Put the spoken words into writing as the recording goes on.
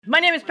My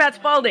name is Pat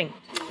Spalding,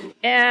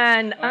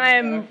 and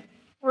I'm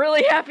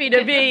really happy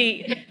to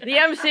be the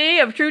MC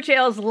of True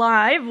Tales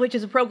Live, which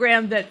is a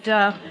program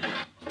that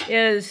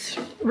is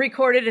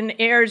recorded and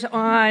airs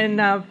on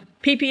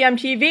PPM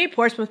TV,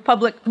 Portsmouth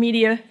Public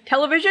Media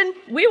Television.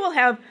 We will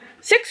have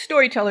 6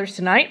 storytellers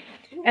tonight,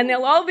 and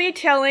they'll all be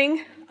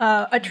telling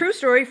a true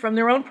story from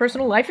their own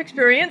personal life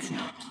experience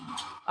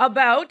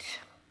about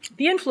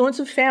the influence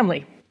of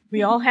family.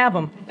 We all have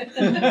them.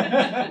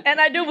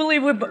 And I do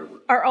believe we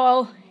are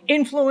all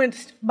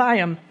influenced by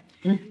them.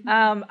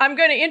 I'm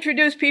going to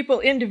introduce people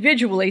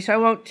individually, so I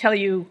won't tell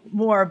you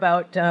more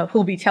about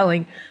who'll be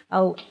telling.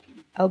 I'll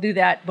do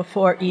that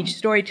before each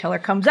storyteller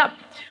comes up.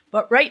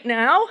 But right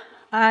now,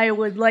 I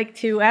would like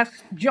to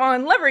ask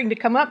John Levering to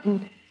come up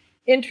and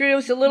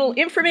introduce a little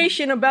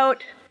information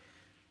about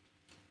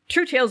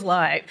True Tales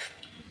Live.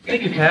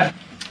 Thank you, Pat.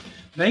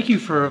 Thank you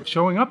for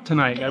showing up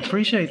tonight. I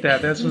appreciate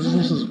that. This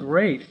is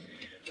great.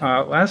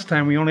 Last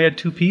time we only had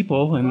 2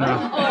 people, and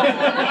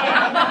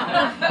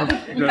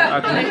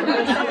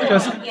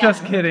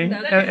just kidding.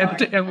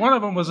 And one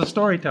of them was a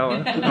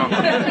storyteller.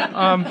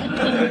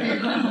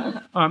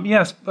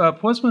 Yes,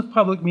 Portsmouth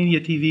Public Media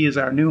TV is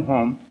our new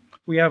home.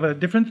 We have a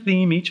different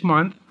theme each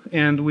month,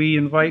 and we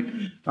invite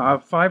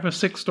 5 or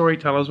 6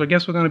 storytellers. I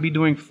guess we're going to be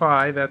doing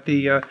 5 at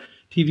the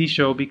TV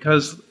show,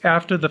 because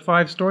after the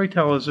 5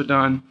 storytellers are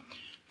done,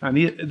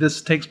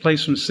 this takes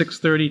place from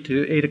 6:30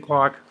 to 8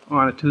 o'clock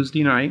on a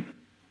Tuesday night,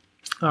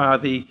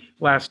 the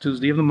last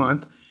Tuesday of the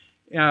month.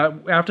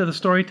 After the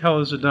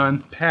storytellers are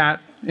done,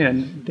 Pat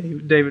and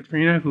David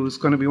Farina, who's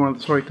going to be one of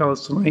the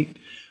storytellers tonight,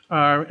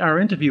 are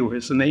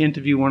interviewers, and they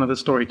interview one of the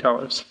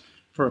storytellers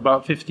for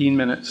about 15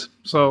 minutes.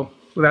 So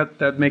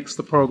that makes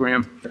the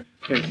program.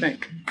 Okay,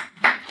 thanks.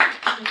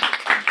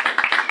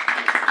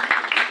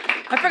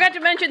 I forgot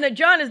to mention that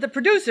John is the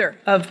producer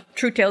of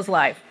True Tales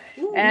Live.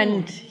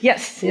 And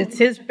yes, it's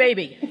his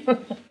baby.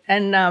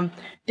 And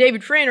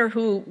David Frainer,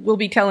 who will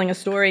be telling a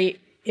story,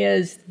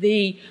 is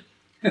the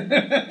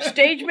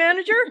stage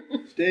manager?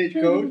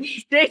 Stagecoach.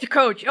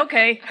 Stagecoach,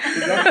 okay.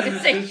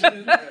 Same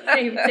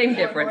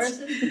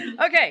difference.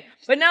 Okay,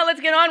 but now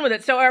let's get on with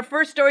it so our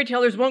first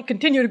storytellers won't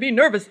continue to be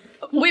nervous.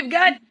 We've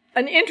got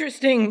an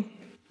interesting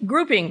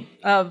grouping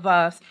of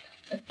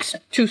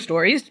 2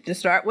 stories to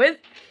start with.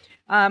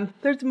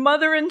 There's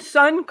mother and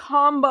son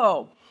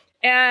combo.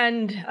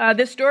 And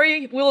this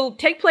story will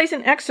take place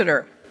in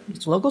Exeter.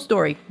 It's a local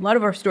story. A lot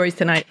of our stories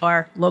tonight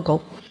are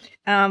local.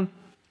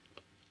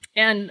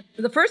 And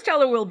the first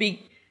teller will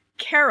be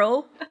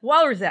Carol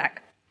Wallerzak.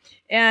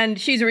 And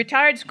she's a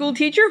retired school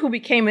teacher who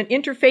became an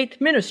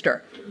interfaith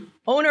minister.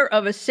 Owner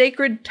of a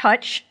Sacred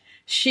Touch,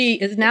 she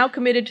is now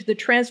committed to the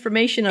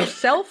transformation of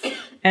self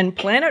and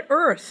planet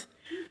Earth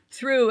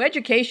through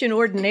education,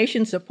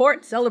 ordination,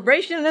 support,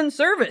 celebration, and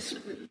service.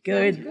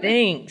 Good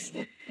things.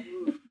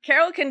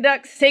 Carol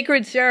conducts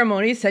sacred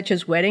ceremonies such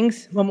as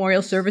weddings,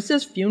 memorial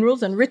services,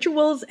 funerals, and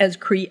rituals as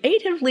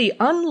creatively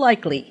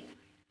unlikely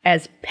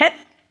as pet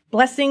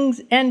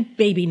blessings and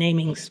baby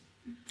namings.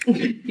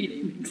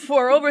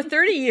 For over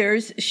 30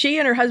 years, she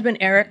and her husband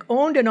Eric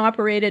owned and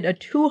operated a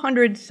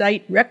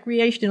 200-site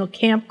recreational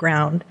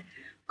campground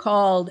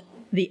called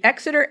the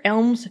Exeter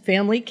Elms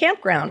Family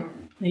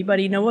Campground.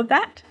 Anybody know of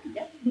that?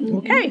 Yep.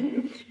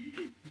 Okay.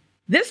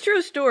 This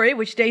true story,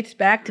 which dates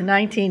back to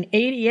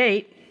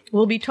 1988,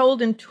 will be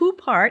told in 2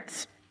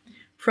 parts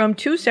from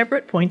 2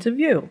 separate points of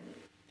view.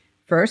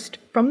 First,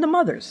 from the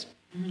mothers.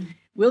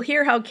 We'll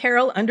hear how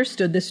Carol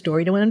understood this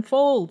story to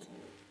unfold.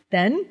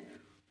 Then,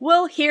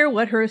 we'll hear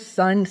what her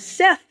son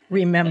Seth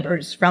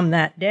remembers from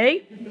that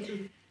day.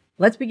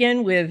 Let's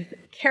begin with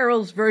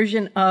Carol's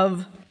version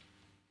of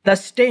The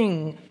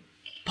Sting,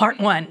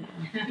 Part 1.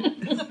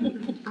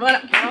 Come on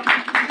up, Carol.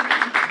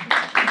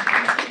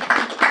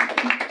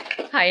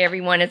 Hi,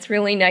 everyone. It's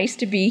really nice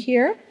to be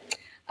here.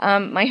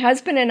 My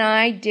husband and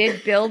I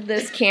did build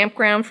this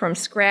campground from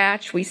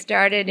scratch. We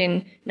started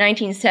in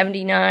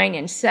 1979,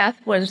 and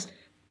Seth was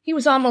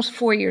almost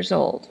 4 years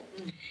old.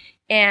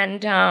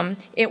 And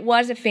it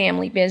was a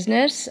family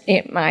business.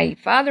 My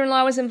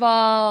father-in-law was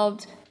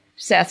involved.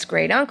 Seth's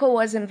great uncle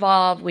was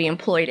involved. We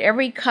employed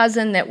every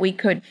cousin that we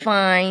could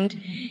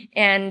find,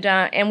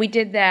 and we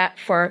did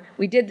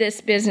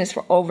this business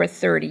for over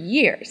 30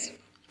 years.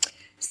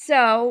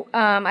 So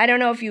I don't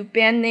know if you've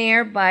been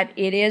there, but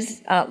it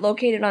is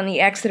located on the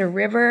Exeter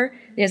River.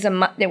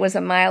 There was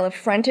a mile of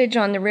frontage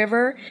on the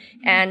river,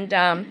 and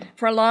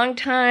for a long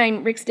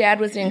time, Rick's dad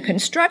was in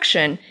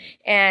construction,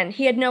 and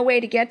he had no way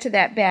to get to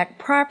that back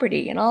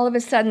property. And all of a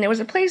sudden, there was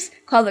a place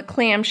called the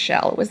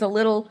Clamshell. It was a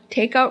little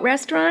takeout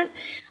restaurant.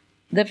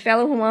 The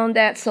fellow who owned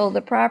that sold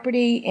the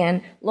property,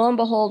 and lo and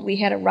behold, we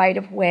had a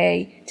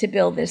right-of-way to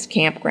build this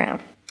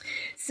campground.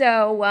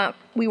 So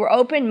we were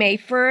open May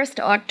 1st,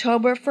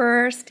 October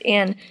 1st,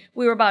 and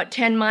we were about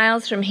 10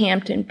 miles from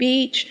Hampton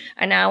Beach,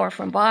 an hour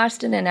from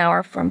Boston, an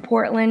hour from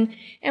Portland,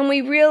 and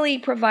we really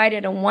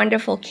provided a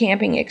wonderful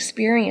camping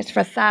experience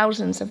for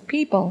thousands of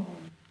people.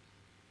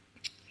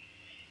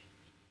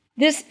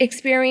 This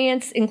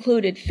experience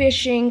included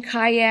fishing,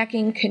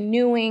 kayaking,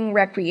 canoeing,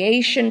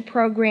 recreation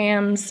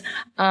programs.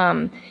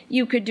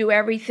 You could do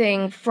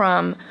everything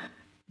from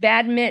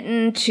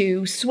badminton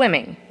to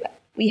swimming.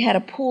 We had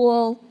a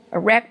pool, a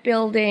rec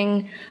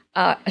building,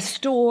 a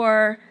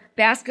store,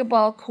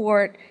 basketball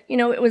court.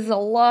 It was a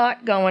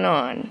lot going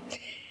on.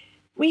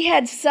 We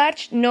had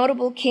such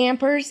notable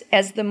campers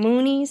as the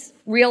Moonies,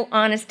 real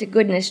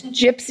honest-to-goodness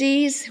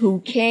gypsies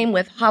who came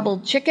with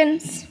hobbled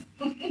chickens.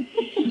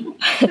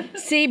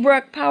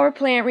 Seabrook Power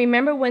Plant,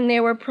 remember when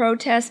there were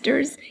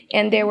protesters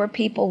and there were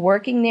people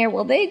working there?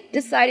 Well, they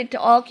decided to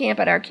all camp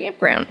at our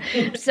campground.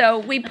 So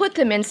we put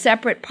them in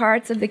separate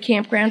parts of the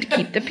campground to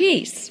keep the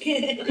peace.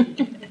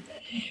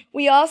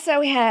 We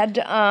also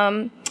had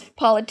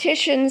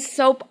politicians,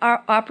 soap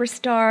opera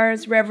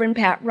stars. Reverend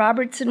Pat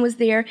Robertson was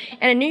there,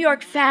 and a New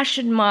York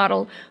fashion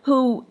model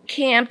who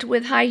camped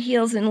with high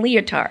heels and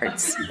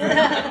leotards.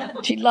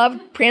 She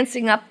loved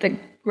prancing up the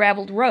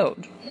graveled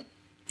road.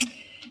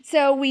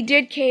 So we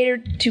did cater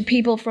to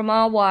people from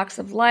all walks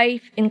of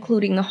life,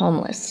 including the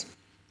homeless.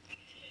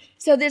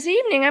 So this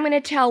evening, I'm going to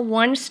tell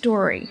one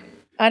story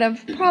out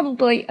of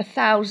probably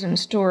 1,000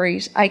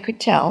 stories I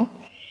could tell.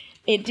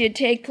 It did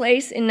take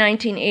place in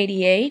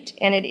 1988,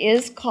 and it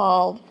is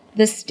called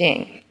The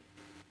Sting.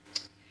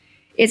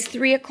 It's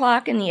 3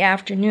 o'clock in the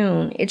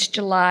afternoon. It's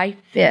July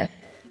 5th,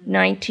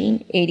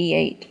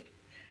 1988.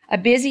 A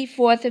busy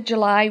 4th of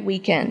July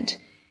weekend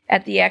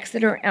at the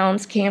Exeter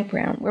Elms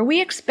Campground, where we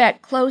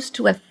expect close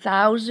to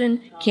 1,000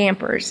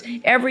 campers.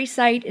 Every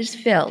site is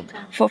filled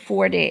for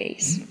 4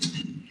 days.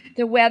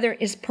 The weather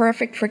is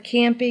perfect for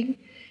camping.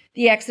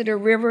 The Exeter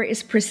River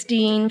is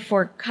pristine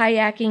for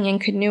kayaking and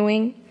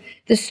canoeing.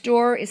 The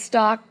store is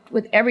stocked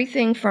with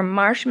everything from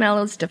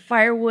marshmallows to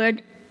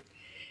firewood.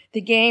 The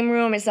game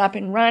room is up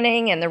and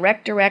running, and the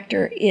rec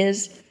director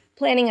is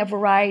planning a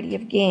variety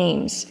of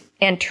games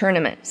and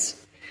tournaments.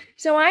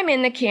 So I'm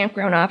in the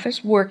campground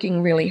office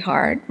working really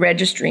hard,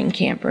 registering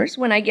campers,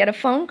 when I get a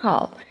phone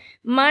call.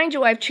 Mind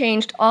you, I've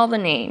changed all the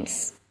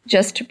names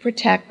just to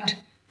protect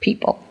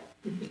people,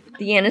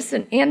 the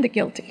innocent and the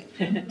guilty.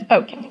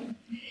 Okay.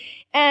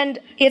 And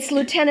it's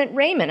Lieutenant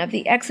Raymond of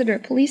the Exeter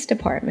Police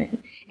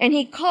Department, and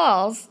he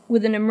calls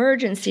with an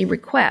emergency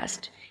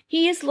request.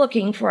 He is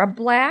looking for a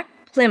black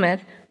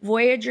Plymouth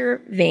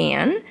Voyager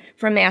van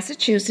from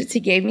Massachusetts.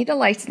 He gave me the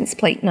license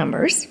plate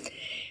numbers.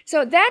 So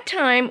at that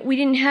time, we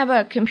didn't have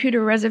a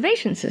computer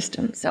reservation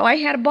system, so I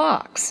had a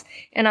box.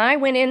 And I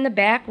went in the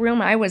back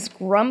room. I was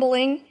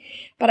grumbling,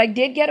 but I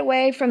did get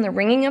away from the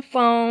ringing of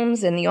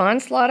phones and the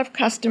onslaught of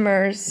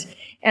customers,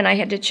 and I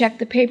had to check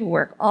the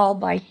paperwork all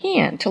by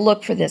hand to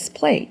look for this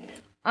plate.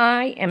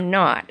 I am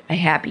not a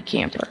happy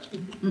camper.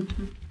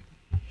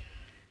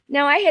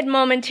 Now, I had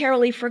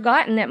momentarily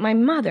forgotten that my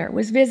mother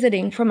was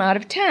visiting from out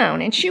of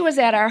town, and she was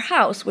at our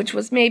house, which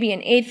was maybe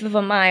 1/8 of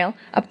a mile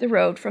up the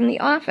road from the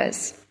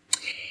office.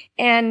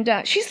 And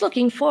she's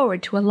looking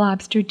forward to a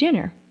lobster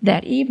dinner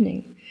that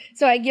evening.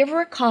 So I give her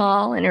a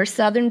call, and her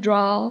southern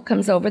drawl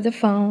comes over the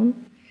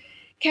phone.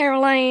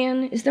 "Carol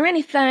Ann, is there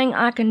anything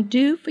I can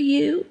do for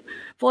you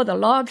for the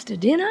lobster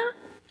dinner?"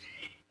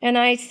 And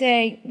I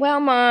say, "Well,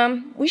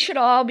 Mom, we should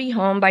all be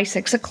home by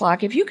 6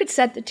 o'clock. If you could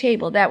set the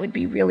table, that would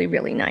be really,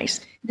 really nice."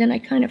 Then I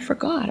kind of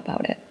forgot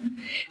about it.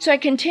 So I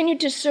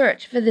continued to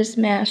search for this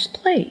mashed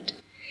plate.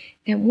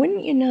 And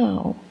wouldn't you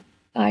know,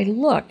 I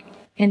look,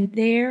 and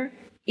there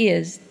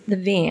is the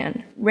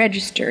van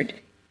registered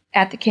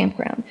at the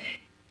campground.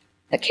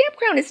 The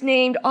campground is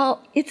named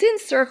it's in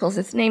circles.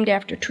 It's named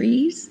after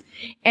trees.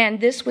 And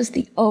this was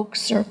the Oak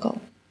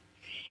Circle.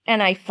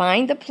 And I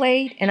find the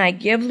plate, and I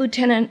give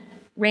Lieutenant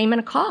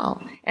Raymond a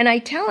call. And I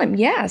tell him,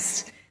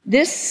 yes,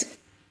 this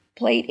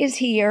plate is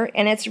here,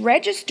 and it's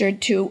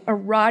registered to a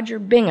Roger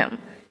Bingham,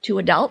 2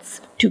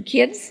 adults, 2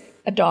 kids,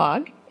 a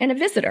dog, and a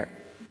visitor.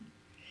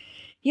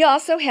 He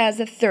also has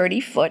a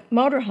 30-foot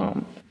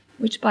motorhome,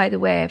 which, by the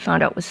way, I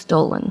found out was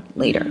stolen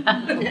later.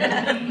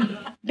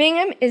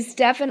 Bingham is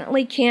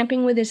definitely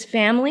camping with his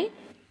family,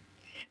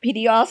 but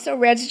he also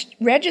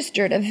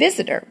registered a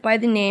visitor by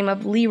the name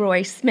of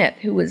Leroy Smith,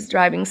 who was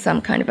driving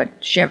some kind of a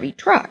Chevy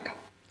truck.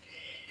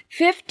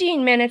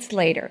 15 minutes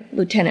later,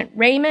 Lieutenant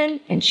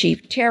Raymond and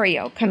Chief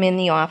Terrio come in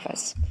the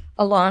office,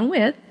 along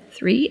with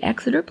 3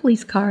 Exeter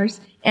police cars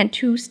and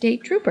 2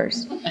 state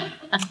troopers.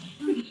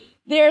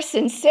 Their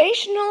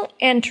sensational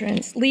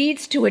entrance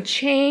leads to a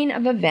chain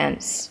of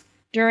events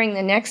during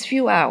the next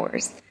few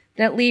hours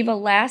that leave a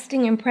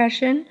lasting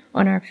impression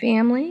on our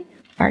family,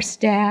 our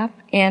staff,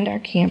 and our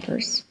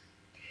campers.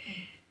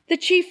 The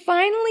chief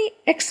finally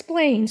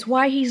explains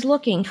why he's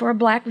looking for a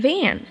black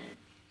van.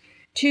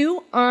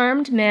 2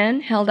 armed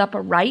men held up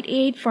a Rite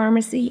Aid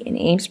pharmacy in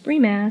Amesbury,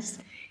 Mass.,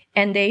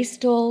 and they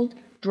stole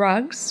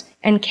drugs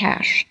and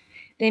cash.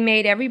 They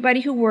made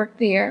everybody who worked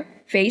there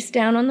face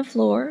down on the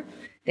floor.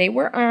 They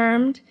were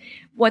armed.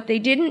 What they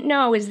didn't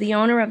know is the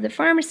owner of the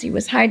pharmacy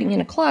was hiding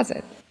in a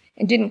closet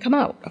and didn't come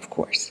out, of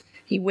course.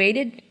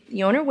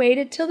 The owner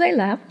waited till they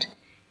left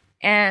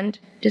and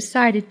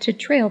decided to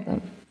trail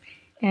them.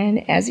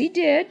 And as he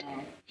did,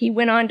 he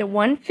went on to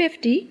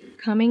 150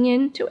 coming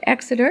into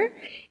Exeter,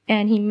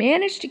 and he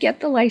managed to get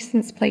the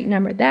license plate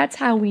number. That's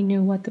how we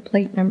knew what the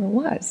plate number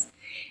was.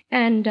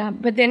 And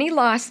but then he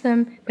lost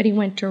them, but he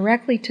went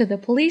directly to the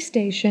police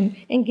station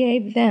and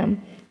gave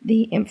them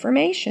the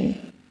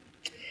information.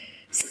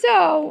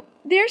 So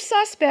they're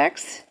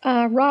suspects,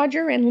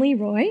 Roger and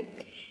Leroy,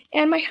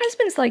 and my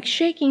husband's like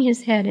shaking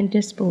his head in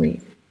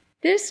disbelief.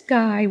 This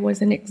guy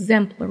was an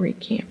exemplary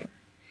camper.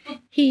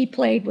 He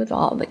played with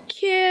all the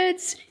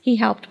kids, he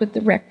helped with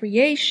the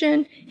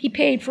recreation, he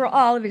paid for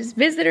all of his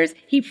visitors,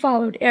 he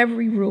followed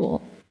every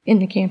rule in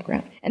the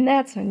campground, and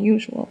that's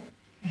unusual.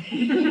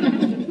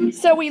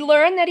 So we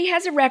learned that he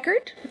has a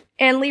record,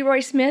 and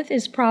Leroy Smith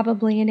is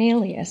probably an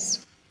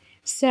alias.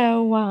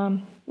 So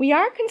we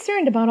are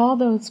concerned about all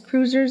those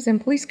cruisers and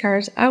police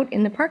cars out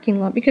in the parking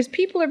lot because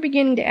people are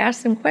beginning to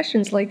ask them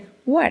questions like,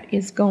 what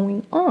is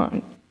going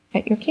on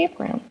at your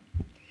campground?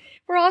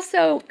 We're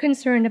also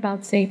concerned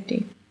about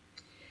safety.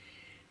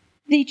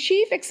 The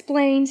chief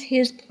explains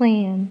his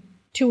plan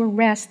to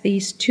arrest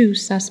these two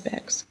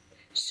suspects.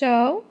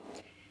 So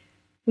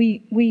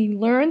we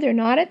learn they're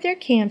not at their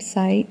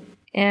campsite,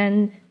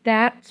 and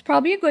that's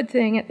probably a good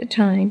thing at the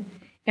time.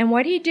 And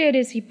what he did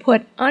is he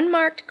put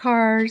unmarked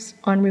cars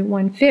on Route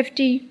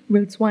 150,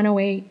 Routes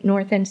 108,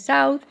 north and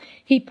south.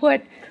 He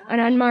put an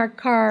unmarked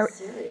car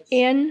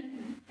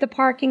in the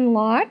parking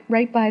lot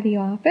right by the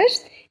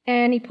office,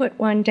 and he put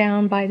one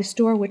down by the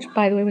store, which,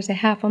 by the way, was a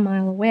half a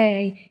mile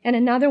away, and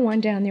another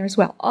one down there as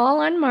well. All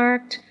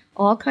unmarked,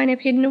 all kind of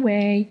hidden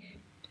away,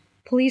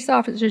 police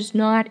officers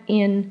not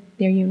in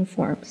their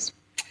uniforms.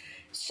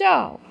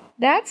 So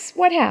that's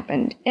what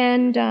happened.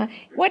 And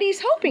what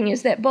he's hoping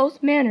is that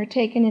both men are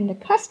taken into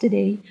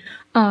custody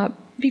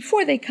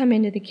before they come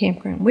into the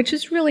campground, which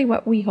is really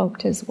what we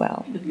hoped as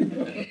well.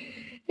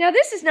 Now,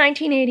 this is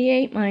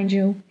 1988, mind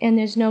you, and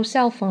there's no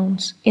cell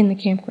phones in the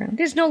campground.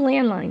 There's no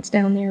landlines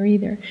down there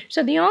either.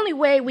 So the only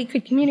way we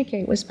could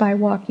communicate was by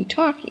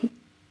walkie-talkie.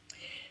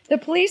 The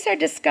police are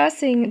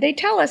discussing, they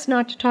tell us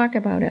not to talk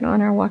about it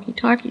on our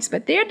walkie-talkies,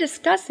 but they're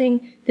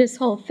discussing this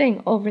whole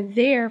thing over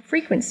their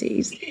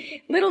frequencies.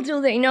 Little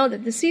do they know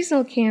that the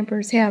seasonal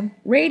campers have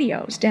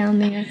radios down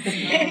there.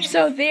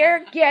 So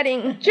they're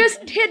getting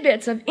just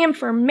tidbits of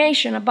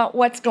information about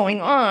what's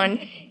going on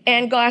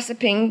and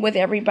gossiping with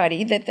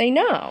everybody that they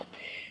know.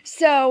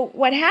 So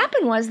what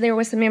happened was there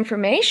was some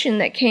information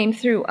that came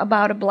through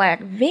about a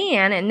black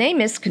van, and they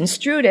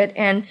misconstrued it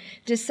and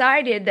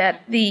decided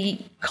that the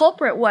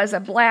culprit was a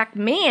black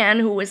man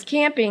who was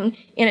camping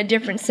in a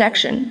different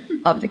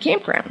section of the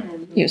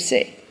campground, you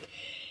see.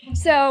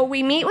 So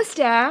we meet with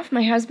staff,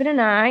 my husband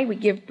and I. We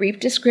give brief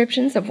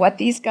descriptions of what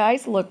these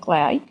guys look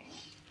like.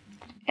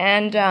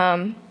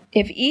 And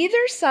if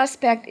either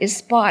suspect is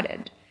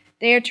spotted,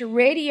 they are to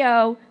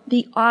radio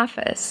the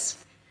office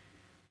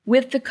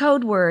with the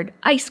code word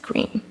ice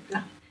cream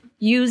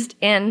used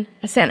in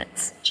a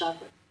sentence.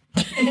 Chocolate.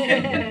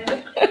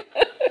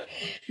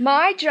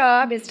 My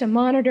job is to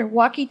monitor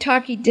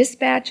walkie-talkie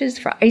dispatches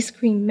for ice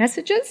cream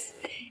messages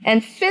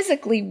and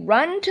physically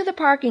run to the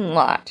parking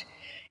lot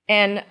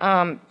and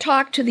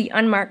talk to the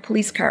unmarked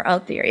police car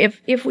out there.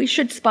 If we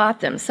should spot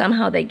them,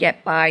 somehow they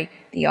get by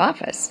the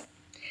office.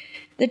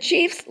 The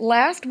chief's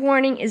last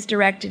warning is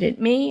directed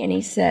at me, and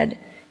he said,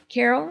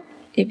 Carol,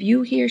 if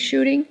you hear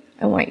shooting,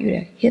 I want you to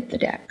hit the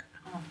deck.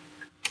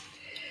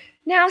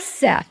 Now,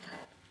 Seth.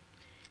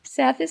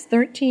 Seth is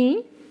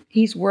 13.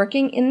 He's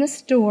working in the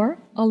store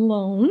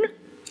alone.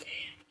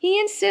 He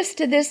insists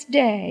to this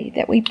day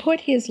that we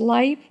put his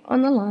life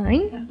on the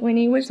line when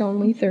he was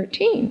only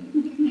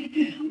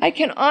 13. I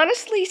can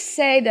honestly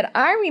say that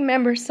I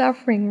remember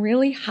suffering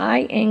really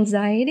high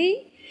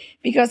anxiety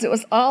because it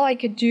was all I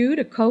could do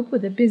to cope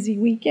with a busy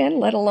weekend,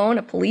 let alone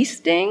a police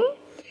sting.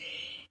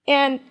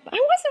 And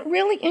I wasn't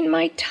really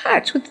in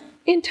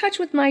touch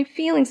with my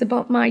feelings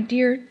about my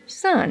dear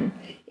son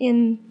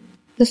in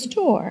the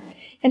store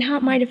and how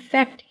it might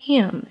affect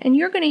him. And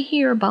you're going to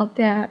hear about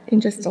that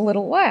in just a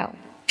little while.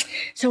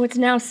 So it's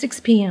now 6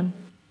 p.m.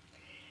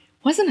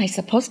 Wasn't I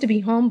supposed to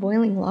be home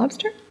boiling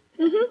lobster?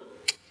 Mm-hmm.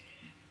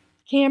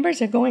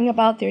 Campers are going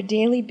about their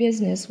daily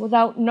business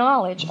without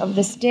knowledge of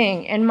the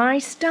sting, and my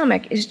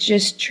stomach is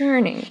just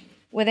churning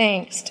with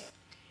angst.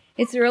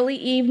 It's early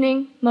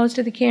evening. Most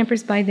of the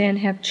campers by then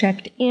have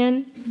checked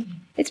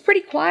in. It's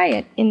pretty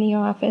quiet in the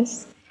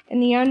office,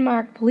 and the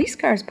unmarked police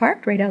car's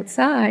parked right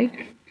outside.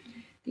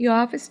 The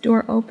office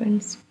door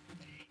opens,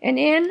 and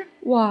in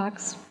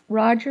walks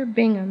Roger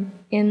Bingham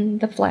in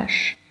the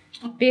flesh.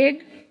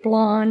 Big,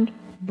 blonde,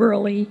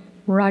 burly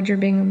Roger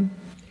Bingham.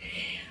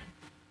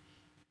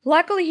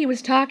 Luckily, he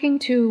was talking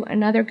to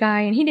another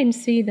guy, and he didn't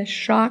see the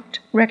shocked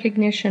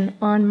recognition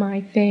on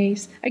my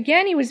face.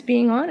 Again, he was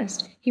being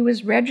honest. He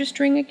was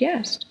registering a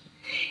guest.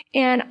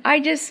 And I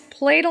just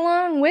played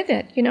along with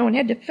it, and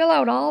had to fill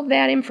out all of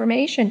that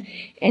information.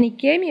 And he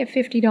gave me a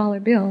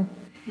 $50 bill.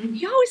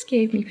 He always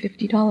gave me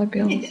 $50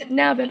 bills,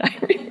 now that I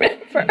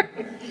remember.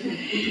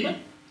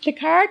 The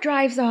car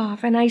drives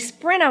off, and I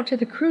sprint out to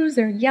the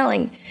cruiser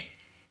yelling,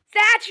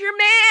 "That's your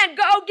man!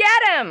 Go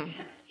get him!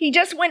 He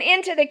just went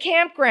into the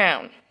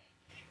campground."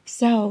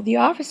 So the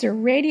officer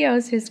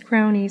radios his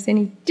cronies and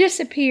he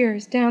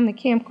disappears down the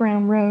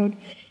campground road.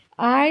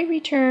 I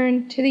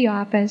return to the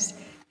office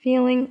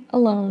feeling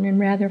alone and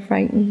rather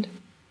frightened.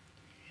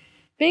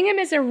 Bingham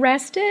is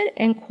arrested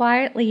and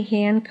quietly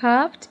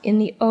handcuffed in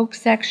the oak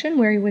section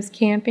where he was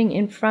camping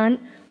in front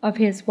of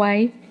his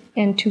wife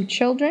and 2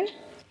 children.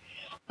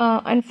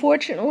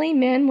 Unfortunately,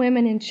 men,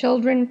 women, and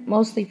children,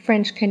 mostly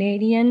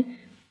French-Canadian,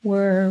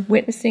 were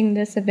witnessing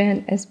this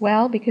event as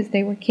well because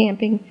they were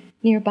camping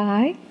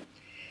nearby.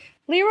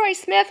 Leroy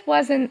Smith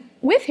wasn't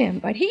with him,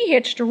 but he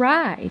hitched a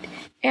ride.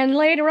 And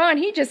later on,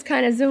 he just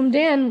kind of zoomed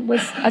in,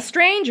 was a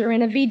stranger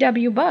in a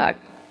VW Bug.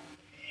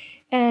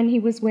 And he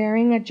was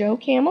wearing a Joe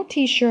Camel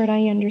t-shirt,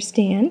 I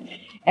understand.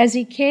 As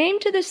he came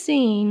to the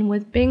scene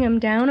with Bingham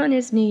down on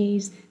his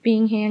knees,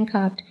 being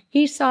handcuffed,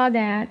 he saw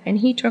that and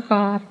he took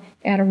off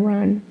at a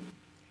run.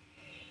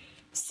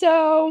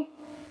 So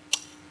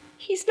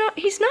he's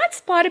not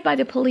spotted by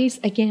the police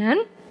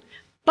again,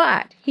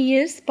 but he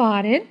is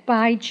spotted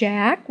by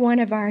Jack, one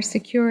of our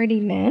security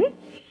men,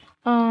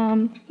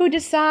 who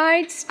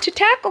decides to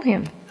tackle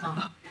him.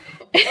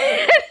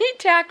 He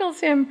tackles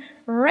him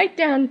right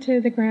down to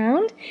the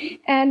ground,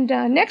 and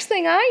next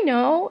thing I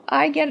know,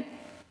 I get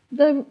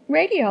the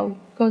radio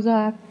goes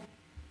off.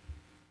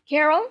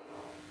 Carol,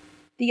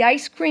 the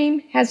ice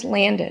cream has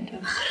landed.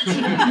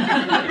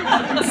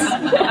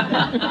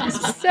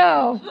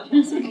 So,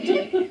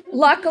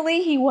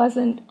 luckily he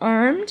wasn't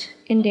armed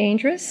and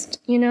dangerous,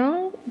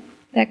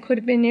 That could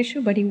have been an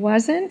issue, but he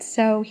wasn't.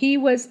 So he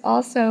was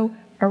also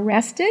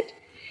arrested.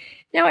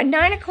 Now at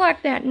 9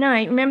 o'clock that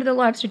night, remember the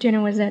lobster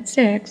dinner was at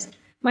 6,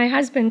 my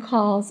husband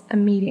calls a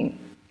meeting,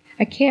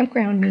 a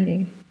campground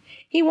meeting.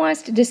 He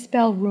wants to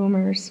dispel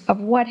rumors of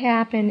what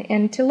happened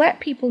and to let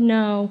people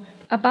know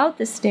about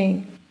the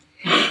sting.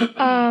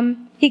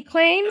 He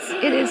claims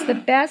it is the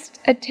best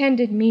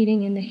attended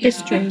meeting in the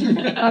history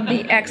of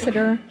the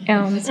Exeter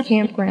Elms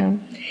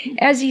Campground.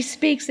 As he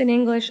speaks in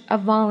English, a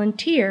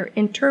volunteer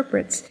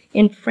interprets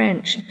in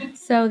French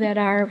so that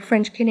our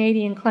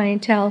French-Canadian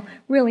clientele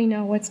really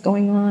know what's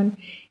going on.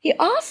 He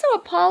also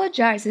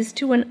apologizes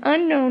to an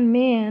unknown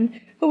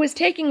man who was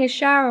taking a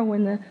shower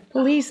when the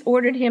police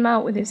ordered him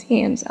out with his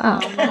hands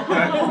up.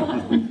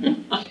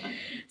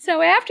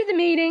 So after the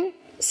meeting,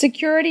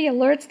 security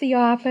alerts the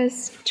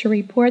office to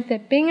report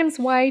that Bingham's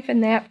wife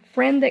and that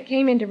friend that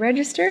came in to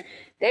register,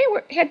 they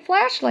had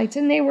flashlights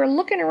and they were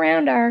looking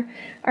around our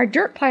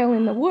dirt pile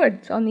in the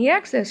woods on the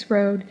access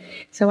road.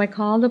 So I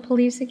called the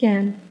police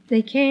again.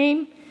 They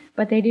came,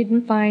 but they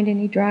didn't find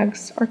any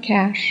drugs or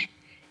cash,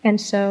 and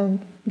so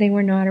they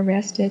were not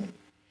arrested.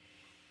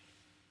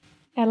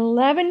 At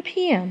 11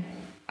 p.m.,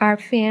 our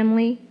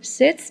family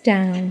sits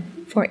down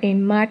for a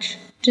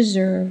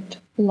much-deserved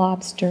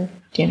lobster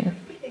dinner.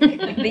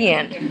 The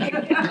end.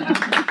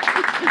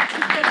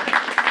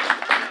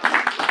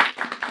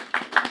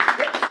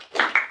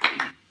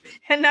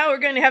 And now we're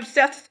going to have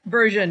Seth's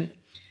version.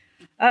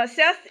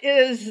 Seth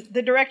is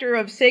the director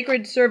of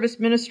Sacred Service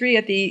Ministry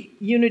at the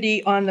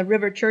Unity on the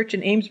River Church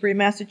in Amesbury,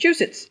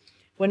 Massachusetts.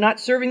 When not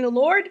serving the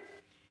Lord,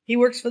 he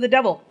works for the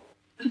devil.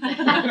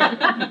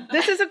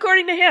 This is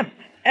according to him,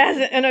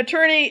 as an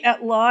attorney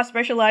at law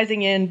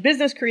specializing in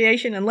business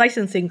creation and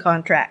licensing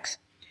contracts.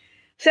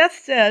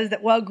 Seth says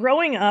that while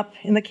growing up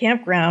in the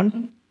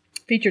campground,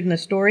 featured in the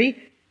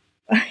story,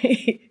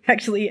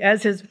 actually,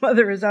 as his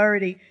mother has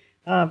already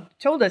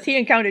told us, he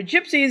encountered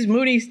gypsies,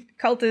 moody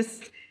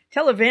cultists,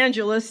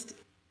 televangelist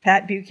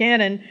Pat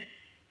Buchanan,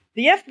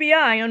 the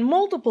FBI on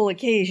multiple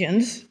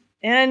occasions,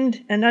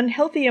 and an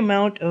unhealthy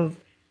amount of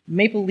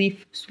Maple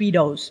Leaf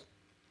Speedos.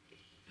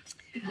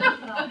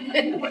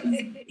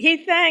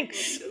 He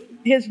thanks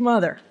his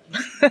mother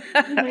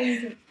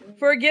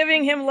for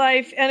giving him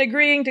life and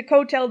agreeing to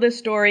co-tell this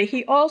story.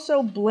 He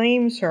also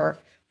blames her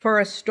for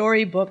a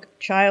storybook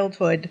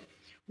childhood,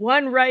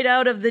 one right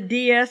out of the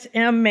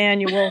DSM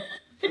manual.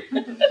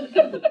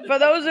 For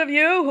those of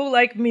you who,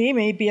 like me,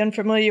 may be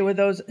unfamiliar with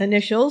those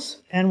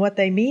initials and what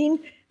they mean,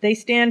 they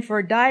stand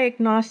for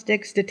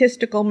Diagnostic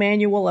Statistical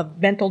Manual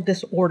of Mental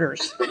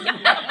Disorders.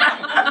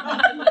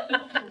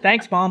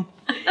 Thanks, Mom.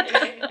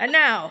 And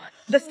now,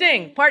 The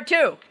Sting, Part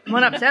 2. Come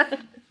on up, Seth.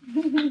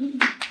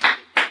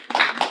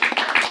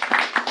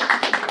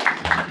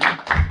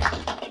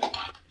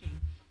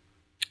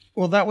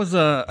 Well, that was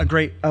a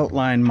great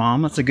outline,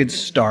 Mom. That's a good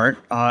start.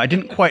 I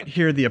didn't quite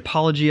hear the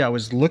apology I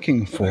was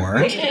looking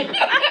for.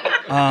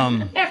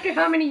 After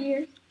how many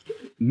years?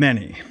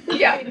 Many.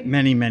 Yeah.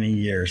 Many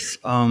years.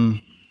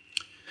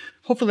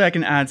 Hopefully I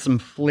can add some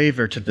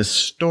flavor to this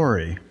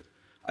story.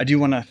 I do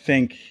want to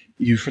thank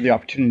you for the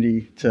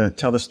opportunity to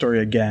tell the story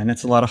again.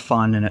 It's a lot of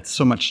fun, and it's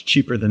so much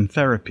cheaper than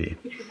therapy.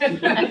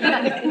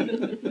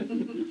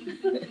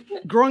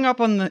 Growing up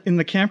in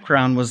the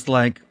campground was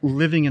like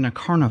living in a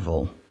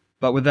carnival,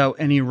 but without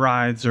any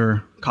rides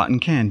or cotton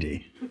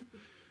candy.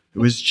 It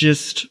was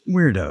just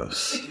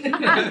weirdos.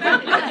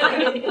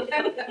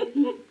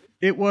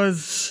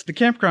 The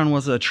campground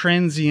was a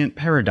transient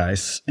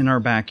paradise in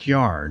our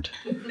backyard,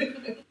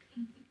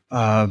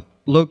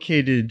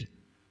 located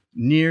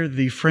near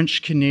the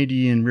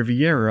French-Canadian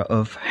Riviera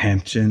of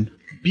Hampton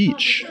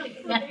Beach.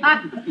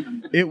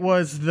 It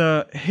was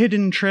the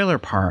hidden trailer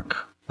park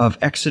of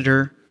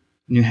Exeter,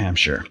 New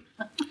Hampshire.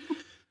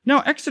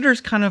 Now,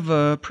 Exeter's kind of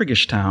a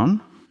priggish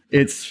town.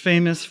 It's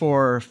famous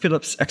for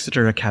Phillips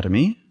Exeter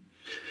Academy,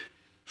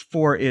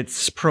 for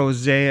its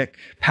prosaic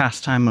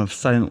pastime of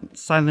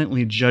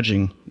silently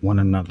judging one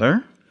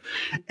another,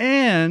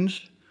 and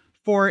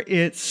for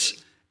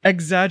its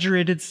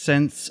exaggerated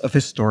sense of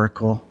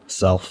historical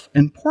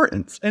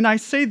self-importance. And I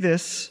say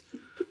this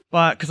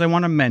because I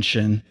want to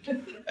mention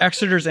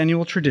Exeter's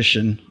annual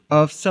tradition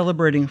of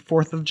celebrating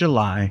 4th of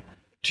July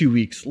 2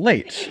 weeks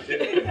late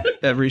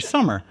every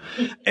summer.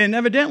 And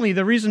evidently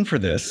the reason for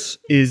this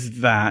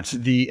is that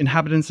the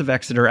inhabitants of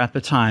Exeter at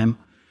the time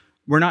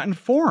were not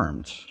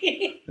informed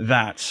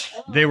that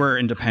they were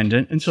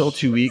independent until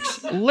 2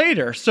 weeks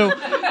later. So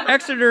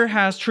Exeter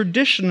has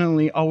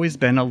traditionally always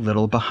been a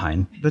little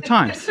behind the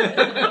times.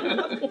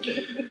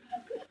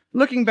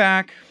 Looking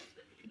back,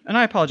 and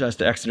I apologize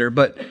to Exeter,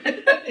 but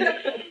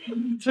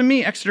to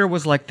me, Exeter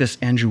was like this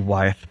Andrew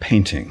Wyeth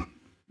painting.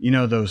 You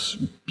know, those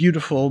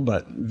beautiful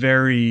but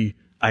very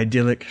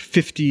idyllic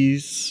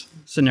 50s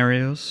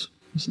scenarios,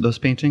 those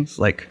paintings,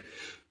 like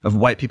of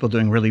white people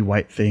doing really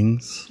white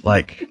things,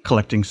 like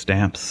collecting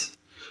stamps,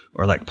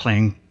 or like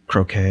playing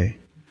croquet,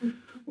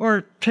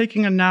 or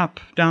taking a nap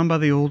down by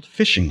the old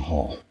fishing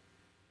hole.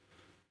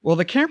 Well,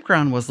 the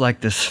campground was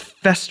like this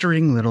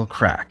festering little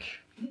crack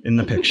in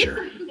the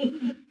picture.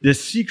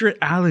 This secret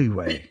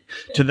alleyway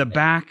to the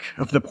back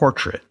of the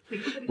portrait,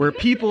 where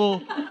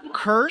people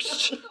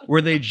cursed,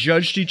 where they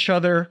judged each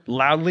other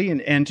loudly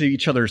and to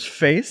each other's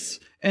face,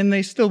 and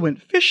they still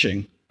went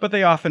fishing, but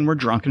they often were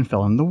drunk and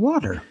fell in the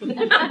water.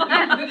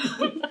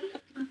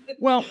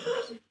 Well,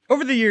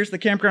 over the years, the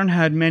campground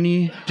had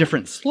many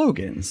different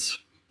slogans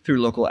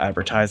through local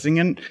advertising,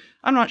 and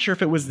I'm not sure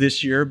if it was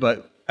this year,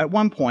 but at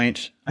one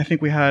point, I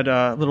think we had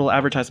a little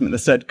advertisement that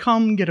said,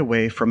 "Come get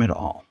away from it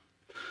all."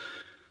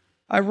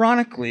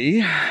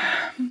 Ironically,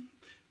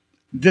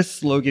 this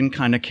slogan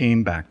kind of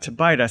came back to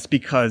bite us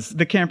because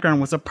the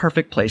campground was a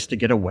perfect place to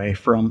get away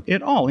from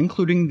it all,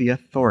 including the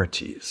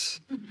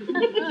authorities.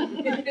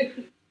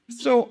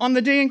 So on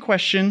the day in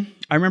question,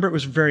 I remember it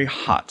was very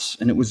hot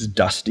and it was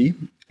dusty,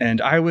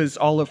 and I was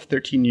all of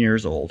 13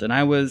 years old, and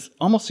I was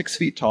almost 6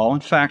 feet tall.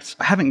 In fact,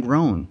 I haven't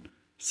grown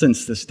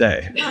since this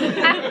day.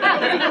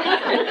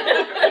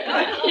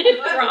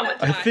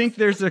 I think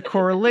there's a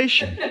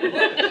correlation.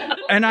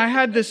 And I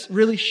had this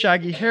really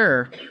shaggy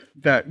hair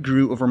that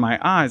grew over my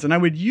eyes, and I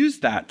would use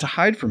that to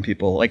hide from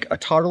people, like a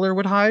toddler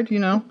would hide, you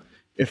know,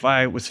 if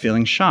I was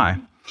feeling shy.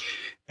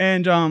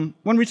 And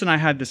one reason I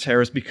had this hair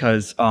is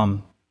because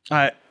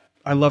I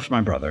loved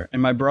my brother,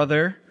 and my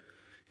brother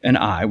and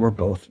I were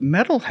both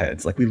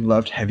metalheads. Like, we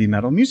loved heavy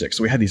metal music,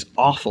 so we had these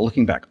awful,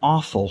 looking back,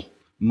 awful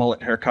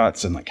mullet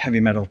haircuts and like heavy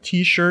metal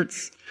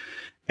t-shirts.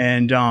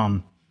 And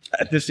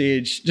at this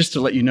age, just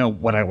to let you know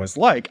what I was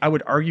like, I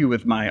would argue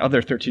with my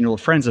other 13-year-old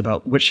friends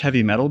about which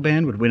heavy metal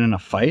band would win in a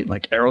fight,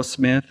 like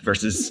Aerosmith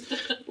versus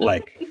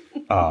like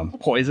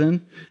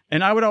Poison.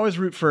 And I would always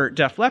root for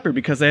Def Leppard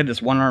because they had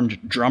this one-armed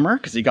drummer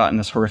because he got in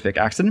this horrific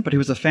accident, but he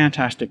was a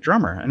fantastic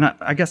drummer. And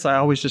I guess I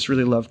always just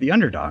really loved the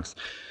underdogs.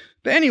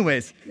 But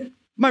anyways,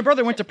 my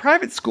brother went to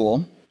private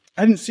school.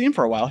 I didn't see him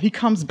for a while. He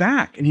comes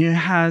back and he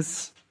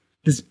has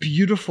this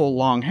beautiful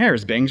long hair.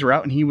 His bangs were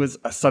out, and he was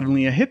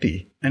suddenly a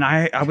hippie. And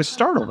I was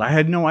startled. I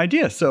had no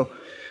idea. So,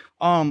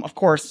 of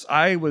course,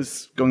 I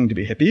was going to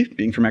be a hippie.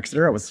 Being from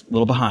Exeter, I was a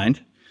little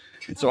behind.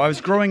 And so I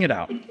was growing it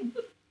out.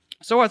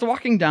 So I was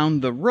walking down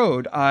the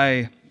road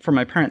from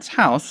my parents'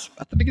 house.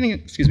 At the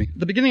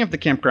beginning of the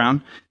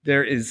campground,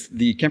 there is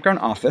the campground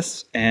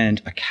office and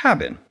a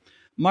cabin.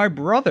 My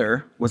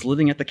brother was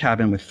living at the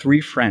cabin with 3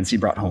 friends he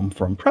brought home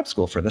from prep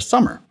school for the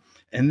summer.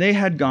 And they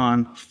had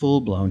gone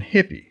full-blown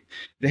hippie.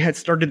 They had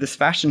started this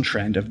fashion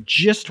trend of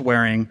just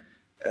wearing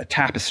a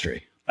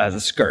tapestry as a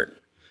skirt.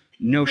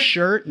 No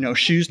shirt, no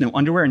shoes, no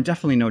underwear, and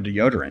definitely no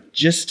deodorant.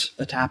 Just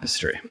a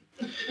tapestry.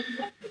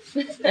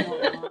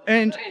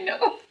 And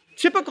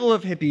typical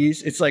of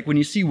hippies, it's like when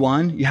you see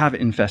one, you have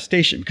an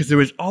infestation. Because there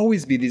would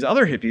always be these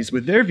other hippies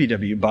with their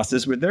VW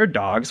buses, with their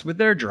dogs, with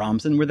their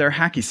drums, and with their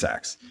hacky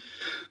sacks.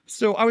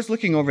 So I was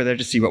looking over there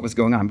to see what was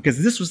going on,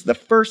 because this was the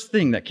first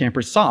thing that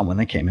campers saw when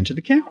they came into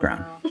the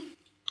campground.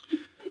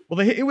 Well,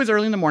 it was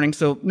early in the morning,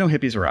 so no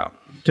hippies were out.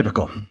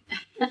 Typical.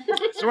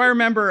 So I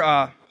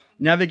remember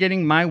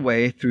navigating my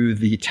way through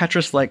the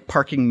Tetris-like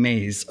parking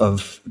maze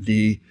of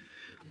the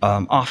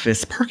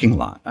office parking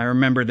lot. I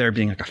remember there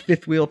being like a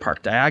 5th wheel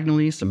parked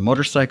diagonally, some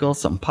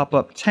motorcycles, some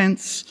pop-up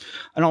tents,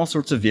 and all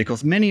sorts of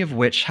vehicles, many of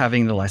which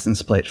having the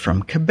license plate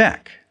from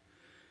Quebec.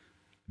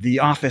 The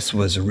office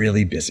was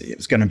really busy. It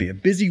was going to be a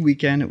busy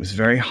weekend. It was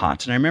very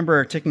hot. And I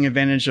remember taking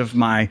advantage of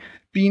my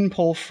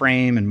beanpole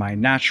frame and my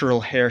natural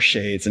hair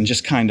shades and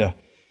just kind of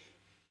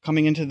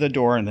coming into the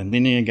door and then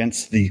leaning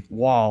against the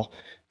wall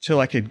till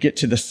I could get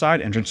to the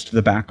side entrance to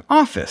the back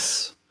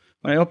office.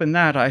 When I opened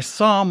that, I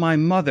saw my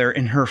mother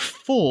in her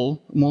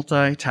full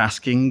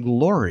multitasking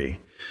glory.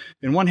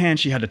 In one hand,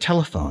 she had a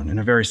telephone in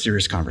a very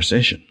serious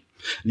conversation.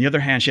 In the other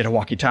hand, she had a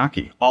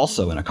walkie-talkie,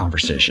 also in a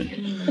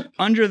conversation.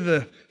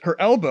 Under her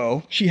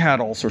elbow, she had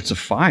all sorts of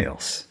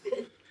files.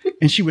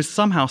 And she was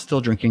somehow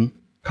still drinking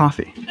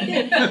coffee.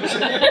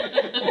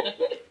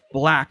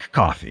 Black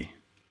coffee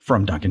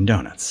from Dunkin'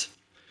 Donuts.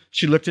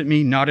 She looked at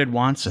me, nodded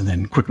once, and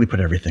then quickly put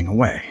everything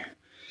away.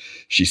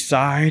 She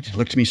sighed,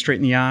 looked me straight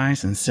in the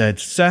eyes, and said,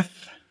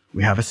 "Seth,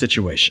 we have a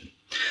situation."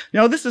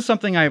 Now, this is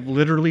something I've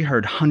literally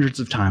heard hundreds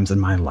of times in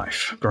my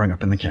life growing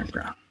up in the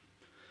campground.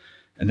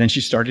 And then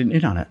she started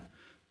in on it.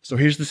 So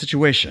here's the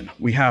situation.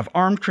 We have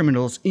armed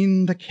criminals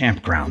in the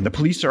campground. The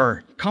police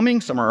are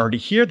coming. Some are already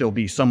here. There'll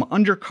be some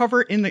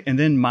undercover and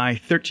then my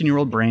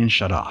 13-year-old brain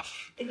shut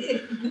off.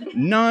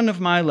 None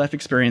of my life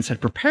experience had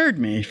prepared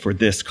me for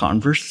this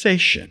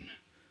conversation.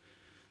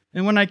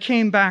 And when I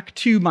came back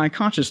to my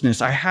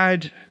consciousness, I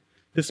had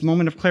this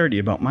moment of clarity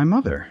about my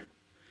mother.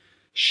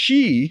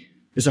 She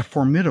is a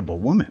formidable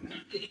woman.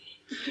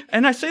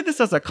 And I say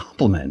this as a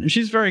compliment. And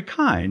she's very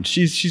kind.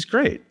 She's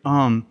great.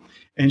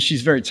 And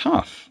she's very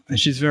tough. And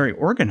she's very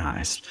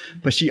organized.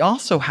 But she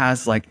also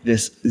has like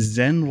this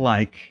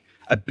Zen-like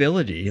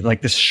ability,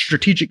 like this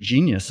strategic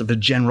genius of a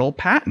General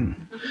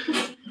Patton.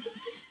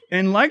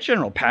 And like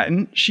General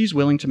Patton, she's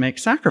willing to make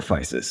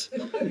sacrifices.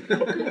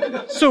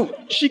 So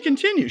she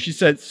continued. She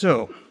said,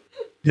 "So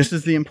this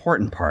is the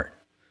important part.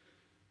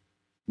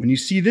 When you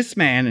see this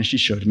man," and she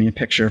showed me a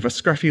picture of a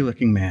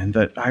scruffy-looking man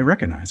that I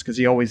recognized because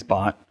he always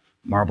bought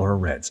Marlboro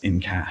Reds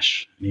in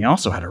cash. And he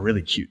also had a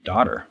really cute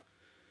daughter.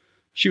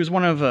 She was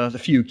one of the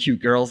few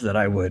cute girls that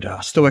I would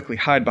stoically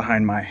hide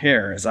behind my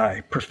hair as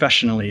I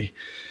professionally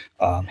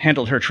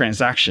handled her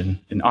transaction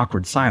in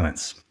awkward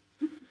silence.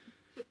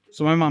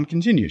 So my mom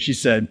continued. She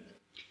said,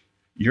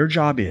 "Your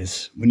job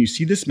is, when you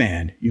see this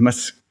man, you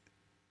must,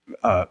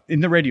 in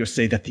the radio,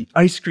 say that the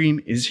ice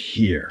cream is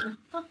here."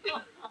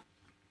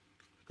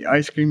 The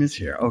ice cream is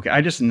here. Okay,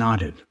 I just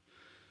nodded.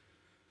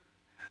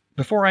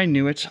 Before I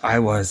knew it, I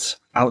was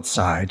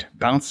outside,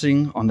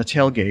 bouncing on the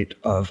tailgate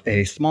of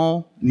a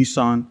small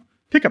Nissan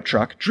pickup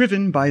truck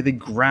driven by the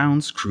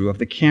grounds crew of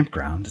the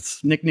campground.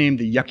 It's nicknamed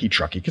the Yucky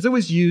Trucky because it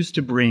was used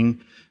to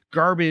bring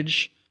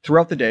garbage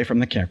throughout the day from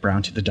the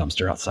campground to the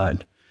dumpster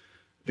outside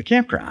the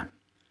campground.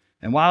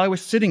 And while I was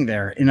sitting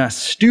there in a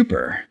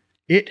stupor,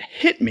 it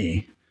hit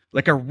me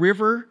like a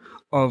river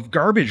of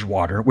garbage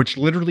water, which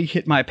literally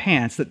hit my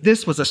pants, that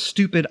this was a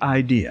stupid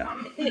idea.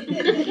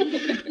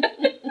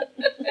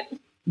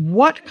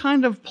 What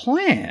kind of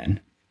plan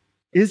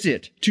is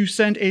it to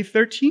send a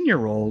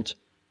 13-year-old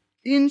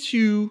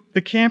into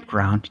the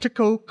campground to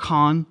go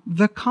con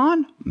the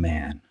con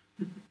man?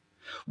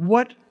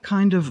 What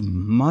kind of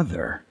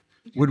mother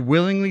would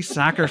willingly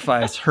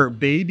sacrifice her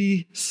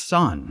baby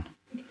son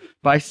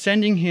by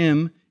sending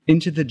him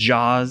into the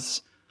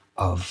jaws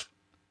of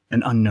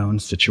an unknown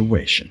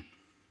situation?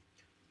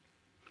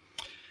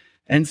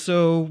 And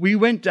so we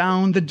went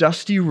down the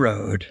dusty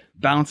road,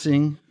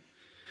 bouncing,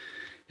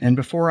 and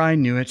before I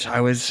knew it,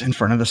 I was in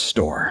front of the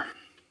store.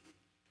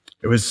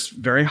 It was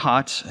very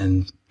hot,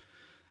 and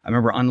I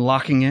remember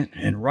unlocking it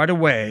and right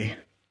away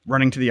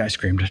running to the ice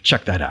cream to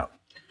check that out.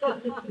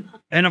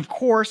 And of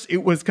course,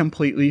 it was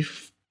completely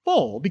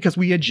full because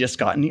we had just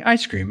gotten the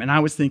ice cream. And I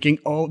was thinking,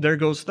 oh, there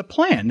goes the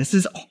plan. This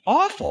is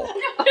awful.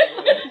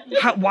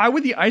 Why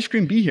would the ice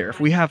cream be here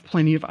if we have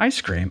plenty of ice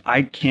cream?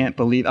 I can't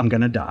believe I'm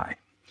going to die.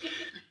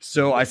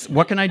 So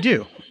what can I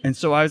do? And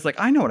so I was like,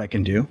 I know what I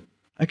can do.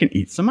 I can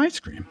eat some ice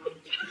cream.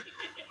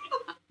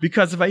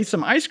 Because if I eat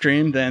some ice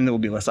cream, then there will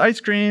be less ice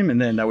cream,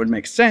 and then that would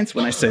make sense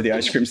when I say the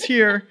ice cream's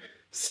here.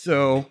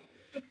 So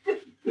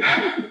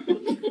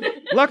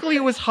luckily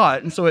it was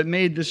hot, and so it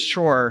made this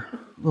chore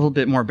a little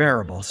bit more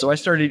bearable. So I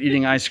started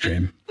eating ice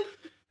cream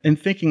and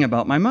thinking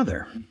about my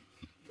mother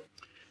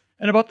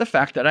and about the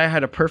fact that I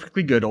had a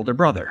perfectly good older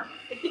brother.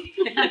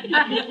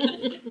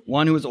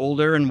 One who was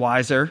older and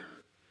wiser.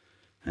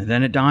 And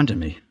then it dawned on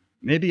me,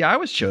 maybe I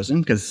was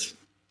chosen because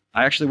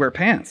I actually wear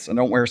pants and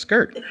don't wear a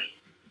skirt.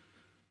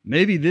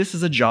 Maybe this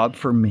is a job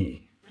for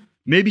me.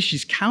 Maybe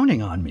she's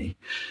counting on me.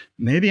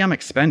 Maybe I'm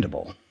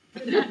expendable.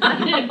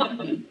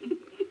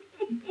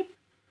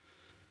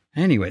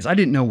 Anyways, I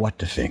didn't know what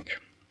to think.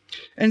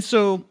 And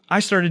so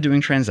I started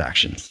doing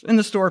transactions. In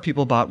the store,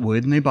 people bought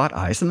wood, and they bought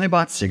ice, and they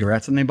bought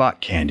cigarettes, and they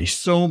bought candy.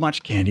 So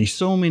much candy.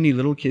 So many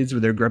little kids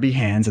with their grubby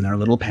hands and their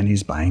little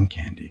pennies buying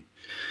candy.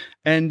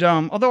 And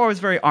although I was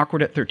very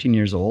awkward at 13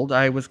 years old,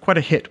 I was quite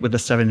a hit with the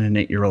 7- and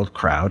 8-year-old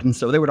crowd. And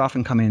so they would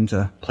often come in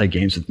to play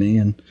games with me.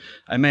 And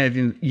I may have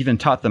even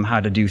taught them how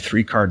to do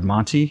 3-card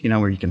Monty,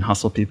 where you can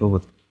hustle people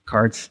with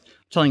cards. I'm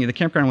telling you, the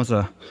campground was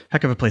a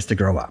heck of a place to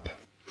grow up.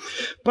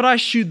 But I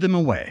shooed them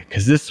away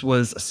because this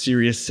was a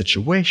serious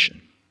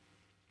situation.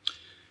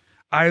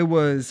 I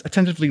was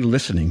attentively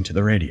listening to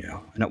the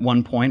radio. And at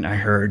one point, I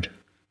heard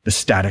the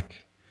static.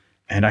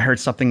 And I heard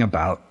something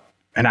about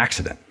an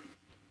accident.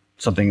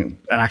 An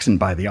accident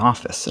by the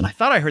office. And I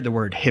thought I heard the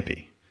word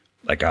hippie,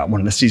 like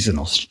one of the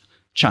seasonals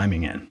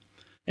chiming in.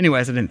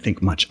 Anyways, I didn't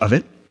think much of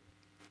it.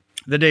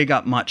 The day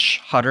got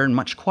much hotter and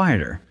much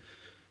quieter.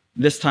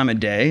 This time of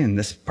day, in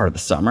this part of the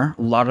summer,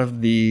 a lot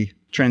of the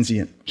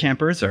transient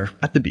campers are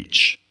at the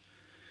beach.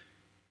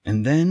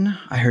 And then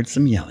I heard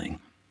some yelling.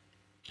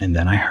 And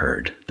then I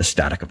heard the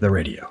static of the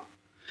radio.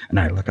 And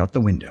I look out the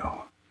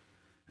window,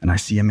 and I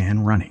see a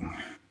man running.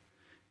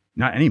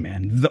 Not any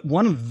man,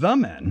 one of the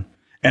men.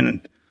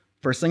 And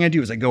first thing I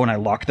do is I go and I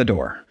lock the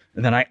door.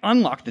 And then I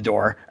unlock the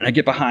door, and I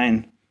get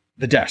behind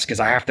the desk because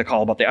I have to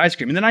call about the ice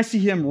cream. And then I see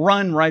him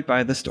run right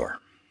by the store.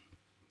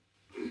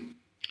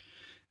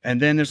 And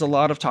then there's a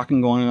lot of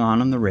talking going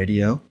on the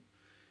radio.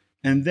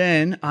 And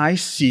then I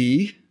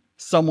see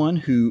someone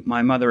who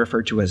my mother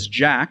referred to as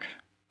Jack.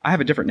 I have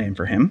a different name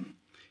for him.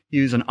 He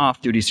was an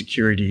off-duty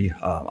security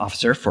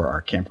officer for our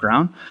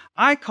campground.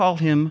 I call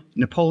him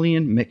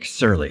Napoleon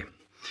McSurley.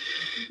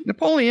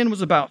 Napoleon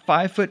was about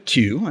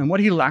 5'2", and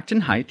what he lacked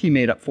in height, he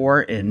made up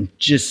for in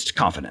just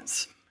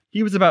confidence.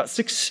 He was about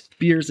 6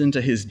 beers into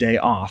his day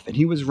off, and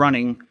he was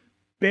running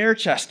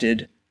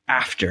bare-chested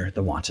after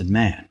the wanted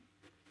man.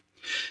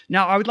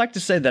 Now, I would like to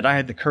say that I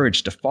had the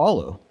courage to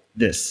follow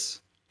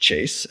this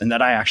chase and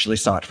that I actually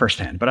saw it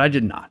firsthand, but I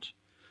did not.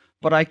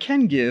 But I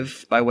can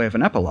give, by way of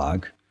an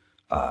epilogue,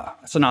 a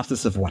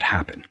synopsis of what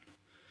happened.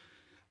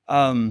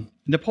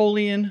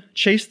 Napoleon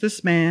chased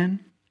this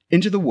man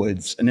into the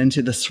woods and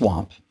into the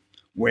swamp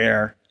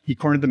where he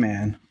cornered the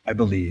man, I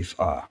believe,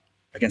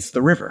 against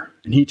the river,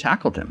 and he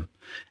tackled him.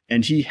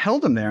 And he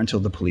held him there until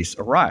the police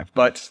arrived.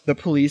 But the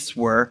police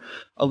were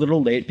a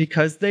little late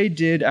because they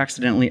did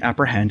accidentally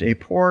apprehend a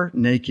poor,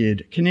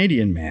 naked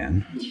Canadian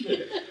man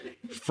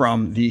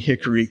from the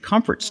Hickory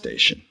Comfort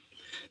Station.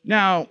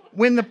 Now,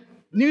 when the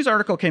news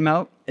article came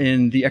out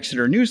in the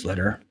Exeter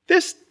newsletter,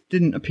 this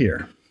didn't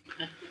appear.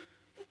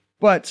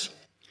 But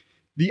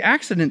the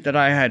accident that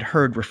I had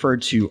heard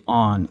referred to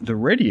on the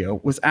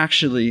radio was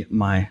actually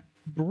my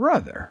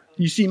brother.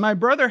 You see, my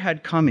brother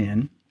had come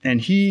in, and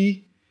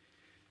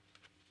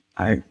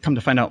I come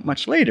to find out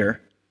much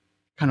later,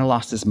 kind of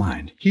lost his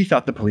mind. He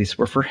thought the police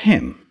were for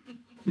him.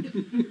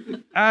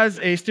 As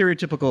a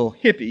stereotypical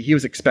hippie, he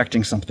was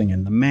expecting something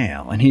in the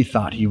mail, and he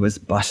thought he was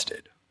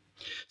busted.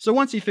 So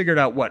once he figured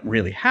out what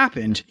really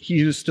happened,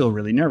 he was still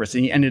really nervous,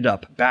 and he ended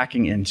up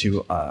backing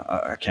into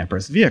a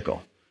camper's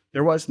vehicle.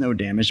 There was no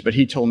damage, but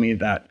he told me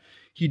that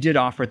he did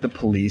offer the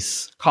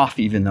police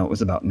coffee, even though it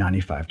was about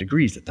 95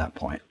 degrees at that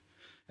point.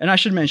 And I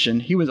should mention,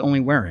 he was only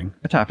wearing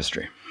a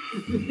tapestry.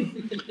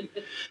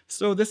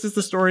 So this is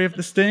the story of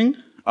the sting.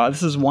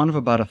 This is one of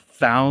about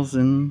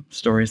 1,000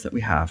 stories that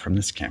we have from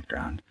this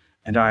campground.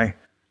 And I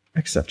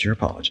accept your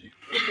apology.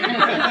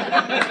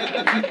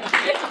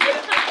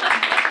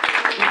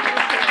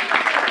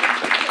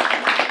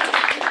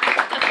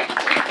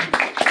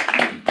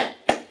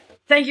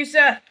 Thank you,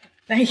 Seth.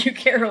 Thank you,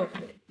 Carol.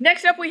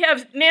 Next up, we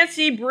have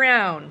Nancy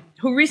Brown,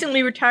 who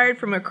recently retired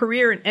from a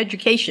career in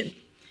education,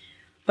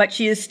 but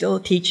she is still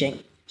teaching.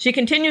 She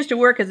continues to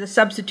work as a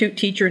substitute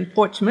teacher in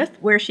Portsmouth,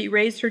 where she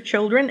raised her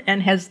children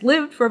and has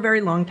lived for a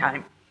very long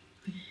time.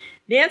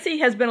 Nancy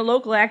has been a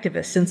local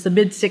activist since the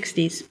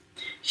mid-'60s.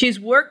 She's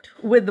worked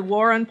with the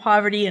War on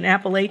Poverty in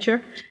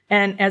Appalachia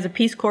and as a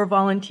Peace Corps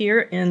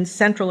volunteer in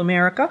Central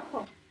America.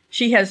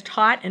 She has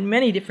taught in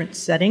many different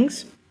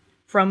settings,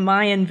 from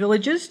Mayan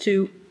villages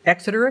to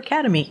Exeter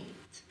Academy.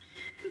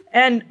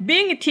 And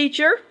being a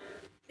teacher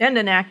and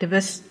an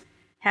activist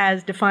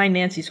has defined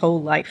Nancy's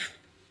whole life.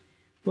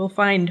 We'll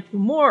find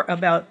more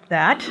about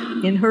that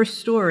in her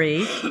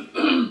story,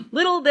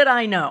 Little Did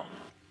I Know.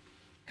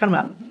 Come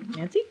up,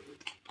 Nancy.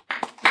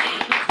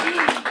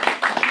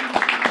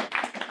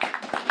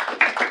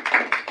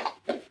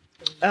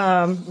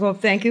 Well,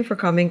 thank you for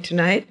coming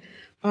tonight.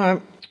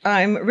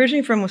 I'm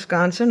originally from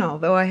Wisconsin,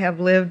 although I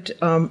have lived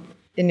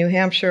in New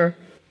Hampshire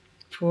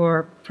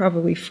for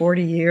probably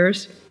 40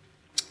 years.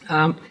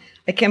 I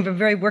came from a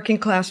very working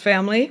class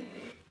family,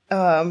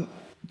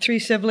 3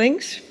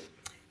 siblings.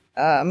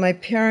 My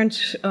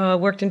parents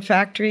worked in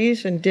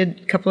factories and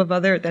did a couple of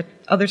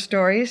other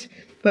stories,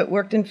 but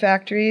worked in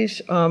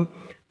factories some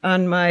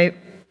on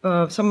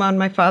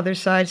my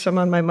father's side, some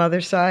on my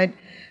mother's side.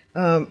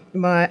 On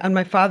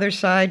my father's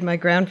side, my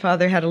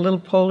grandfather had a little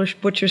Polish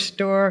butcher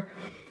store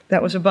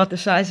that was about the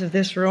size of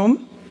this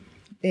room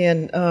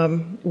in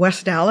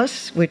West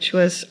Dallas, which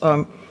was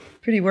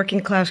pretty working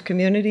class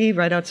community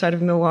right outside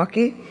of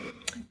Milwaukee.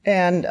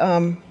 And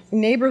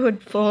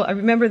neighborhood full, I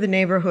remember the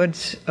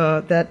neighborhoods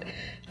that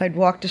I'd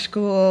walk to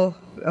school,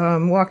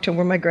 walk to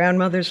where my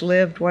grandmothers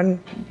lived.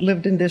 One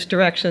lived in this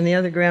direction, the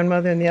other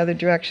grandmother in the other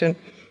direction.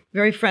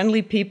 Very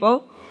friendly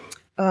people.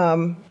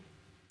 And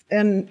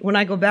when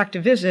I go back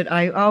to visit,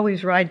 I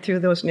always ride through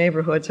those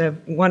neighborhoods. I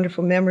have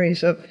wonderful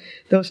memories of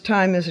those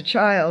time as a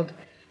child,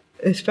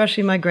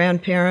 especially my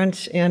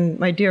grandparents and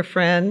my dear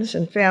friends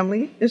and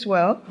family as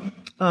well.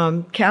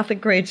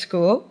 Catholic grade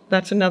school,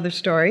 that's another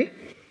story.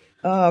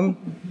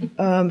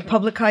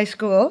 Public high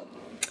school.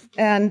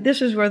 And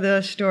this is where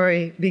the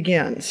story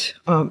begins.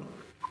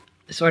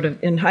 Sort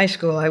of in high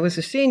school, I was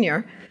a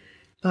senior,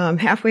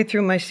 halfway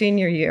through my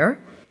senior year,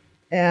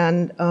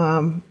 and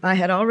I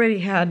had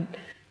already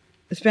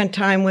spent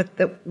time with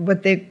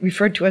what they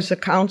referred to as a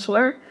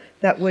counselor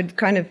that would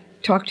kind of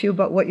talk to you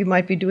about what you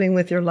might be doing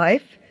with your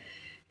life.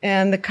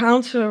 And the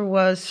counselor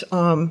was,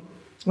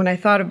 when I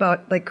thought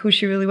about like who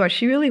she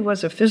really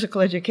was a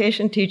physical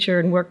education teacher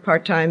and worked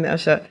part-time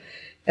as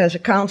a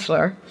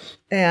counselor.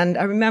 And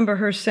I remember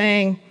her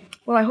saying,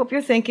 well, I hope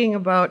you're thinking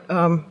about,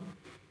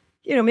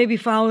 maybe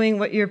following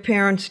what your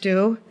parents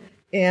do.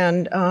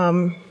 And,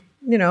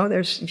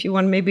 if you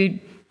want to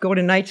maybe go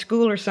to night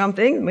school or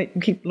something,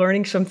 keep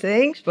learning some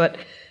things, but,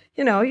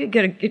 you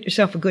get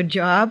yourself a good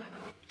job.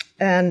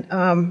 And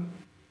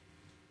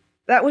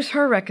that was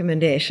her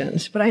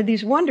recommendations. But I had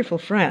these wonderful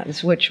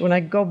friends, which when I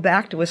go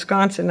back to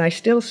Wisconsin, I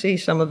still see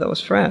some of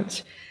those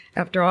friends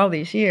after all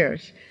these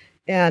years.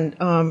 And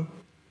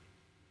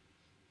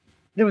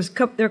there were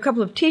a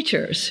couple of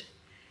teachers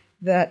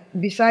that,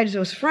 besides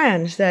those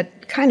friends,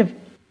 that kind of,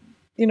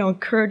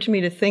 encouraged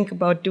me to think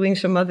about doing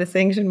some other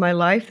things in my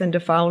life than to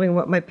following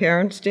what my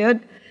parents did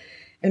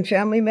and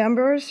family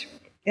members.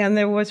 And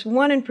there was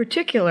one in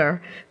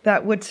particular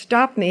that would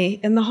stop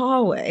me in the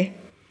hallway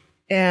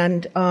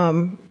and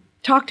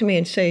talk to me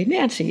and say,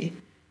 Nancy,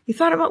 you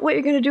thought about what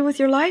you're going to do with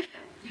your life?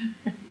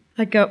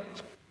 I go,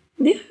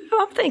 yeah,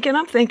 I'm thinking.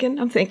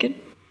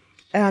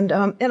 And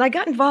I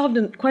got involved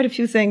in quite a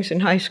few things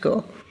in high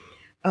school.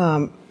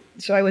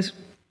 So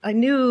I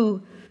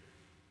knew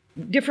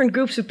different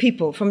groups of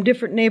people from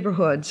different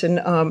neighborhoods, and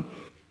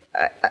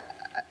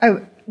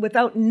I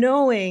without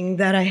knowing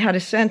that I had a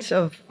sense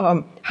of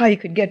how you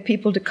could get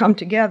people to come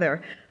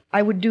together,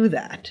 I would do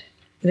that.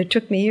 And it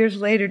took me years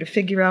later to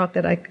figure out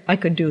that I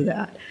could do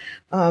that.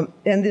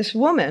 And this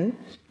woman,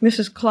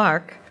 Mrs.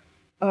 Clark,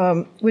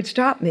 would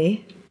stop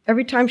me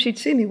every time she'd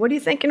see me. What are you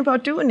thinking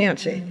about doing,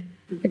 Nancy?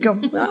 I go,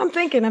 well, I'm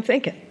thinking.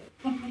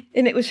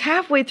 And it was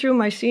halfway through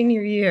my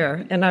senior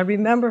year, and I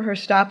remember her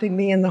stopping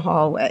me in the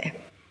hallway.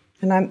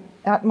 And I'm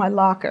at my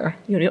locker.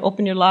 You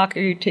open your locker,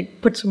 you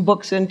put some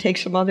books in, take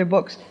some other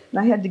books. And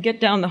I had to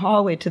get down the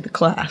hallway to the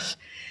class.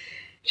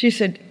 She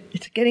said,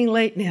 it's getting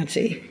late,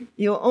 Nancy.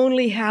 You'll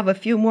only have a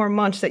few more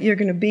months that you're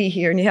going to be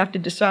here, and you have to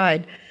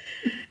decide.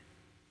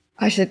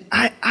 I said,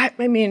 yeah,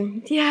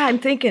 I'm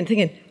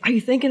thinking. Are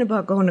you thinking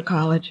about going to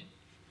college?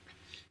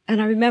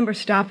 And I remember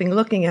stopping,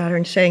 looking at her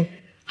and saying,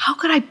 how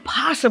could I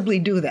possibly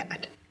do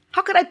that?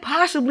 How could I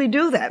possibly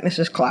do that,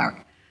 Mrs.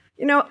 Clark?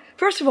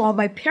 First of all,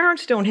 my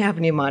parents don't have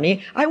any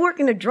money. I work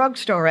in a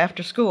drugstore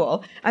after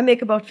school. I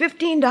make about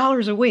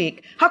 $15 a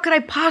week. How could I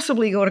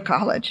possibly go to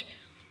college?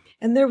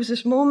 And there was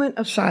this moment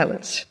of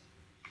silence.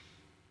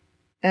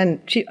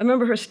 And I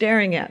remember her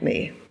staring at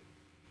me.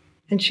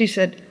 And she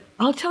said,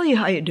 I'll tell you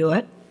how you do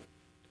it.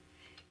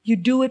 You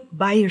do it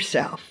by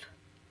yourself.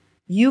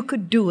 You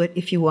could do it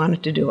if you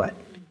wanted to do it.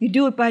 You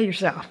do it by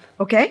yourself,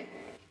 okay?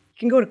 You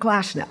can go to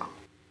class now.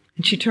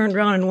 And she turned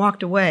around and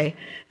walked away.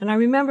 And I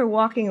remember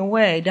walking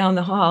away down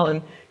the hall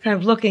and kind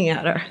of looking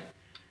at her.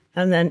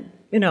 And then,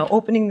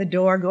 opening the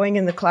door, going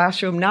in the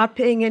classroom, not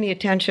paying any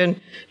attention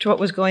to what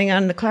was going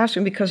on in the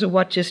classroom because of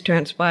what just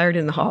transpired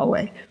in the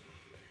hallway.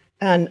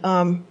 And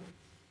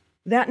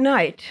that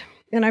night,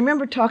 and I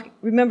remember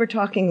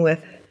talking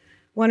with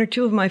one or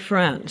two of my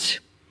friends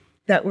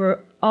that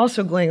were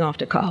also going off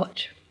to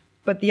college,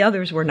 but the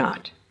others were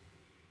not.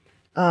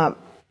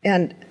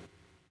 And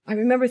I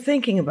remember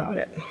thinking about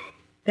it.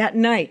 That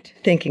night,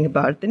 thinking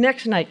about it. The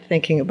next night,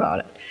 thinking about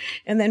it.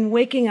 And then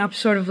waking up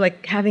sort of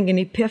like having an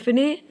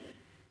epiphany.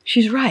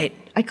 She's right.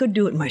 I could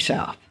do it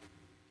myself.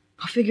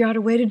 I'll figure out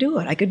a way to do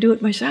it. I could do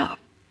it myself.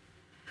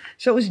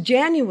 So it was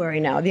January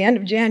now, the end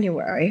of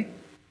January.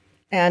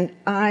 And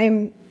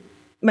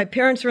my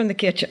parents are in the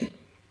kitchen.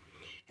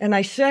 And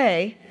I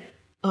say,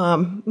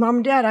 Mom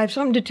and Dad, I have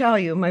something to tell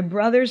you. My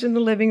brother's in the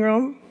living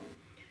room.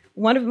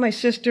 One of my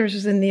sisters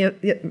is in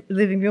the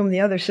living room. The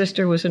other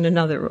sister was in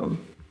another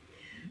room.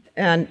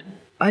 And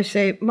I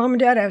say, Mom and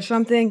Dad, I have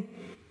something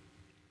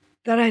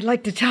that I'd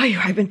like to tell you.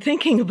 I've been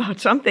thinking about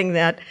something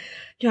that,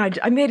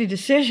 I made a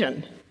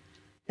decision.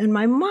 And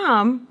my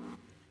mom,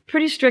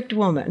 pretty strict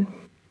woman,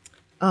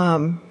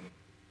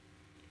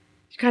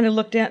 she kind of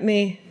looked at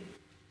me.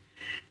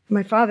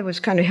 My father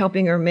was kind of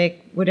helping her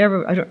make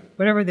whatever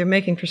they're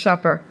making for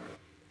supper,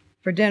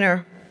 for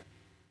dinner.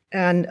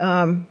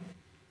 And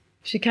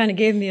she kind of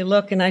gave me a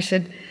look, and I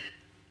said,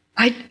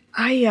 I've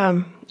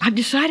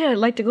decided I'd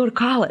like to go to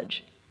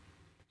college.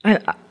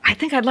 I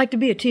think I'd like to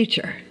be a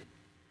teacher.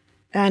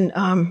 And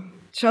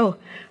so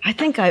I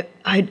think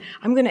I'm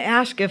going to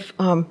ask if,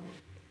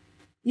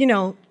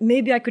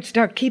 maybe I could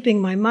start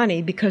keeping my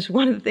money, because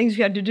one of the things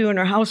you had to do in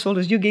our household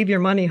is you gave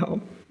your money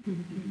home.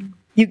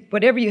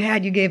 Whatever you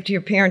had, you gave to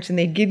your parents, and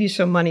they'd give you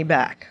some money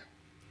back.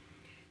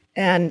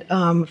 And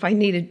if I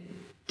needed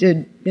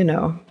to,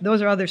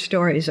 those are other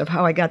stories of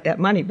how I got that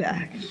money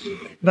back.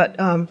 But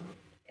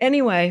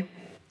anyway,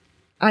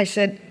 I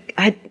said,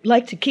 I'd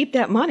like to keep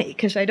that money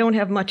because I don't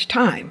have much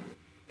time.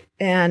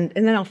 And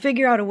then I'll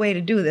figure out a way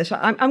to do this.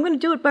 I'm going to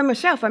do it by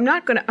myself. I'm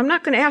not going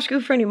to ask you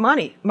for any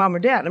money, Mom or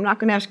Dad. I'm not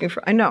going to ask you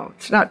for, I know,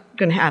 it's not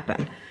going to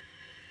happen.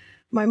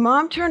 My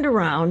mom turned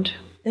around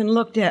and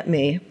looked at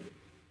me.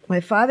 My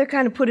father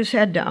kind of put his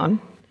head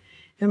down,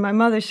 and my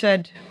mother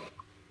said,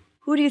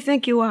 who do you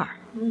think you are?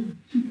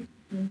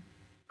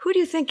 who do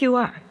you think you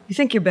are? You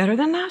think you're better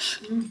than us?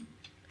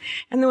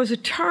 And there was a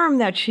term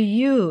that she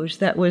used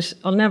that was,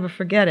 I'll never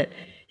forget it.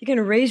 You're going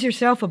to raise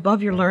yourself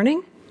above your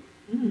learning?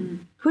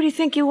 Who do you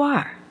think you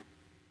are?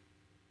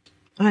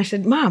 And I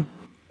said, Mom,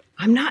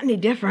 I'm not any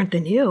different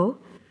than you.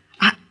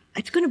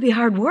 It's going to be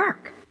hard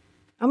work.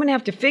 I'm going to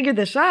have to figure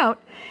this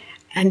out.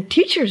 And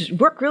teachers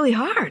work really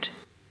hard.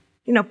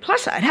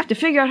 Plus I'd have to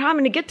figure out how I'm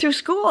going to get through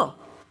school.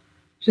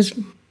 Just,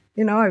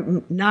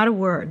 not a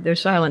word. Their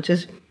silence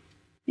is,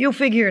 you'll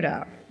figure it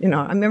out. I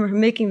remember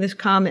making this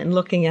comment and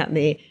looking at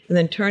me and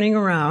then turning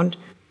around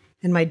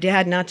and my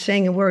dad not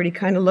saying a word. He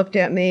kind of looked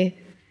at me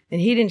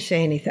and he didn't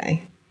say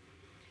anything.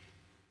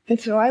 And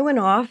so I went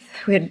off.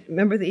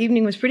 Remember the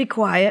evening was pretty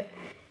quiet.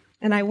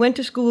 And I went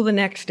to school the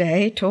next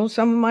day, told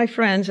some of my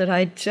friends that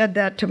I'd said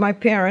that to my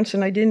parents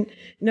and I didn't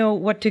know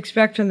what to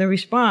expect from the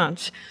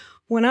response.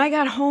 When I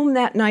got home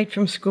that night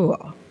from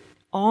school,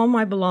 all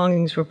my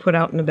belongings were put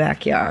out in the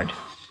backyard.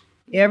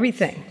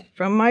 Everything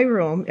from my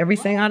room,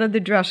 everything out of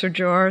the dresser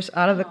drawers,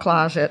 out of the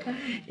closet,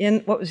 in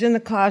what was in the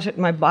closet,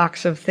 my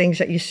box of things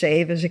that you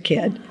save as a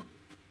kid.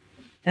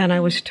 And I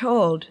was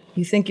told,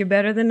 you think you're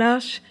better than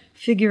us?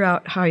 Figure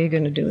out how you're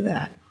going to do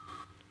that.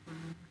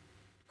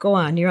 Go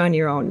on, you're on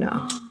your own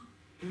now.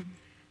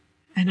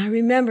 And I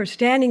remember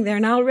standing there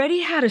and I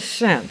already had a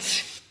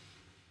sense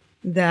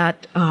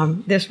that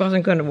this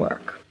wasn't going to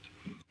work.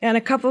 And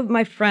a couple of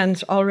my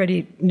friends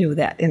already knew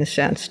that in a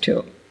sense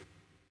too.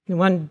 And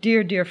one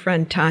dear, dear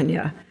friend,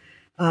 Tanya,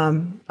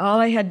 all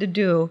I had to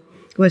do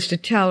was to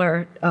tell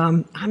her,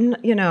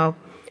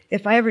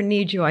 if I ever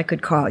need you, I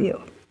could call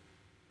you.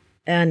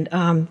 And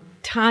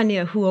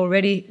Tanya, who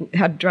already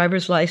had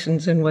driver's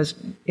license and was,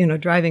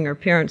 driving her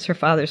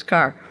father's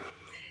car,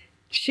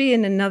 she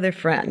and another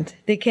friend,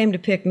 they came to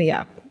pick me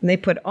up. And they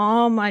put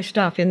all my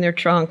stuff in their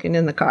trunk and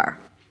in the car.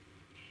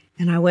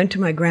 And I went to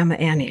my Grandma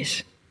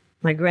Annie's,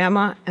 my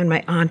grandma and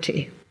my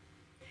auntie.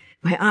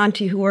 My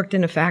auntie who worked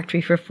in a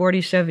factory for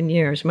 47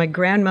 years. My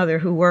grandmother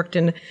who worked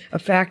in a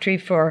factory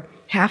for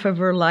half of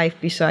her life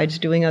besides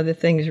doing other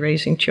things,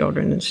 raising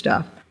children and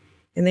stuff.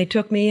 And they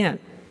took me in.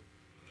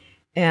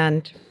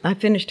 And I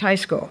finished high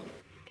school.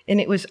 And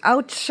it was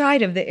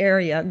outside of the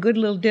area, a good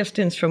little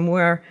distance from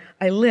where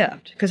I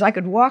lived, because I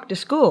could walk to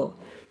school.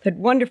 Had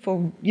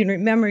wonderful,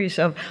 memories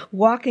of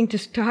walking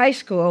to high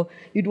school.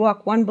 You'd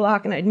walk one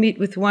block and I'd meet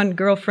with one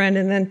girlfriend,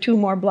 and then 2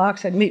 more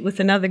blocks I'd meet with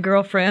another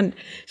girlfriend.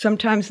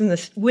 Sometimes in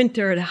the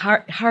winter, the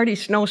hardy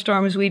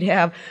snowstorms we'd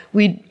have,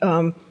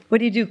 what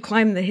do you do,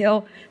 climb the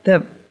hill,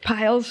 the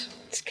piles,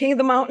 it's king of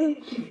the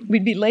mountain.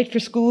 We'd be late for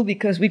school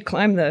because we'd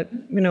climb the,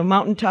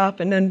 mountaintop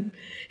and then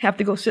have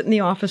to go sit in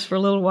the office for a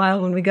little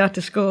while when we got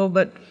to school,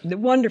 but the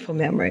wonderful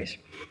memories.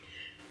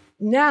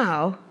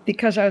 Now,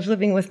 because I was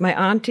living with my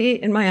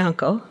auntie and my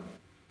uncle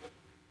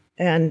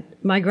and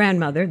my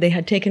grandmother, they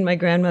had taken my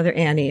grandmother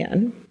Annie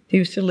in. She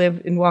used to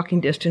live in walking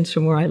distance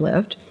from where I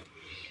lived.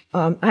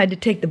 I had to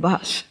take the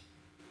bus.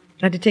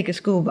 I had to take a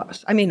school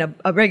bus.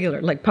 A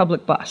regular,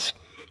 public bus.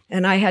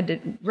 And I had to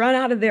run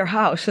out of their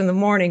house in the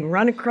morning,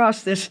 run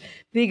across this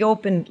big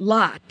open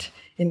lot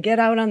and get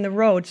out on the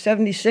road,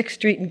 76th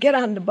Street, and get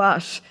on the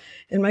bus.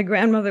 And my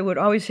grandmother would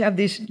always have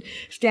these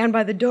stand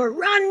by the door,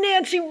 run,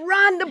 Nancy,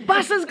 run, the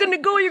bus is going to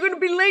go, you're going to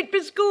be late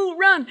for school,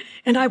 run.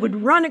 And I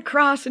would run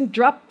across and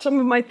drop some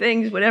of my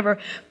things, whatever.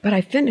 But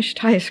I finished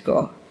high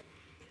school.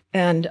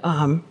 And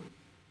my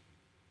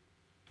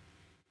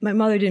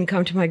mother didn't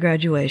come to my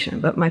graduation,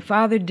 but my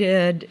father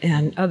did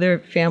and other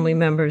family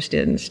members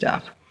did and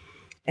stuff.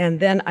 And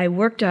then I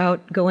worked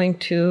out going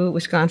to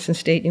Wisconsin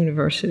State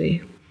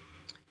University.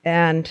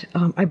 And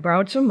I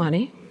borrowed some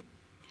money.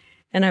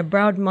 And I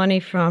borrowed money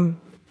from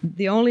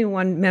the only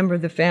one member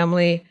of the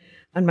family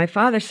on my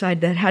father's side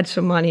that had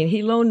some money, and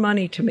he loaned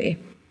money to me.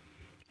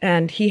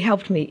 And he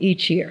helped me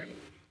each year.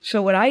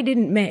 So what I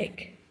didn't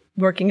make,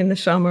 working in the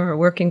summer or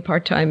working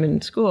part-time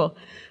in school,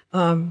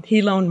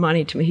 he loaned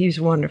money to me. He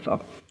was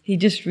wonderful. He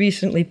just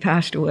recently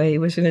passed away. He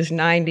was in his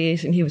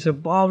 90s, and he was a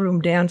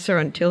ballroom dancer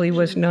until he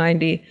was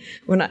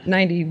 91,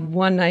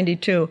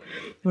 92.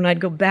 When I'd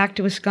go back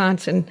to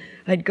Wisconsin,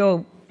 I'd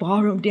go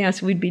ballroom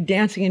dance. We'd be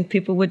dancing, and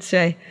people would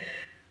say,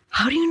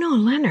 how do you know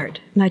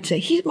Leonard? And I'd say,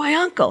 he's my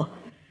uncle.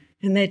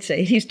 And they'd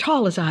say, he's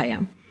tall as I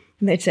am.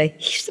 And they'd say,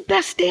 he's the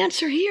best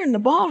dancer here in the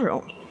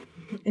ballroom.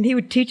 And he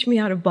would teach me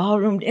how to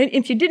ballroom. And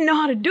if you didn't know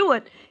how to do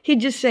it,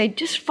 he'd just say,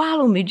 just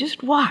follow me,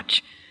 just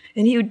watch.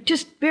 And he would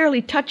just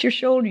barely touch your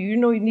shoulder. You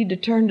need to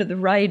turn to the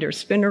right or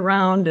spin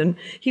around. And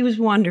he was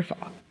wonderful.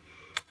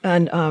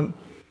 And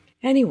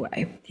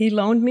anyway, he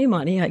loaned me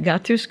money. I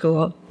got through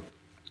school,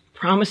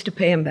 promised to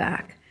pay him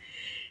back.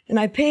 And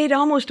I paid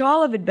almost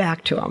all of it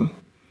back to him.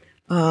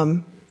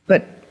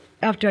 But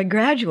after I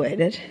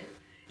graduated,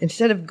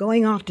 instead of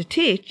going off to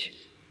teach,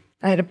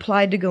 I had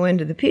applied to go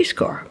into the Peace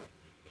Corps.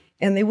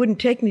 And they wouldn't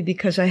take me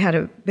because I had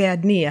a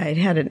bad knee. I had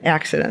had an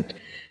accident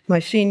my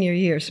senior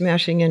year,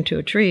 smashing into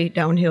a tree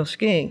downhill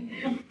skiing.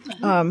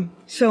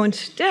 So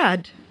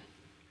instead,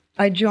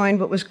 I joined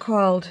what was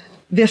called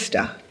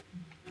VISTA,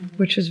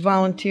 which was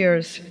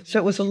volunteers. So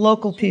it was a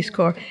local Peace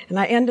Corps. And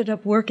I ended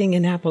up working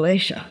in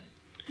Appalachia.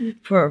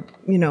 for,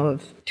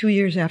 2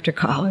 years after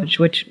college,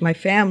 which my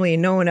family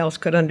and no one else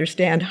could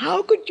understand.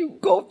 How could you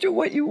go through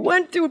what you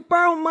went through,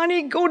 borrow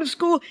money, go to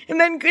school, and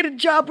then get a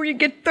job where you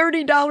get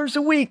 $30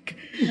 a week?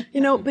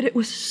 But it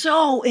was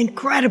so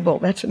incredible.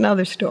 That's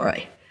another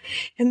story.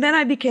 And then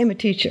I became a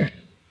teacher,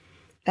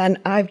 and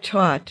I've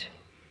taught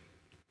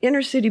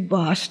inner city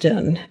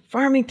Boston,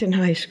 Farmington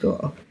High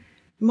School,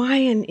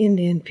 Mayan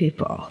Indian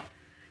people,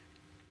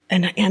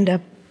 and I end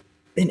up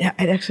at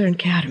Exeter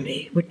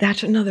Academy, but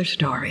that's another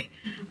story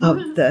of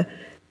the,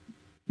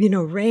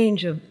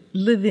 range of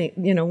living,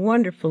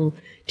 wonderful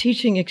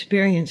teaching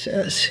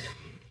experiences.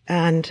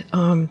 And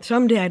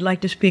someday I'd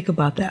like to speak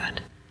about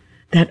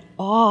that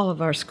all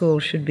of our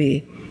schools should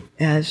be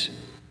as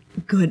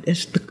good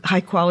as the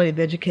high quality of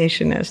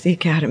education as the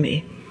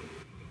Academy.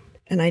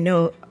 And I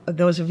know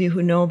those of you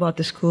who know about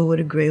the school would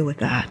agree with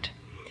that.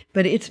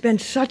 But it's been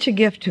such a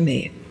gift to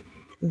me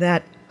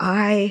that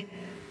I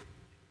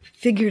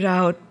figured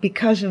out,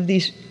 because of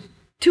these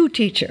two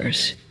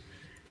teachers,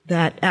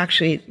 that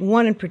actually,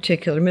 one in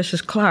particular,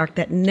 Mrs. Clark,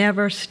 that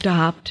never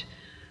stopped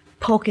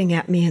poking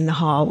at me in the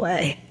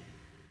hallway,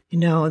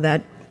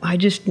 that I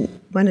just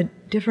went a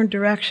different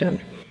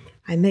direction.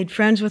 I made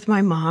friends with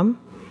my mom,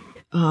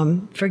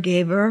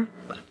 forgave her.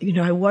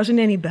 I wasn't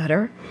any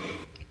better.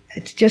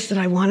 It's just that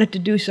I wanted to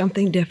do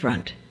something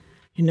different.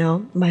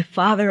 My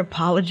father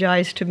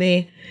apologized to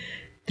me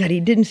that he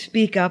didn't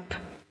speak up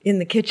in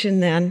the kitchen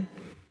then.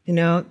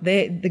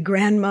 The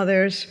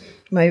grandmothers,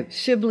 my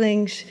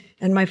siblings,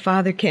 and my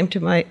father came to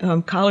my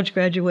college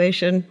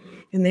graduation,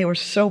 and they were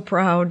so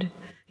proud,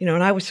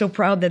 and I was so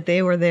proud that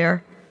they were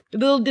there. A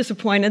little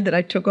disappointed that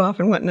I took off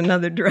and went in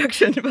another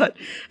direction,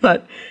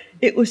 but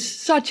it was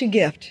such a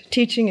gift.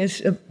 Teaching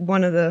is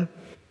one of the,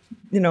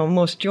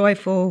 most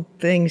joyful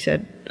things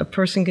that a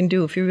person can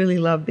do if you really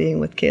love being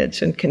with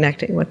kids and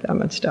connecting with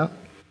them and stuff.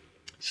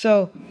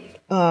 So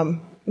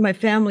my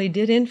family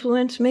did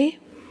influence me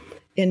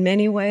in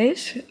many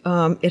ways.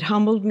 It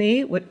humbled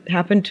me, what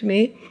happened to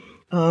me.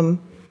 And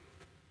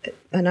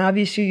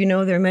obviously,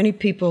 there are many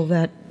people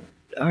that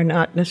are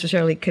not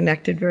necessarily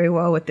connected very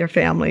well with their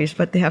families,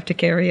 but they have to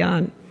carry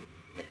on.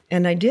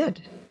 And I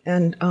did.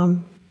 And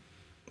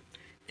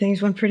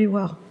things went pretty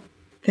well.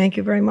 Thank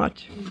you very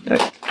much.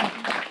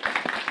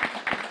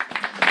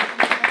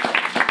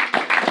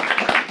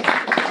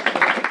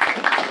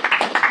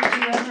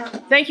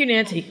 Thank you,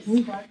 Nancy.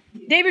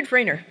 David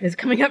Frainer is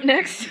coming up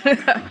next.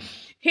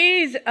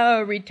 He's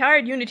a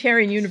retired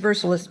Unitarian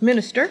Universalist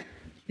minister.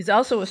 He's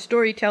also a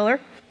storyteller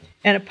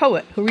and a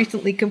poet who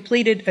recently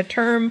completed a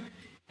term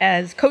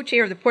as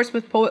co-chair of the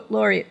Portsmouth Poet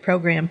Laureate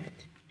Program.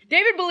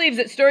 David believes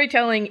that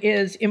storytelling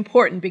is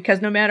important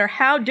because no matter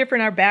how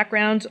different our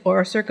backgrounds or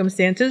our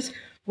circumstances,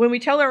 when we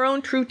tell our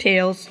own true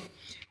tales,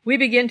 we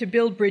begin to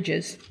build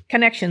bridges,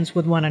 connections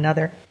with one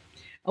another.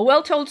 A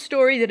well-told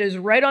story that is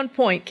right on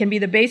point can be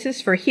the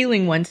basis for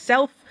healing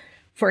oneself,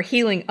 for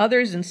healing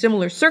others in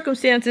similar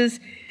circumstances,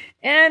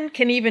 and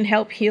can even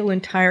help heal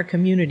entire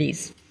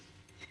communities.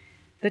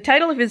 The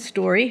title of his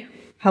story,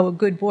 How a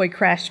Good Boy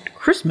Crashed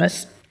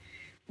Christmas,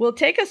 will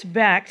take us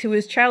back to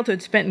his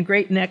childhood spent in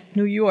Great Neck,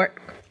 New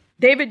York.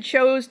 David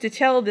chose to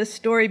tell this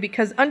story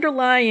because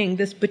underlying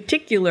this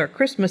particular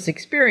Christmas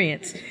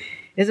experience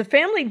is a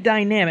family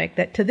dynamic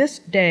that to this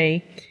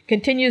day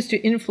continues to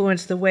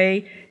influence the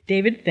way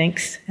David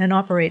thinks and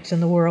operates in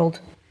the world.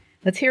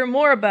 Let's hear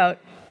more about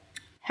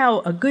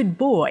How a Good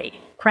Boy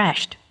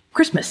Crashed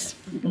Christmas.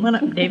 Come on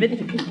up, David.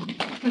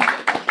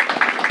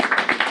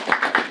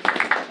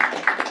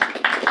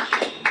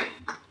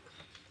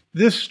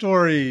 This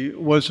story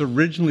was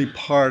originally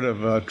part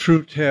of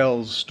True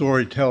Tales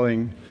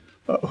storytelling,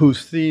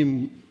 whose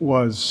theme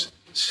was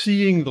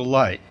seeing the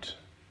light.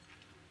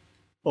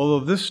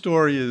 Although this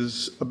story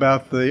is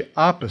about the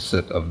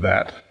opposite of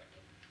that,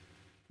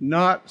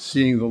 not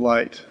seeing the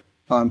light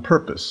on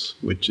purpose,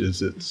 which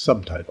is its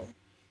subtitle.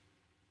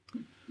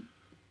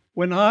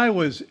 When I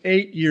was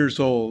 8 years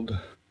old,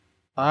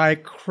 I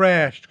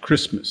crashed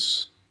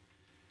Christmas.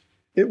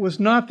 It was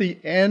not the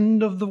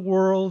end of the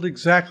world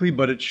exactly,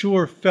 but it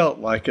sure felt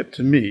like it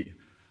to me.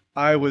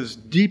 I was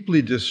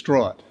deeply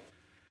distraught.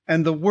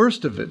 And the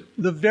worst of it,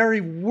 the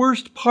very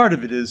worst part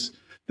of it, is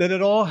that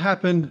it all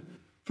happened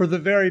for the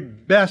very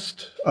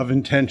best of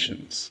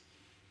intentions.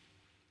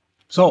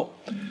 So,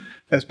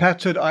 as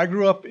Pat said, I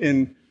grew up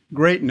in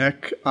Great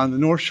Neck on the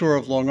North Shore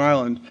of Long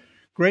Island.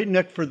 Great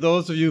Neck, for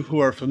those of you who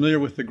are familiar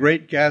with The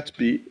Great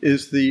Gatsby,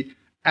 is the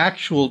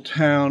actual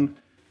town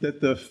that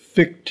the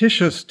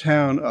fictitious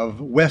town of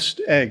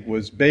West Egg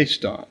was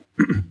based on.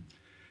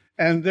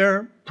 And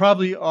there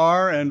probably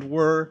are and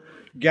were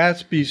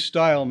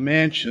Gatsby-style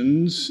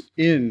mansions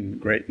in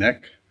Great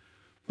Neck,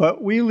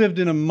 but we lived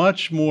in a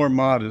much more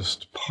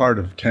modest part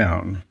of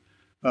town.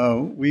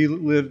 We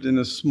lived in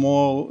a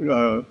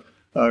small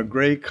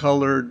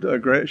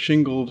gray-colored,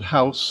 gray-shingled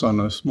house on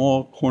a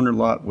small corner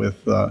lot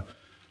with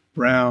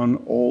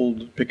brown,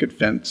 old picket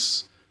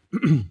fence.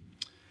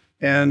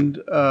 And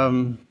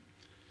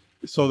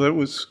so that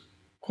was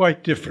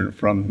quite different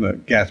from the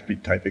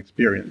Gatsby-type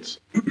experience.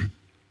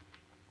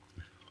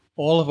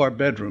 All of our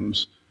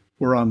bedrooms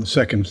were on the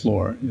second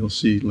floor. You'll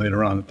see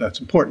later on that that's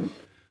important.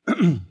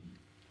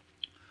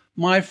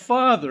 My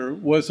father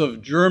was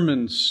of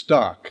German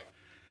stock,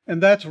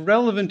 and that's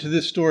relevant to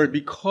this story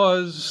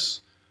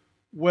because,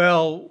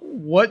 well,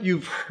 what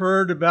you've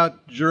heard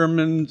about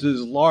Germans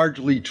is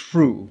largely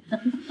true.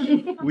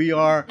 We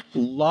are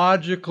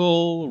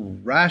logical,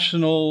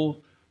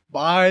 rational,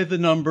 by the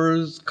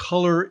numbers,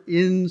 color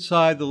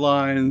inside the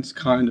lines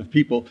kind of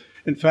people.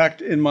 In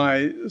fact, in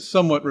my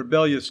somewhat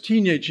rebellious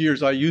teenage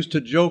years, I used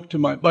to joke to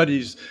my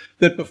buddies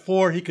that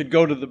before he could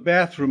go to the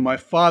bathroom, my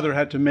father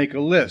had to make a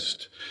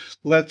list.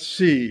 Let's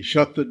see,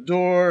 shut the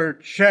door,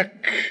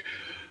 check,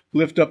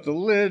 lift up the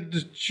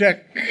lid,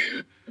 check,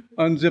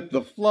 unzip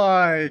the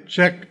fly,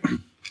 check.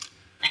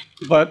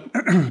 But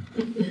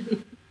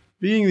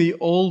being the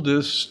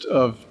oldest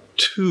of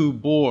two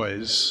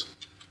boys,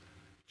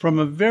 from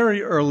a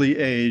very early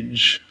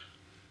age,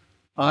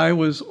 I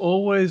was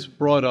always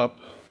brought up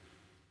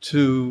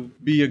to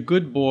be a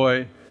good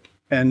boy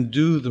and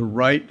do the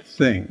right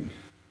thing.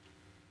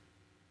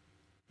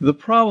 The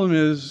problem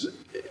is,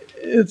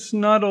 it's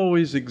not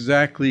always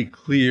exactly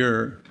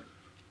clear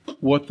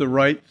what the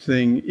right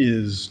thing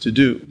is to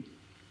do.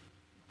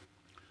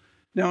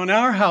 Now, in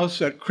our house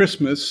at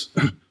Christmas,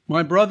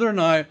 my brother and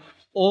I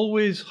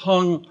always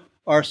hung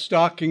our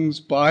stockings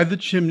by the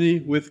chimney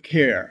with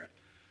care,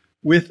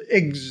 with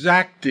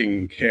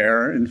exacting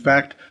care. In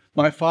fact,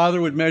 my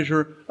father would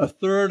measure a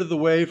third of the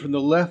way from the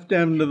left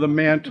end of the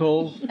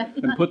mantle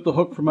and put the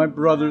hook for my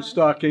brother's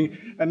stocking,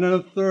 and then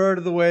a third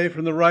of the way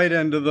from the right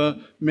end of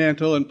the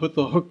mantle and put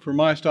the hook for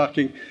my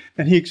stocking.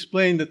 And he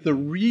explained that the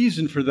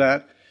reason for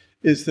that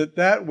is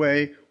that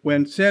way,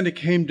 when Santa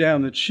came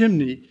down the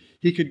chimney,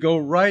 he could go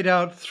right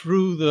out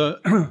through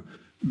the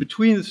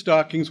between the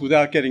stockings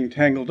without getting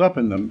tangled up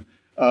in them,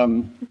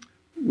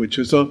 which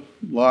is a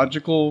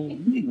logical,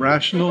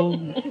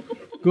 rational,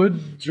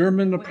 good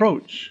German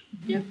approach.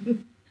 Yeah.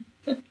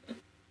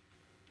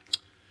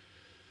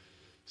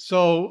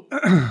 So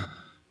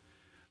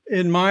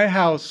in my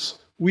house,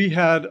 we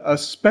had a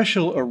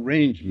special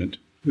arrangement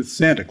with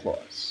Santa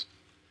Claus.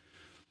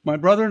 My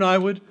brother and I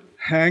would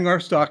hang our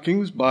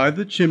stockings by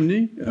the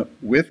chimney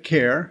with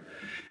care,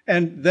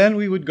 and then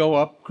we would go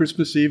up,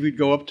 Christmas Eve, we'd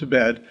go up to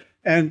bed,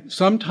 and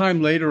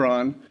sometime later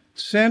on,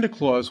 Santa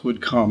Claus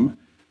would come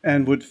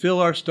and would fill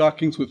our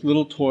stockings with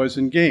little toys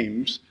and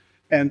games,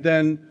 and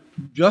then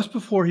just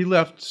before he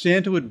left,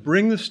 Santa would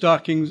bring the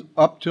stockings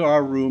up to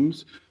our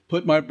rooms,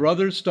 put my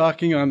brother's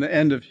stocking on the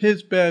end of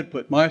his bed,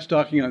 put my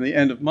stocking on the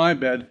end of my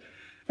bed,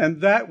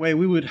 and that way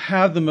we would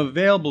have them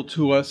available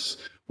to us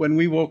when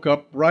we woke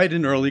up bright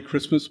and early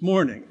Christmas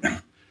morning,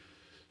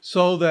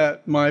 so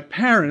that my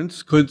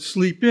parents could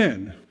sleep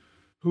in,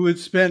 who had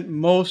spent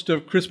most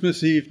of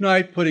Christmas Eve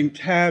night putting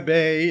tab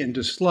A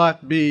into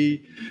slot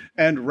B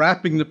and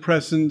wrapping the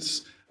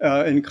presents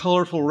in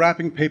colorful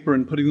wrapping paper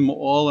and putting them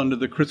all under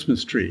the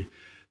Christmas tree.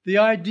 The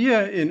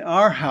idea in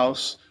our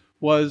house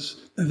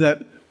was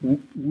that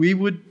we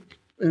would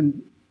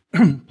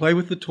play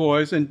with the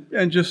toys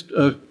and just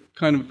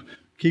kind of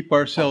keep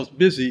ourselves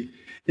busy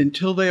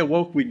until they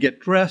awoke. We'd get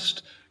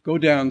dressed, go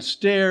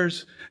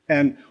downstairs,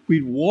 and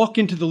we'd walk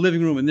into the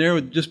living room, and there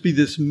would just be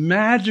this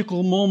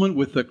magical moment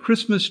with the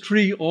Christmas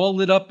tree all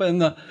lit up and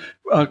the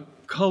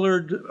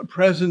colored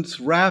presents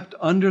wrapped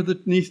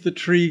underneath the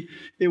tree.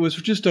 It was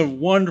just a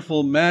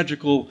wonderful,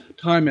 magical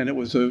time, and it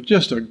was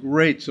just a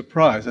great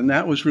surprise. And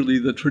that was really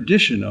the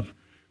tradition of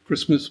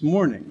Christmas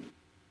morning.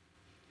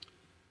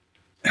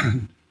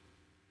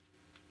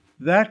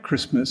 That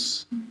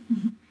Christmas,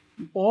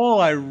 all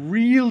I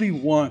really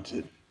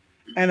wanted,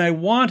 and I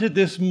wanted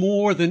this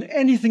more than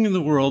anything in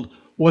the world,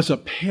 was a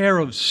pair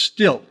of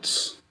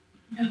stilts.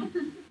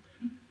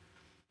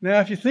 Now,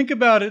 if you think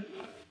about it,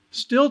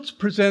 stilts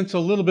presents a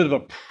little bit of a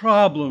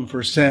problem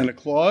for Santa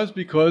Claus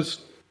because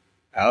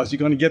how's he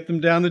going to get them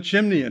down the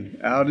chimney and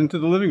out into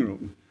the living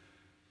room?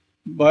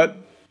 But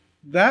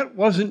that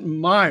wasn't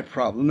my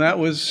problem. That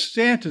was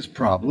Santa's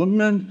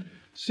problem, and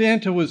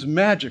Santa was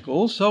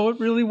magical, so it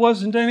really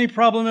wasn't any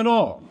problem at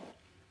all.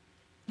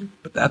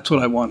 But that's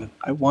what I wanted.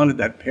 I wanted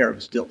that pair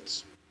of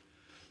stilts.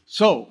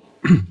 So,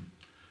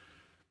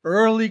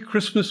 early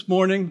Christmas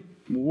morning,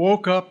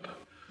 woke up,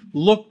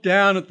 looked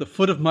down at the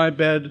foot of my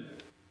bed,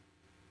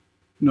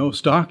 no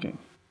stocking.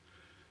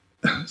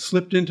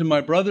 Slipped into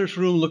my brother's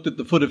room, looked at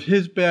the foot of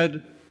his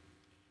bed,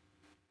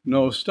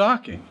 no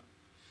stocking.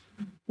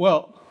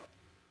 Well,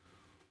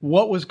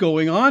 what was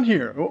going on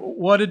here?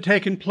 What had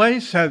taken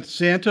place? Had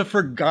Santa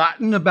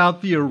forgotten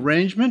about the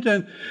arrangement?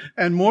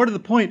 And more to the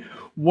point,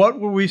 what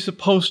were we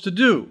supposed to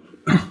do?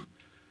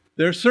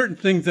 There are certain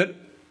things that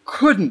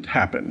couldn't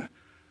happen.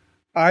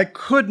 I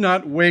could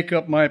not wake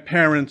up my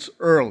parents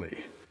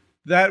early.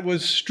 That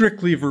was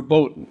strictly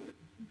verboten.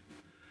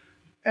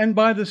 And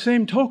by the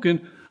same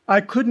token, I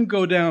couldn't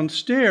go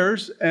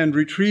downstairs and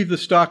retrieve the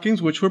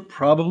stockings, which were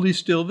probably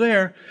still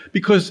there,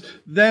 because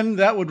then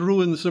that would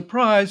ruin the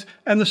surprise,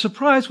 and the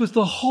surprise was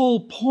the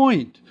whole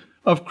point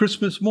of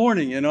Christmas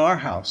morning in our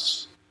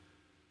house.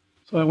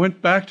 So I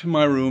went back to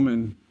my room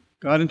and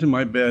got into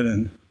my bed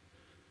and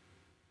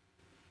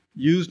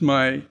used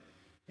my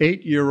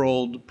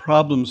 8-year-old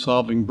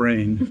problem-solving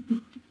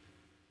brain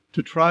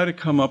to try to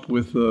come up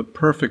with a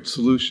perfect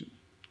solution.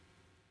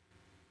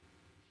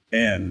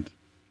 And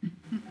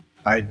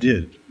I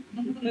did.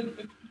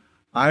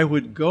 I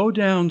would go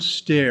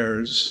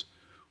downstairs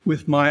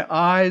with my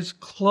eyes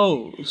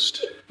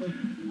closed,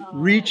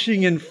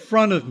 reaching in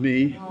front of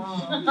me,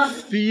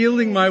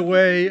 feeling my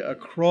way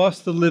across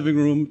the living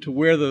room to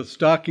where the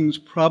stockings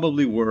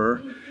probably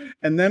were,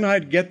 and then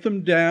I'd get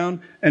them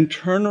down and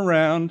turn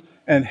around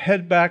and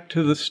head back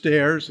to the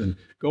stairs and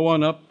go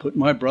on up, put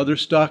my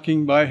brother's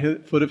stocking by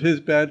the foot of his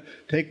bed,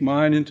 take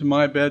mine into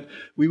my bed.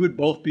 We would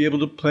both be able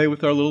to play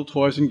with our little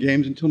toys and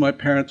games until my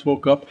parents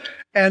woke up.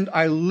 And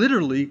I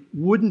literally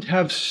wouldn't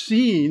have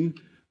seen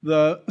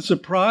the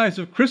surprise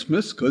of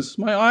Christmas because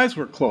my eyes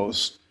were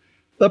closed.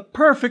 The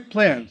perfect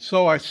plan.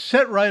 So I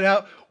set right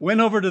out,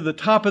 went over to the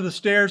top of the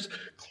stairs,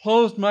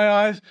 closed my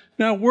eyes.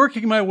 Now,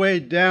 working my way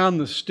down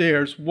the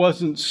stairs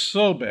wasn't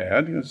so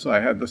bad because I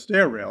had the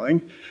stair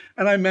railing.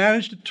 And I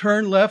managed to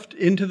turn left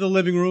into the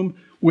living room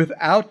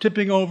without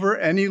tipping over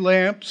any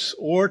lamps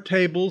or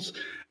tables.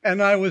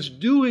 And I was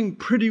doing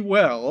pretty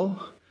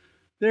well.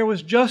 There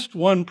was just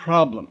one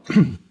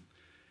problem.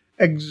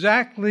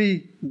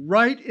 Exactly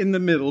right in the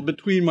middle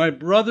between my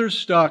brother's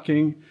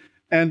stocking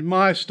and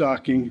my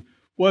stocking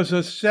was a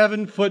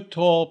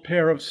 7-foot-tall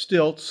pair of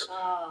stilts,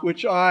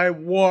 which I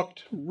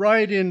walked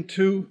right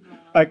into.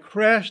 I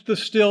crashed the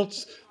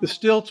stilts. The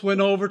stilts went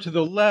over to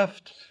the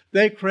left.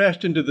 They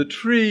crashed into the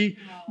tree.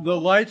 The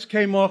lights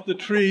came off the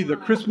tree. The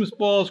Christmas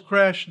balls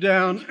crashed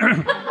down.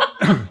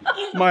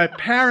 My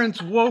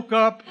parents woke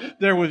up.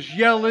 There was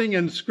yelling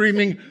and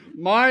screaming.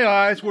 My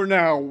eyes were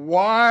now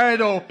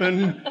wide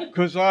open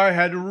because I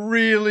had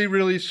really,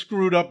 really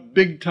screwed up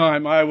big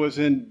time. I was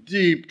in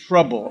deep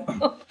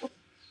trouble.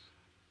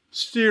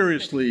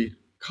 Seriously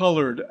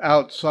colored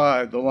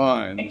outside the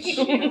lines.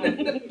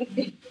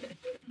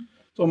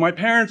 So my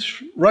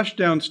parents rushed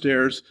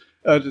downstairs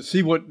to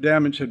see what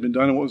damage had been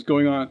done and what was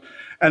going on.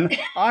 And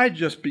I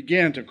just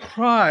began to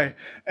cry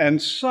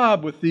and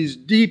sob with these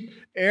deep,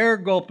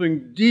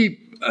 air-gulping,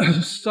 deep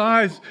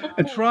sighs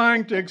and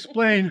trying to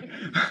explain,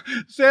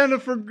 Santa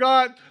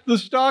forgot the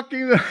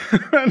stocking.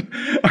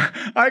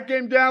 I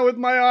came down with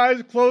my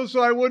eyes closed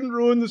so I wouldn't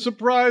ruin the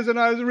surprise, and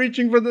I was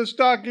reaching for the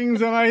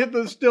stockings, and I hit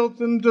the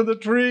stilts into the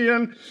tree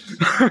and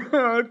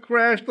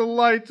crashed the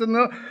lights, and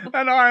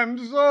I'm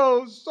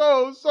so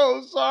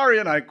sorry.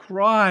 And I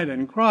cried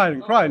and cried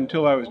and cried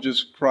until I was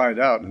just cried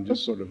out and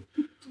just sort of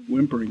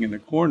whimpering in a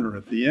corner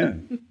at the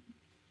end.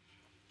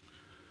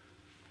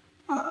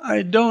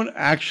 I don't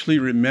actually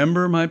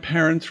remember my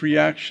parents'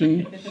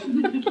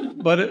 reaction,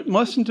 but it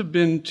mustn't have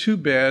been too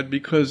bad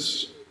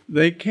because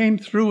they came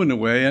through in a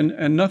way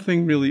and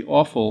nothing really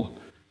awful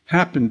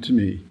happened to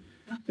me.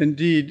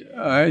 Indeed,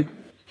 I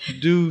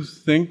do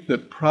think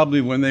that probably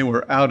when they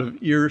were out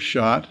of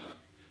earshot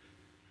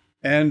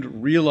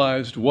and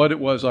realized what it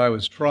was I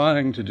was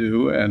trying to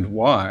do and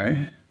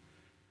why,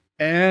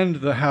 and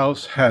the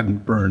house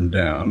hadn't burned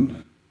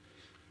down,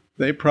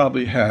 they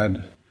probably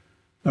had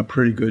a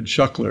pretty good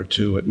chuckle or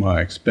two at my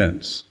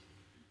expense.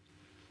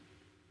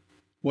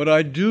 What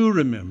I do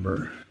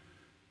remember,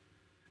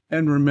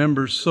 and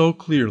remember so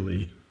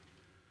clearly,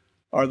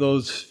 are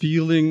those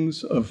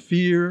feelings of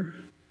fear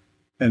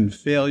and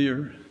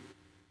failure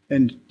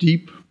and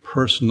deep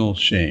personal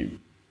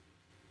shame.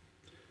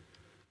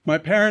 My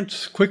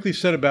parents quickly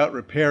set about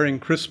repairing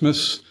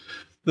Christmas.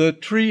 The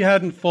tree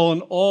hadn't fallen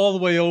all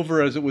the way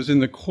over as it was in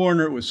the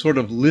corner. It was sort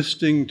of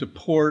listing to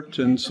port,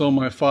 and so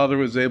my father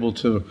was able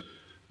to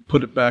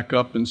put it back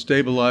up and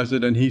stabilize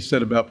it, and he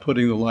set about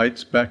putting the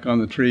lights back on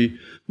the tree.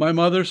 My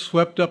mother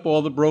swept up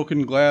all the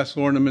broken glass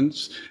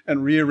ornaments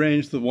and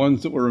rearranged the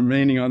ones that were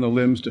remaining on the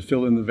limbs to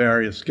fill in the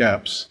various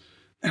gaps.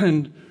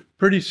 And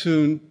pretty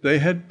soon, they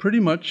had pretty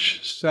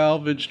much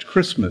salvaged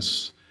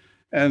Christmas.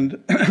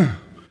 And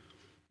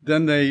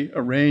then they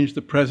arranged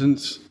the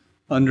presents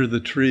under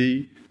the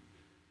tree,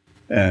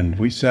 and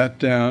we sat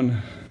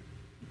down,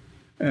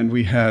 and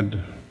we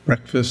had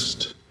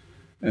breakfast,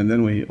 and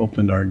then we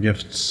opened our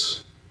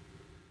gifts.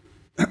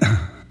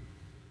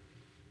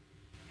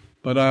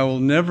 But I will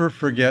never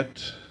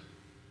forget,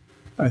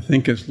 I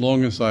think as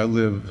long as I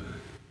live,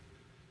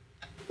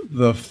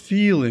 the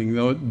feeling,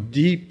 the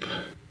deep,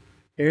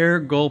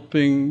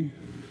 air-gulping,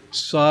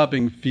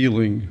 sobbing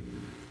feeling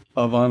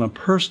of, on a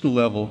personal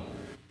level,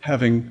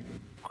 having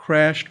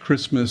crashed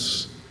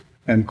Christmas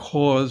and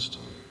caused,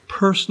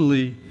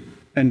 personally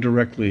and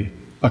directly,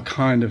 a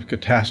kind of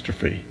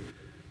catastrophe.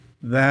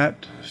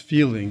 That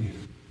feeling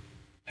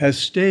has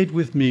stayed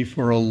with me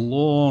for a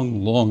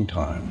long, long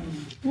time.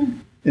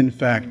 In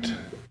fact,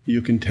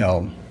 you can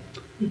tell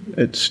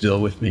it's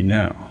still with me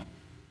now.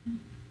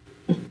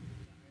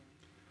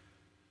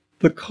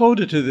 The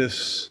coda to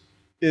this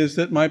is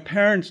that my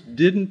parents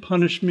didn't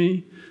punish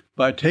me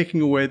by taking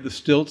away the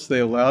stilts. They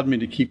allowed me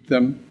to keep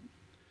them.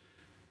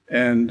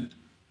 And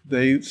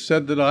they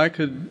said that I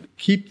could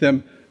keep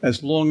them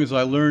as long as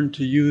I learned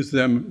to use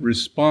them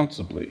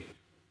responsibly.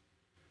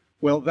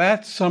 Well,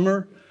 that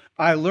summer,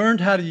 I learned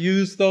how to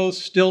use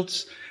those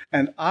stilts,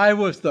 and I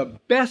was the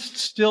best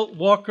stilt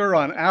walker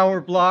on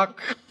our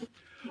block.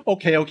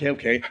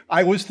 Okay.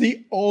 I was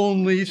the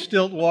only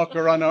stilt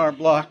walker on our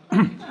block.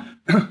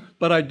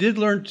 But I did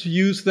learn to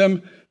use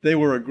them. They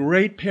were a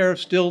great pair of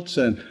stilts,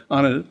 and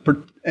on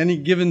any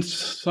given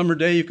summer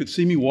day, you could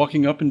see me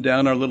walking up and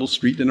down our little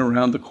street and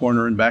around the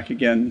corner and back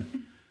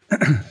again.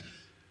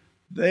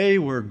 They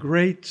were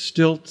great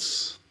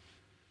stilts,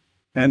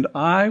 and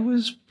I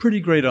was pretty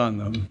great on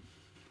them.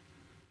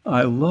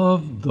 I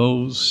loved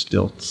those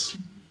stilts.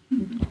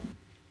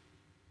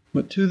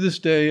 But to this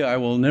day, I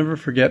will never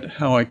forget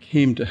how I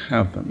came to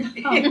have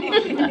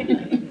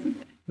them.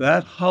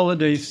 That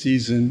holiday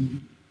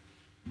season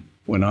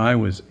when I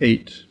was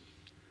 8,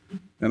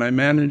 and I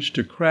managed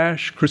to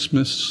crash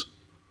Christmas,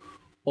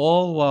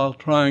 all while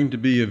trying to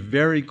be a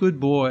very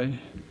good boy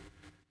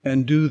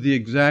and do the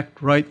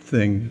exact right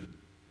thing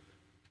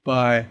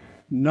by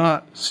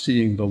not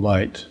seeing the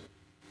light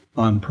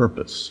on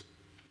purpose.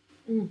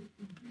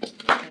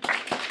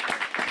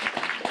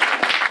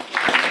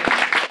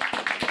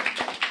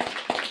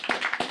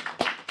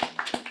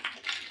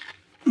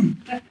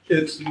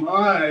 It's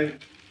my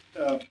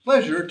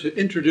pleasure to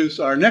introduce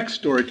our next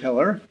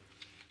storyteller,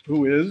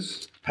 who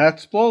is Pat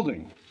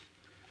Spaulding.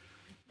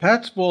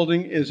 Pat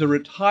Spaulding is a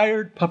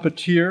retired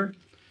puppeteer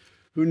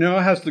who now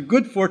has the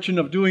good fortune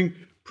of doing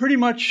pretty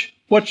much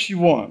what she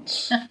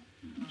wants.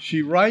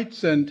 She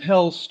writes and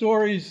tells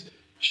stories.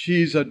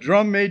 She's a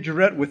drum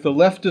majorette with the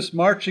Leftist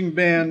Marching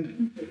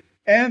Band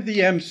and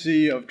the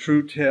MC of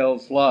True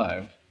Tales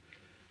Live.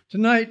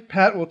 Tonight,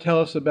 Pat will tell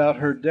us about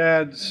her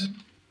dad's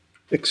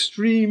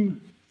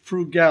extreme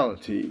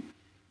frugality.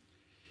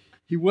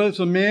 He was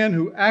a man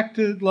who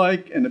acted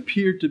like and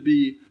appeared to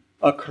be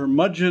a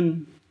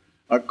curmudgeon,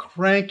 a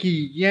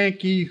cranky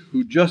Yankee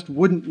who just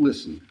wouldn't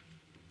listen.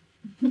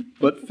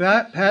 But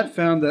Pat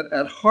found that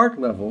at heart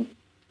level,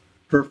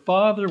 her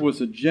father was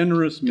a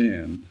generous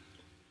man.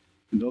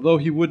 And although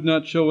he would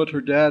not show it,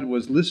 her dad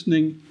was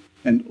listening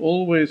and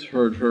always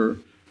heard her.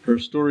 Her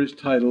story's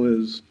title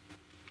is,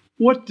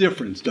 What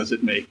Difference Does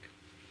It Make?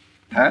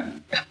 Pat,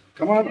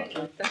 come on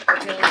up.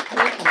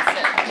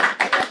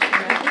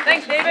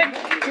 Thanks, David.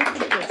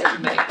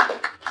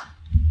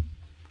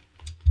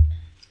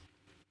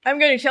 I'm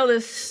going to tell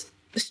this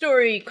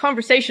story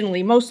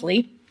conversationally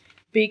mostly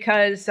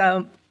because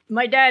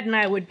my dad and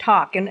I would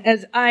talk. And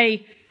as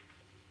I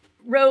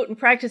wrote and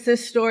practiced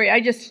this story, I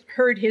just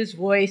heard his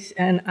voice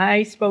and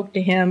I spoke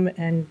to him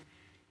and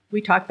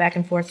we talked back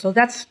and forth. So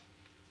that's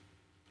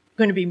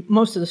going to be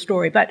most of the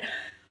story. But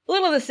a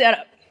little of the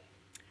setup.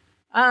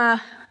 I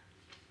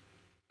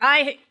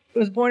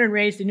was born and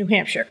raised in New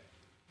Hampshire.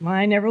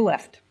 I never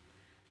left.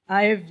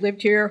 I've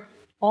lived here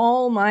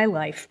all my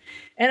life.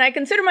 And I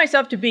consider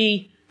myself to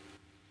be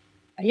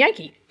a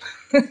Yankee,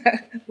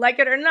 like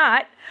it or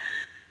not.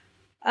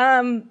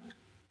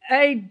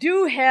 I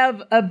do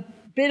have a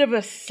bit of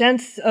a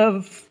sense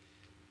of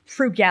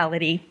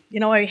frugality. You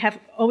know, I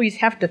always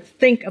have to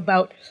think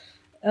about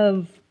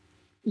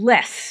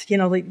less. You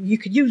know, like you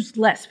could use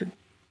less, but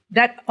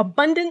that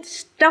abundant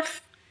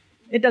stuff,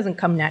 it doesn't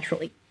come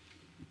naturally.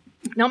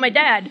 Now, my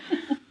dad,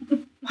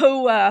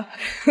 who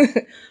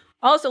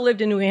also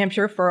lived in New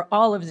Hampshire for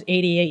all of his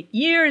 88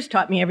 years,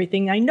 taught me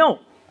everything I know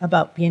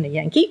about being a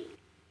Yankee.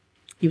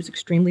 He was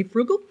extremely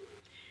frugal.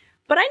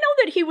 But I know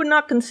that he would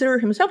not consider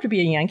himself to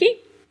be a Yankee,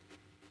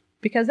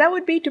 because that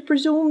would be to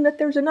presume that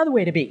there's another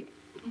way to be.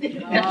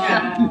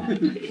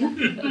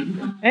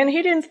 And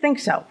he didn't think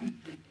so.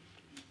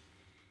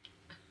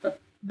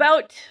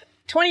 About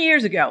 20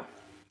 years ago,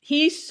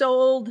 he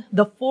sold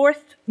the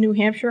 4th New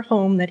Hampshire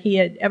home that he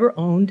had ever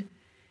owned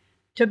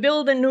to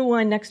build a new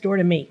one next door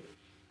to me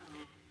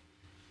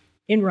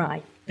in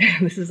Rye.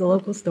 This is a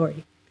local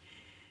story.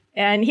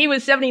 And he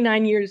was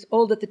 79 years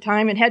old at the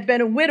time and had been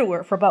a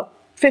widower for about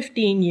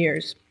 15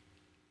 years.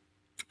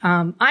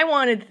 I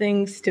wanted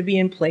things to be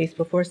in place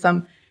before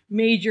some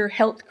major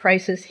health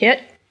crisis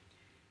hit.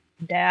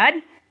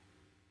 Dad,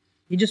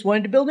 he just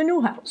wanted to build a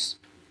new house.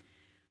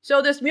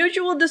 So this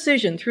mutual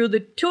decision threw the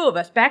two of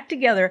us back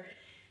together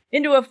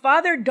into a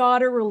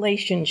father-daughter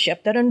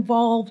relationship that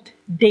involved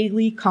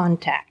daily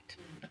contact.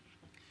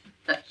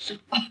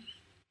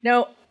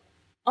 Now,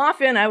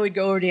 often I would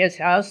go over to his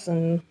house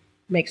and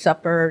make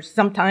supper.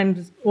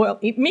 Sometimes, well,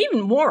 even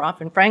more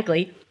often,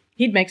 frankly,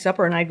 he'd make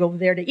supper and I'd go over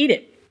there to eat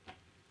it.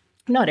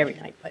 Not every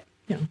night, but,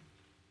 you know,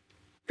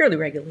 fairly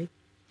regularly.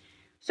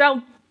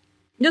 So,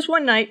 just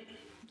one night,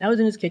 I was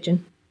in his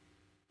kitchen,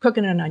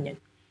 cooking an onion.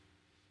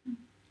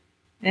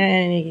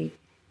 And he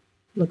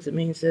looks at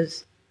me and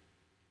says,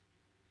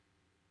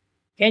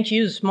 "Can't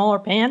you use a smaller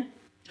pan?"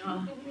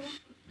 Oh.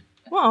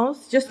 "Well,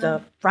 it's just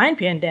a frying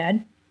pan,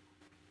 Dad."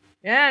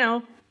 "Yeah, I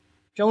know.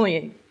 It's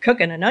only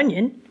cooking an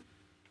onion."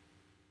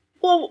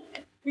 "Well,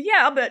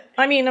 yeah, but,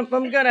 I mean, I'm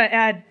going to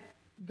add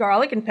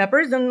garlic and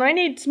peppers, and I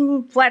need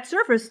some flat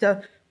surface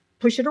to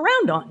push it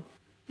around on."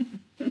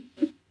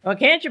 "Well,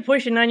 can't you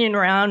push an onion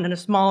around in a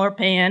smaller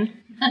pan?"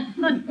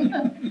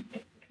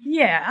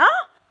 "Yeah,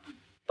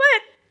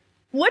 but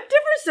what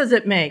difference does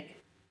it make?"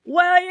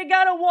 "Well, you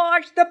gotta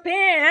wash the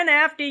pan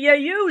after you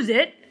use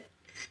it."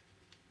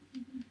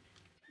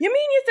 You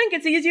mean you think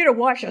it's easier to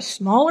wash a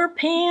smaller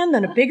pan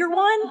than a bigger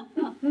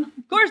one?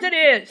 Of course it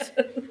is.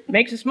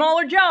 Makes a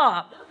smaller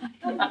job.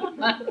 I'll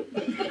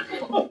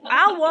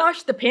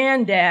wash the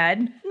pan,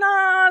 Dad.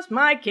 No, it's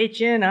my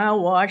kitchen.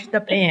 I'll wash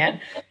the pan.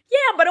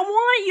 Yeah, but I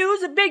want to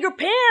use a bigger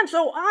pan,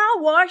 so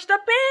I'll wash the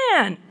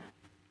pan.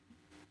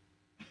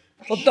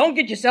 Well, don't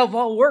get yourself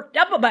all worked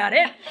up about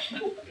it.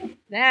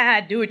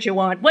 Do what you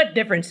want. What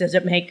difference does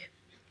it make?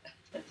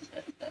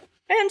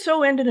 And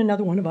so ended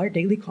another one of our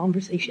daily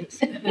conversations.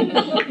 A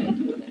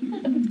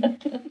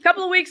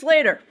couple of weeks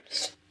later,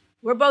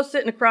 we're both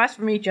sitting across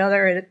from each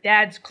other at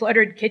Dad's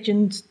cluttered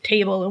kitchen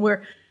table, and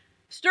we're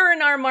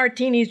stirring our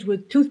martinis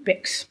with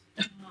toothpicks.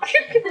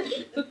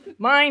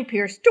 Mine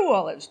pierced 2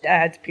 olives,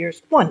 Dad's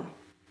pierced 1.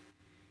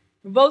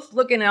 We're both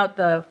looking out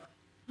the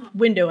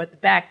window at the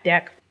back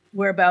deck,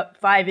 where about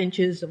 5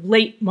 inches of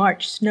late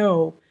March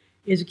snow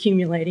is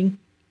accumulating.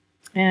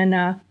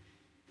 And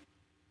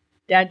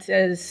Dad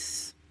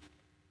says,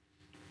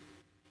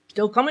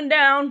 "Still coming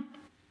down."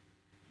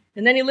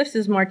 And then he lifts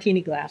his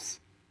martini glass.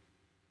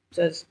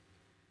 Says,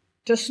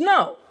 "To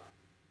snow.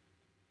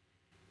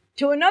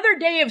 To another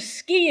day of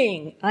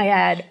skiing," I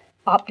add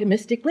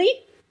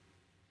optimistically.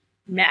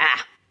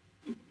 Nah.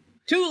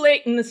 Too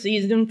late in the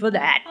season for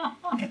that.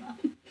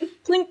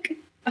 Clink.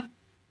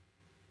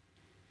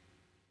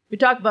 We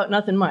talk about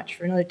nothing much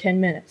for another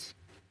 10 minutes.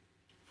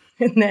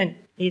 And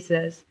then he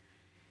says,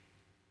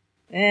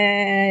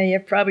 "You're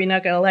probably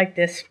not going to like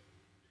this."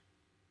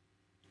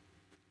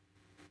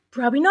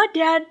 "Probably not,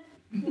 Dad.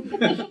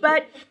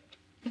 But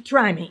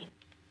try me."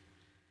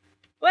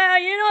 "Well,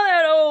 you know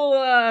that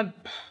old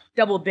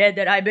double bed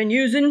that I've been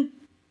using?"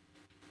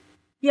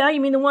 "Yeah, you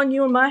mean the one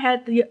you and Ma had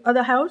at the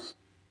other house?"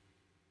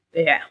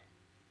 "Yeah."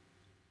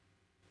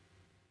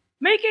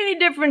 "Make any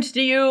difference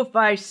to you if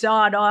I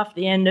sawed off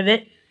the end of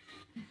it?"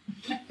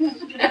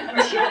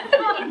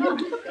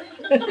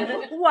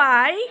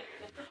 "Why?"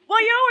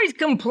 "Well, you're always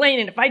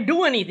complaining if I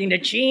do anything to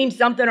change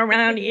something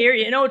around here,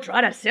 try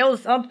to sell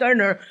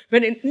something or...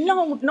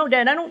 No,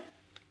 Dad, I don't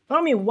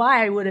mean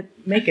why would it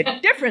make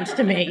a difference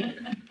to me.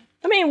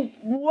 I mean,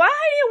 why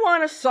do you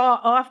want to saw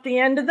off the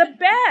end of the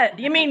bed?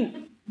 You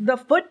mean the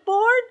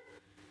footboard?"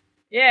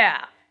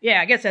 Yeah,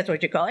 I guess that's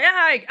what you call it.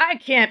 Yeah, I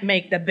can't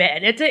make the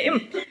bed.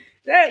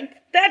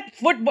 That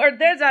footboard,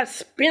 there's a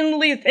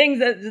spindly thing,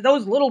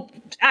 those little...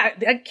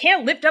 I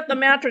can't lift up the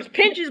mattress,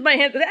 pinches my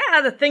hand.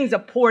 The thing's a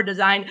poor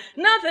design.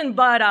 Nothing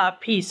but a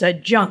piece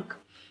of junk.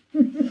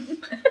 Well,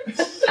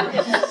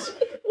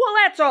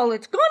 that's all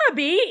it's gonna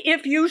be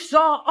if you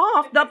saw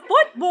off the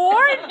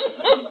footboard.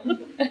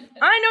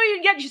 I know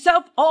you get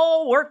yourself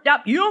all worked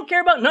up. You don't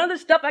care about none of the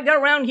stuff I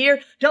got around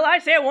here till I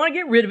say I want to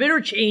get rid of it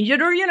or change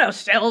it or,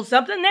 sell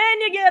something.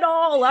 Then you get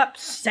all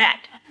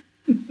upset.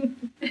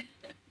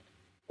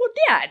 Well,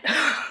 Dad,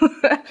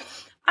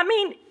 I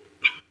mean,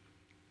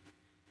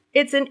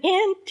 it's an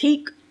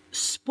antique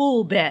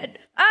spool bed.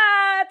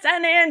 It's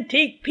an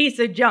antique piece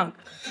of junk.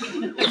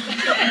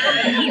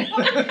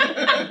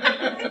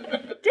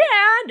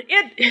 Dad,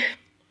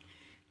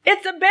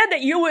 it's a bed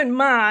that you and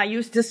Ma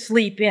used to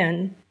sleep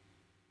in.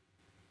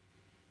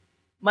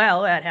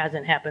 Well, that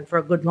hasn't happened for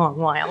a good long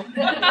while.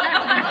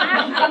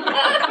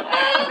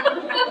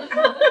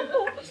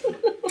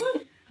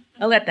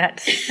 I let that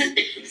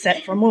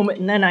set for a moment,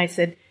 and then I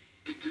said,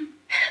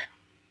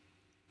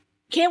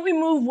 "Can't we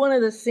move one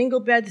of the single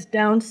beds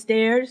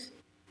downstairs?"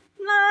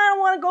 "No, I don't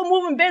want to go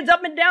moving beds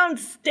up and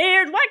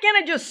downstairs. Why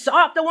can't I just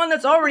saw off the one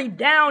that's already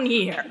down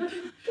here?" "Because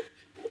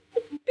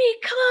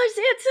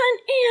it's an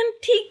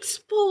antique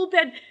spool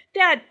bed.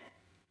 Dad,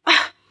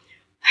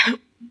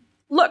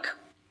 look,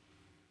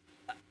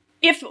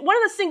 if one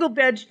of the single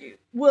beds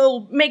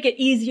will make it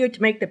easier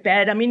to make the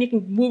bed, I mean, you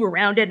can move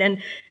around it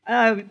and,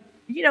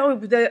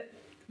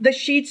 the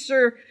sheets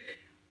are...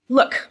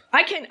 Look,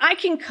 I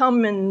can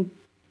come and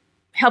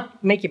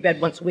help make your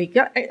bed once a week.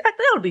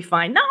 That'll be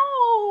fine.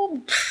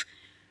 No,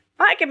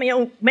 I can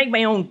make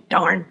my own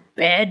darn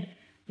bed.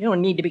 You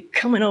don't need to be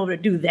coming over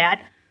to do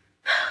that.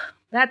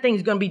 That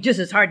thing's going to be just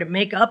as hard to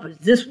make up as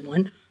this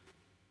one."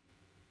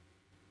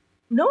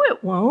 "No,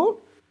 it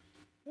won't."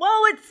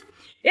 "Well,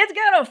 it's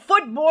got a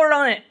footboard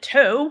on it,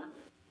 too."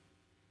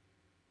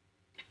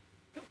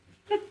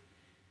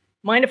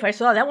 "Mind if I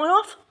saw that one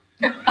off?"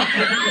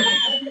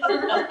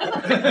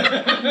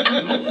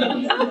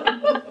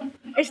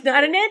 "It's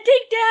not an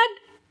antique, Dad.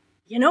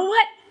 You know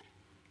what?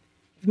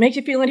 If it makes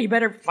you feel any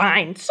better,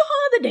 fine. Saw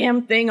the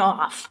damn thing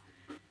off."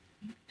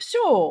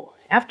 So,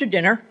 after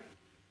dinner,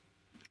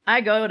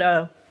 I go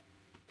to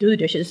do the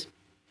dishes,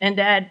 and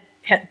Dad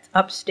heads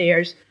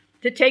upstairs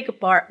to take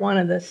apart one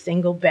of the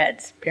single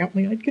beds.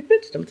 Apparently, I'd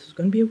convinced him this was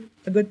going to be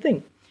a good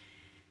thing.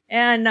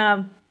 And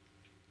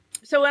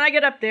so when I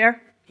get up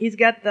there, he's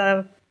got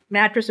the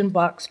mattress and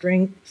box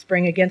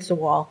spring against the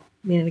wall,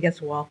 leaning against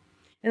the wall.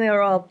 And they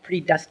were all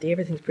pretty dusty.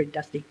 Everything's pretty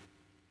dusty.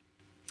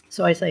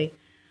 So I say,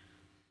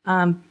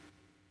 "I'll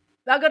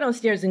go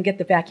downstairs and get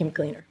the vacuum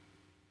cleaner."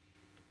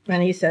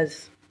 And he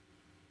says,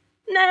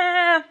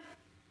 "Nah,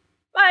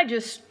 I'd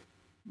just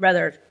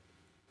rather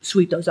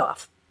sweep those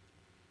off."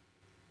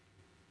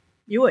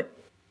 "You would?"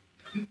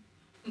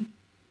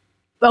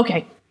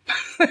 Okay.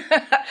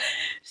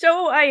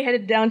 So I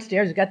headed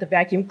downstairs, got the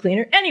vacuum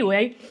cleaner.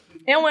 Anyway,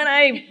 and when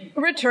I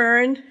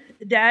returned,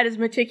 Dad is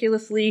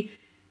meticulously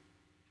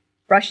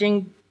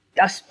brushing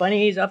dust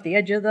bunnies off the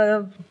edge of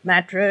the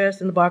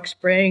mattress and the box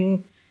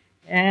spring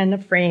and the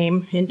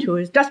frame into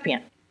his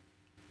dustpan.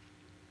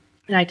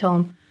 And I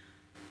told him,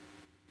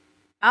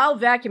 I'll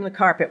vacuum the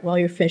carpet while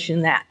you're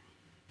finishing that.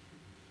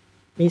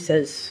 He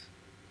says,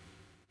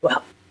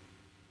 well,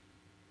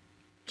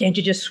 can't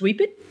you just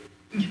sweep it?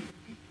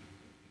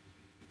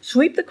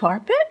 Sweep the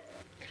carpet?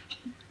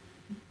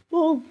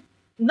 Well,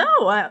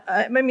 no,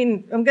 I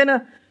mean, I'm going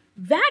to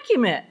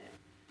vacuum it.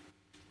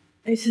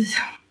 He says,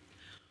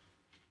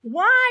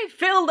 why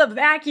fill the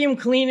vacuum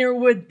cleaner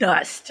with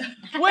dust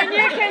when you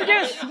can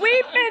just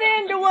sweep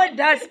it into a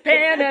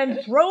dustpan and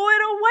throw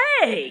it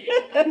away?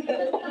 Fill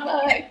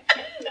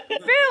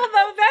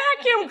the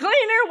vacuum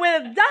cleaner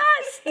with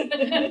dust?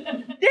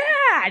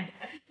 Dad,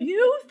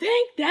 you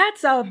think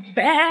that's a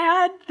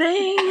bad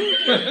thing?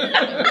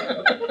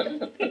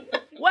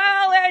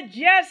 Well, it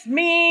just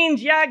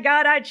means you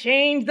gotta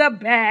change the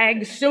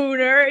bag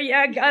sooner.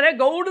 You gotta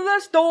go to the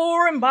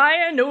store and buy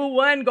a new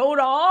one. Go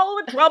to all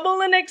the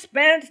trouble and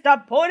expense to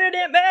put it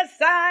in.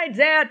 Besides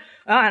that,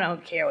 I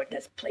don't care what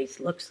this place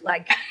looks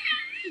like.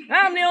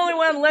 I'm the only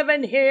one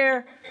living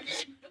here.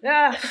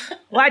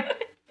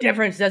 What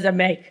difference does it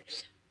make?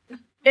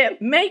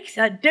 It makes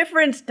a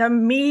difference to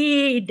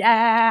me,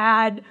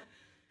 Dad.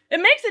 It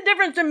makes a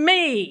difference to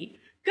me.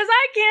 Because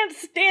I can't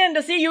stand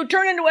to see you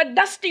turn into a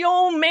dusty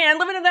old man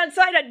living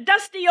inside a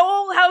dusty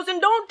old house, and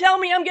don't tell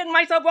me I'm getting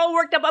myself all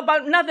worked up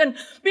about nothing,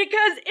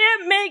 because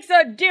it makes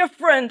a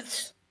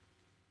difference.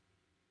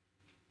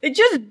 It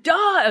just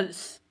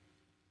does.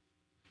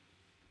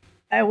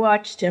 I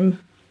watched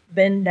him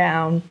bend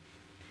down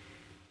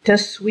to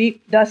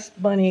sweep dust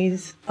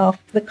bunnies off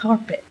the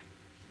carpet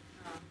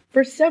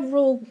for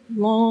several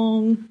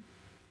long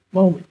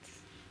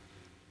moments.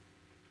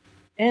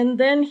 And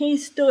then he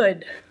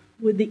stood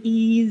with the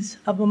ease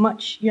of a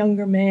much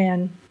younger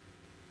man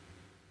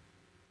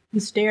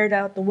and stared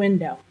out the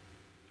window.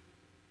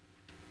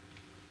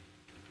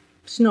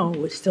 Snow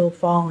was still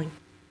falling.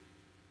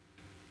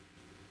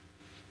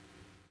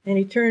 And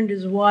he turned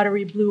his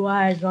watery blue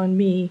eyes on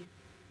me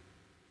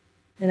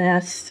and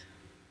asked,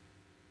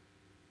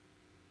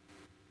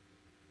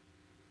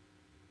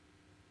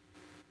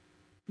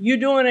 "You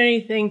doing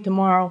anything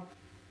tomorrow?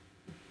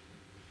 It's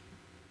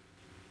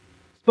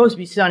supposed to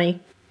be sunny."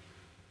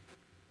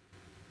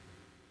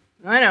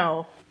 I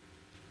know.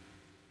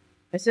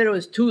 I said it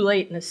was too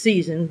late in the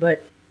season,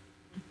 but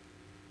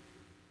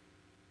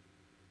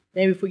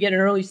maybe if we get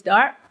an early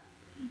start,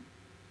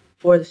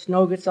 before the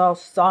snow gets all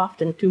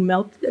soft and too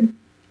melted.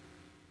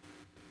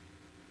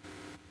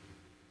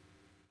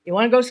 You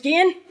want to go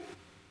skiing?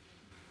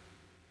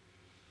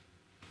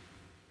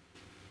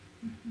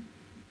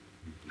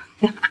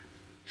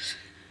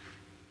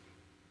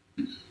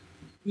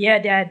 Yeah,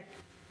 Dad.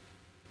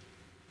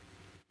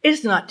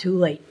 It's not too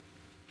late.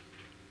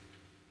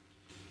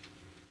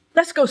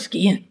 Let's go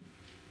skiing.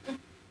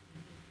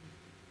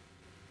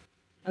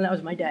 And that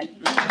was my dad.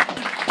 Thank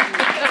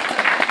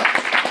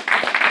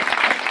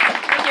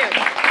you.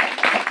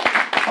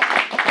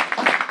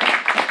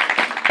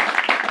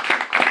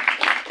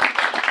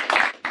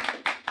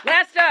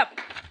 Last up,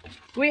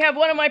 we have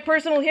one of my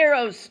personal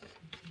heroes.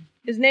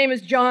 His name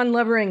is John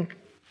Levering.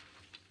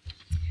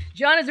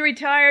 John is a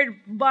retired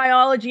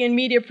biology and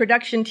media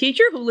production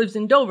teacher who lives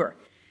in Dover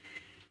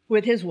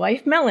with his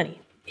wife, Melanie.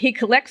 He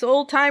collects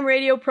old-time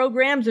radio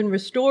programs and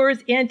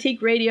restores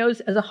antique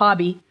radios as a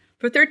hobby.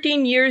 For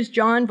 13 years,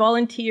 John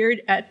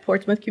volunteered at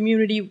Portsmouth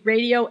Community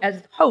Radio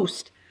as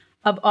host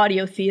of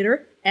audio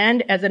theater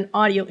and as an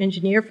audio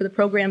engineer for the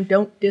program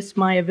Don't Diss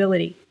My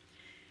Ability.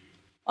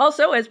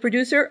 Also as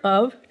producer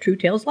of True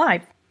Tales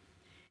Live.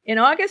 In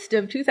August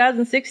of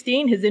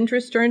 2016, his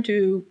interest turned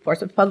to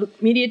Portsmouth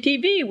Public Media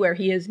TV, where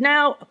he is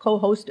now a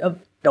co-host of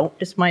Don't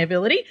Diss My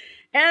Ability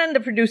and the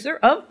producer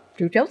of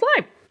True Tales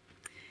Live.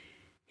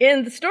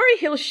 In the story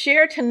he'll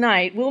share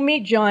tonight, we'll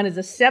meet John as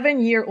a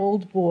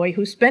 7-year-old boy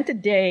who spent a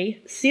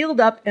day sealed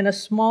up in a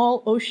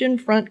small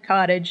oceanfront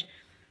cottage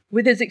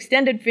with his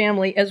extended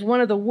family as one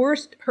of the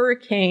worst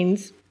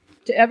hurricanes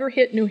to ever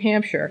hit New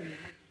Hampshire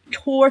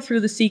tore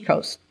through the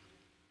seacoast.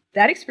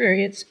 That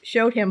experience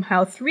showed him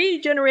how 3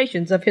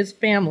 generations of his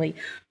family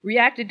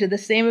reacted to the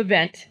same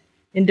event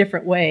in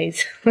different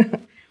ways.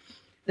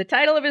 The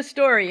title of his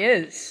story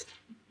is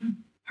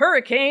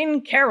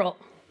Hurricane Carol.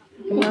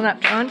 Come on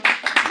up, John.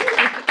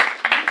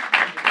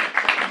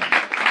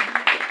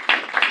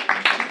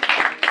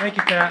 Thank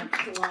you, Pat.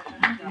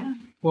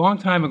 A long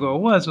time ago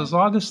it was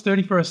August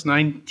 31st,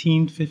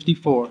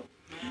 1954.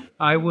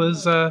 I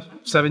was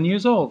 7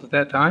 years old at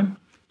that time.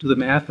 Do the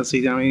math. Let's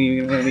see,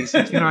 I'm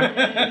 69.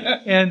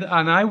 And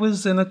I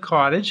was in a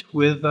cottage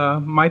with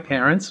my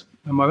parents,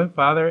 my mother and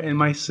father, and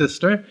my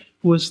sister,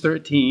 who was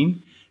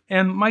 13,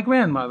 and my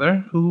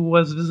grandmother, who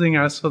was visiting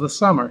us for the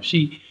summer.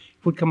 She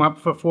would come up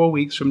for 4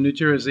 weeks from New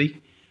Jersey.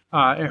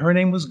 And her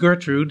name was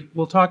Gertrude.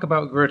 We'll talk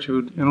about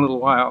Gertrude in a little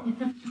while.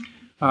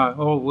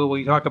 Will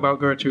we talk about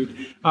Gertrude?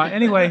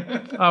 Anyway,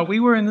 we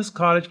were in this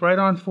cottage right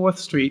on 4th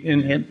Street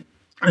in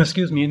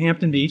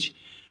Hampton Beach.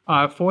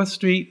 4th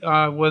Street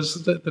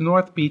was the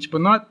North Beach,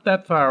 but not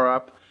that far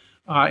up.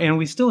 And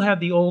we still had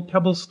the old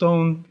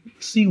pebblestone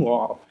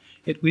seawall.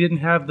 We didn't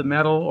have the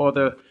metal or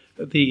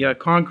the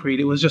concrete.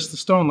 It was just the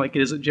stone like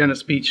it is at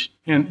Genesee Beach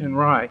and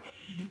Rye.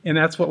 And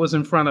that's what was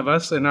in front of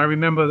us. And I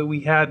remember that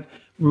we had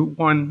Route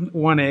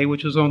 1A,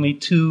 which was only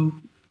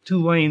two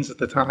lanes at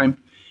the time.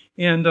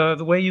 And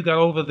the way you got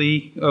over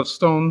the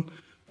stone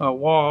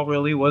wall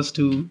really was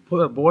to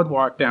put a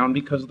boardwalk down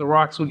because the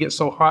rocks would get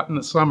so hot in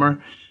the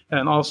summer.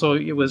 And also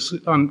it was,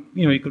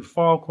 you could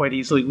fall quite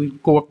easily.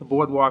 We'd go up the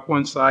boardwalk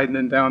one side and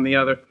then down the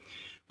other.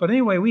 But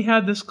anyway, we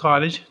had this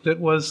cottage that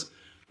was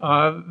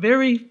a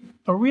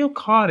real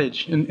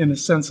cottage in the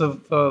sense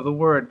of the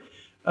word.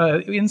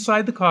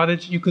 Inside the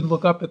cottage, you could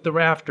look up at the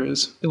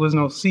rafters. There was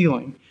no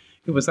ceiling.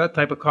 It was that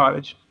type of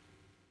cottage.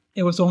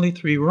 It was only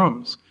 3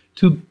 rooms,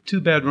 two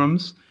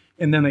bedrooms,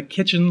 and then a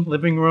kitchen,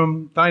 living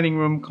room, dining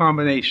room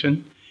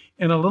combination,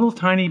 and a little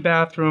tiny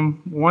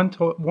bathroom, one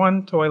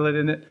toilet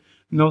in it,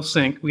 no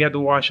sink. We had to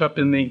wash up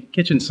in the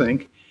kitchen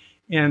sink.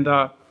 And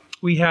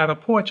we had a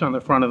porch on the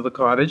front of the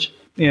cottage,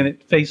 and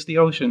it faced the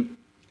ocean.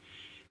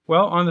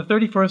 Well, on the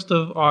 31st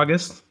of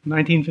August,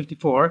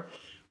 1954,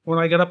 when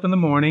I got up in the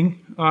morning,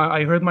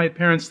 I heard my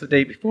parents the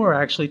day before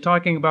actually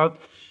talking about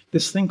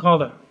this thing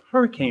called a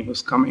hurricane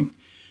was coming.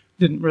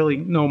 Didn't really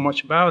know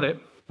much about it,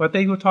 but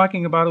they were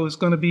talking about it was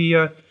going to be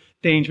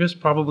dangerous,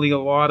 probably a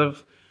lot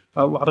of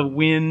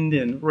wind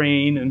and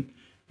rain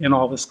and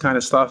all this kind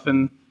of stuff.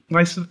 And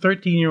my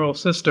 13-year-old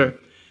sister,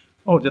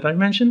 did I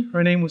mention?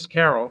 Her name was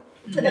Carol.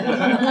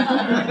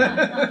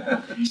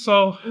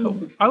 So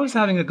I was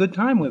having a good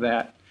time with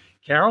that.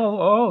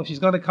 Carol, she's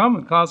going to come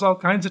and cause all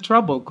kinds of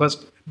trouble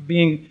because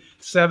being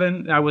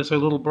 7, I was her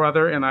little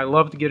brother, and I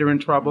loved to get her in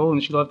trouble,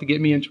 and she loved to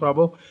get me in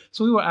trouble.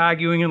 So we were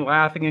arguing and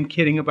laughing and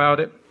kidding about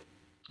it.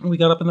 And we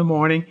got up in the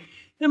morning,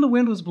 and the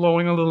wind was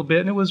blowing a little bit,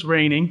 and it was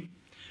raining.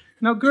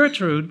 Now,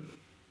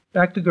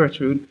 back to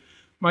Gertrude,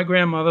 my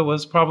grandmother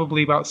was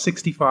probably about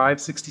 65,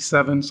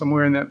 67,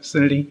 somewhere in that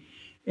vicinity.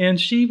 And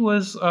she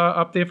was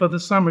up there for the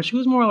summer. She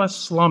was more or less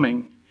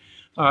slumming.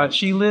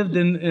 She lived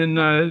in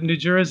New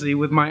Jersey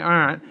with my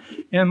aunt,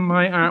 and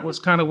my aunt was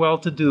kind of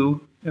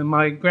well-to-do, and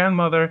my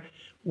grandmother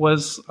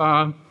was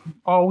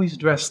always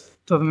dressed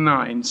to the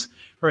nines.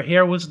 Her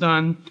hair was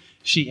done.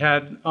 She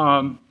had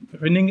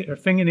her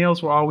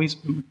fingernails were always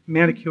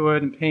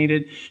manicured and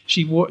painted.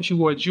 She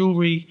wore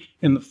jewelry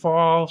in the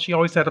fall. She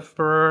always had a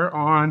fur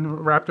on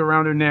wrapped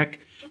around her neck.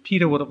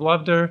 Peter would have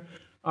loved her.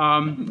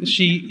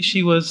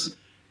 She was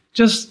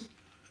just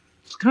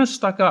kind of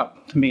stuck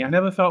up to me. I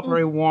never felt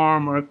very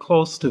warm or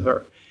close to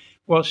her.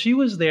 Well, she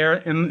was there,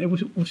 and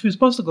she was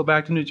supposed to go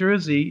back to New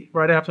Jersey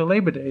right after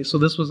Labor Day, so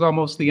this was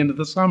almost the end of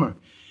the summer.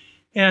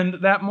 And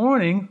that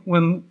morning,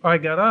 when I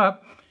got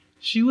up,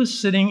 she was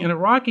sitting in a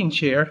rocking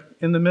chair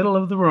in the middle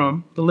of the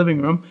room, the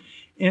living room,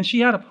 and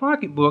she had a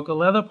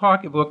leather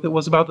pocketbook that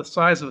was about the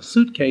size of a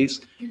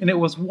suitcase, and it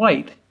was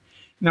white.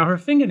 Now, her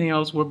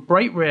fingernails were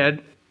bright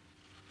red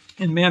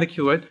and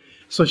manicured,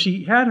 so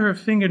she had her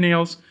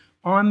fingernails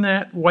on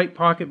that white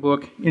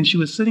pocketbook, and she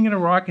was sitting in a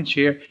rocking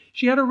chair.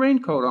 She had a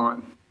raincoat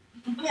on,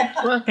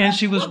 and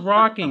she was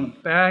rocking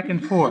back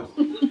and forth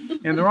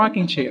in the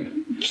rocking chair.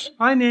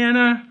 Hi,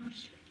 Nana.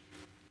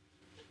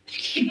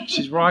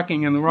 She's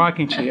rocking in the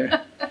rocking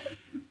chair.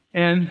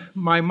 And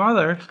my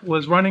mother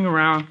was running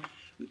around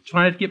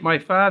trying to get my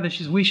father.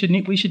 She said, we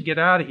should get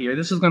out of here.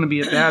 This is going to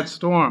be a bad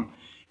storm.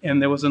 And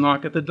there was a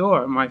knock at the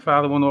door. My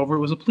father went over. It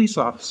was a police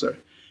officer.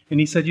 And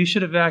he said, you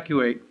should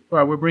evacuate.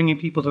 We're bringing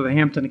people to the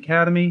Hampton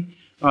Academy.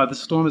 The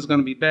storm is going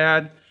to be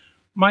bad.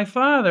 My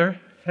father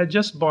had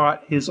just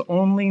bought his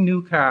only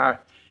new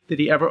car that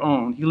he ever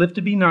owned. He lived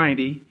to be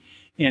 90,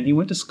 and he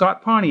went to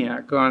Scott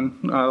Pontiac on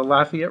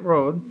Lafayette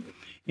Road,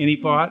 and he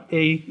bought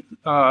a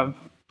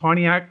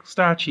Pontiac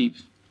Star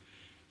Chief.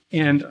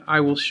 And I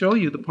will show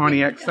you the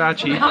Pontiac Star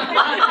Chief. It's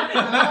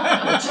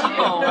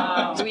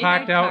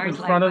packed out in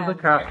front of the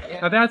car.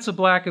 Now, that's a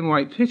black and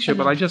white picture,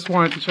 but I just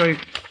wanted to show you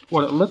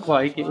what it looked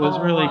like. It was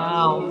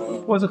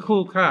it was a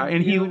cool car,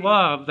 and he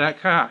loved that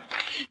car.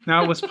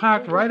 Now, it was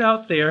parked right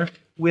out there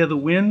where the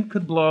wind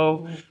could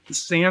blow, the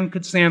sand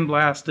could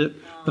sandblast it,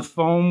 the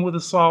foam with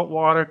the salt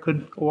water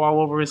could go all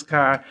over his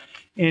car.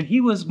 And he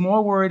was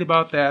more worried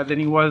about that than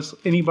he was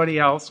anybody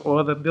else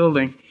or the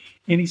building.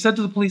 And he said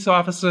to the police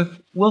officer,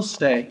 we'll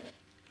stay.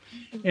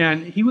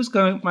 And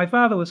my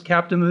father was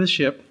captain of the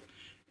ship,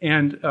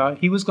 and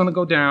he was going to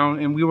go down,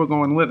 and we were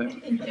going with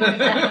him.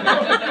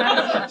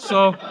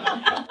 So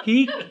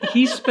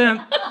he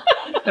spent,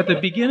 at the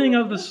beginning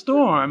of the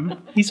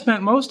storm, he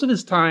spent most of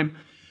his time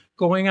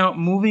going out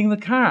moving the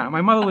car.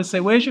 My mother would say,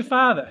 where's your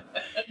father?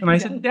 And I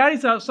said,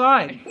 Daddy's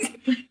outside.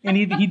 And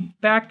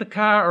he'd back the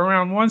car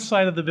around one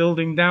side of the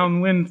building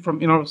downwind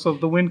from, so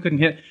the wind couldn't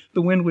hit.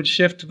 The wind would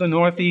shift to the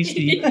northeast.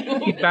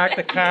 He'd back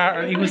the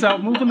car. He was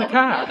out moving the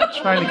car,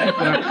 trying to keep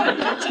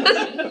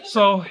it.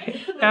 So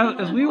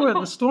as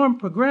the storm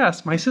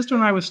progressed, my sister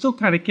and I were still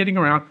kind of kidding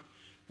around.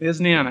 there's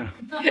Nana.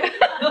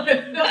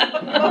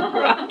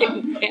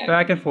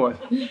 Back and forth.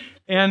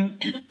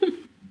 And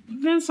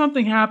then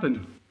something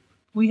happened.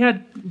 We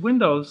had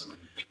windows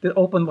that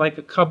opened like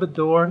a cupboard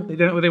door.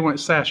 They weren't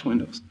sash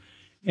windows.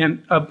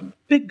 And a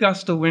big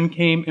gust of wind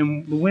came,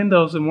 and the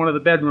windows in one of the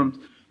bedrooms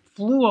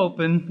flew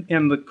open,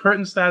 and the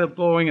curtains started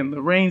blowing, and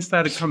the rain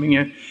started coming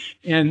in.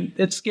 And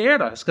it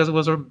scared us because it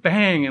was a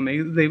bang, and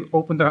they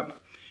opened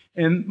up.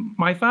 And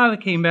my father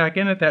came back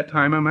in at that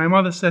time, and my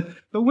mother said,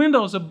 the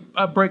windows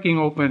are breaking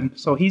open.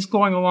 So he's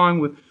going along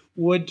with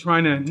wood,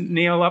 trying to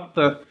nail up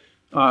the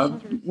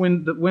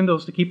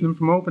windows to keep them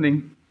from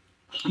opening.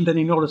 And then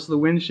he noticed the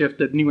wind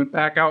shifted, and he went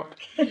back out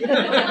and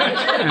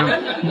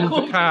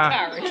moved the car.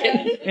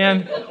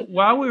 And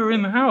while we were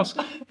in the house,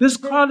 this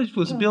cottage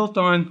was built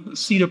on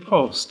cedar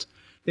posts.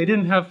 They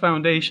didn't have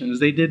foundations.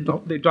 They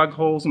dug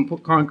holes and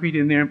put concrete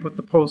in there and put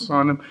the posts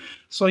on them.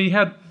 So you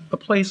had a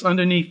place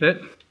underneath it,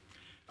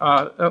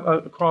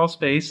 a crawl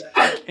space,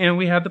 and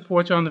we had the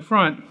porch on the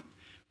front.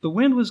 The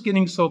wind was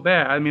getting so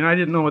bad. I mean, I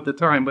didn't know at the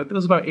time, but it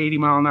was about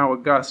 80-mile-an-hour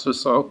gusts or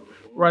so,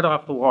 right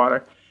off the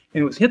water.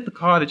 And it was hit the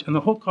cottage, and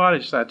the whole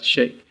cottage started to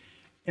shake.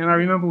 And I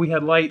remember we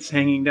had lights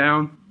hanging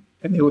down,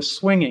 and they were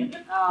swinging.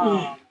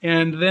 Oh.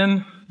 And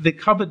then the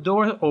cupboard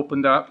door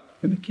opened up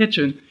in the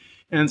kitchen,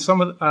 and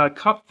some of the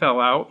cup fell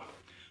out.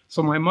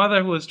 So my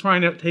mother was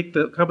trying to take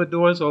the cupboard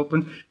doors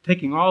open,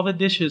 taking all the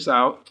dishes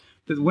out.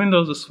 The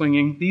windows are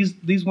swinging.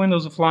 These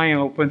windows are flying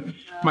open.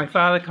 My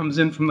father comes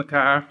in from the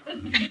car,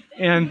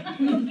 and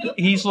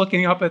he's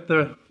looking up at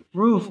the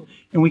roof,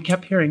 and we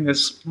kept hearing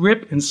this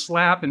rip and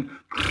slap and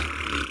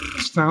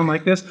sound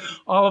like this.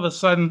 All of a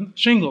sudden,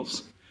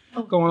 shingles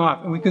going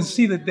off, and we could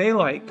see the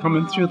daylight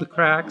coming through the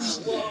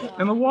cracks,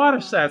 and the water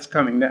starts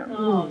coming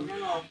down.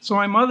 So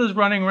my mother's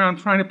running around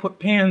trying to put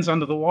pans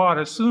under the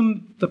water.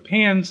 Soon the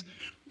pans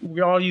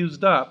were all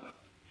used up,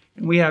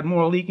 and we had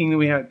more leaking than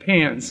we had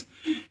pans.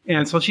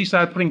 And so she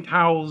started putting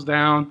towels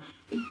down.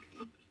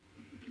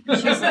 She's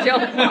still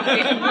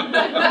walking.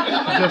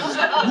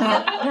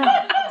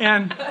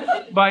 And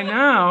by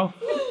now,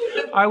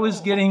 I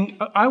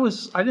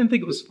didn't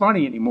think it was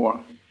funny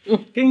anymore.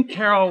 Getting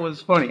Carol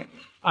was funny.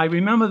 I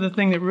remember the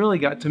thing that really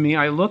got to me.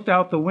 I looked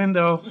out the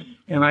window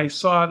and I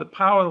saw the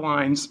power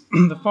lines,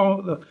 the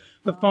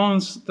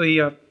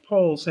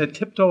poles had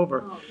tipped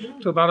over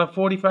to about a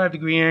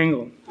 45-degree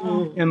angle.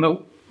 And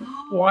the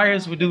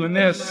wires were doing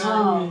this,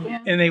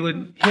 and they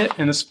would hit,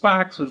 and the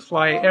sparks would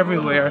fly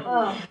everywhere.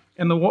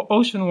 And the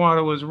ocean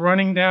water was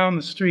running down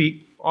the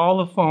street, all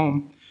the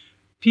foam.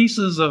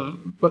 Pieces of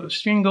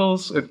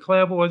shingles and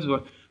clapboards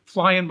were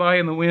flying by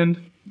in the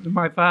wind. And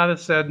my father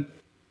said,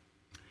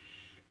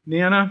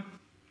 Nana,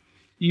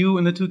 you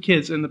and the two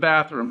kids in the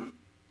bathroom.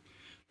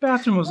 The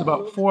bathroom was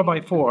about 4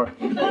 by 4.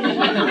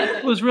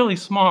 It was really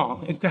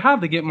small. It could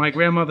hardly get my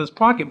grandmother's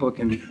pocketbook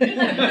in it.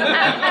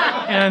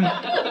 And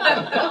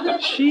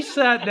she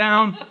sat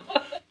down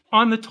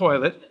on the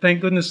toilet.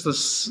 Thank goodness the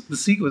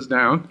seat was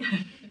down.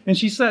 And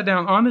she sat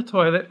down on the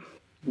toilet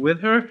with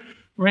her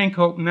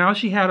raincoat. Now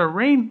she had a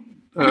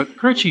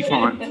kerchief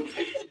on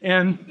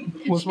and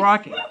was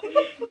rocking.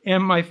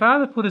 And my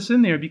father put us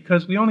in there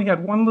because we only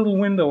had one little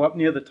window up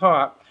near the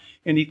top.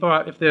 And he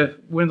thought if the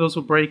windows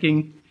were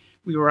breaking,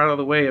 we were out of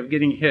the way of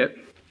getting hit.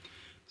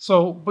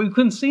 So, but we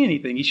couldn't see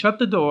anything. He shut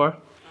the door.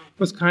 It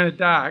was kind of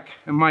dark.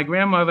 And my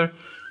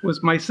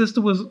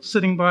sister was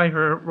sitting by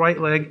her right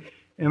leg,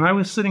 and I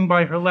was sitting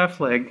by her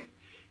left leg.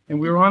 And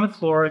we were on the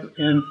floor,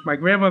 and my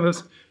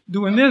grandmother's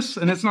doing this,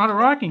 and it's not a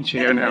rocking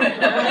chair now.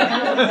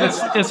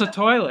 It's a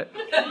toilet.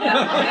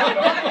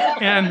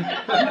 And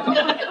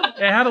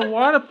it had a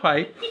water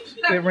pipe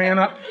that ran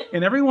up,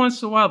 and every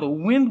once in a while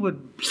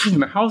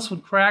the house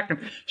would crack and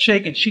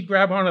shake, and she'd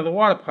grab onto the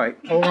water pipe.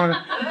 And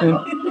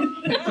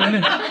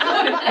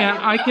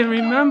I can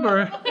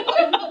remember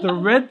the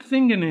red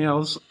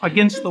fingernails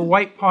against the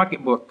white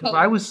pocketbook, because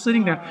I was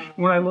sitting there.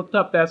 When I looked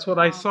up, that's what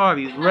I saw,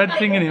 these red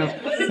fingernails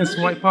against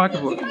the white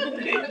pocketbook.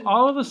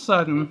 All of a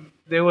sudden,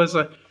 there was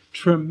a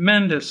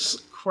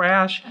tremendous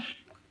crash,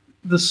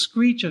 the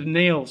screech of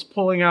nails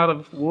pulling out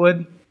of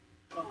wood,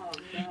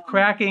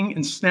 cracking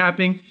and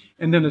snapping,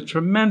 and then a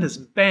tremendous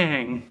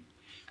bang.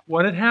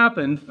 What had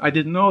happened, I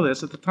didn't know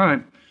this at the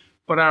time,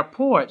 but our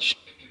porch,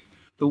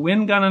 the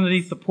wind got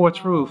underneath the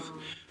porch roof,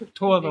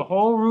 tore the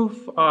whole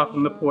roof off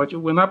from the porch. It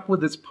went up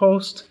with its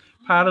post,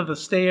 part of the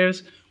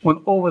stairs,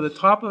 went over the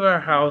top of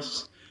our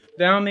house,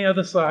 down the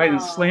other side,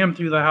 and slammed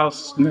through the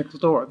house next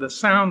door. The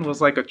sound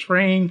was like a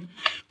train,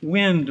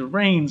 wind,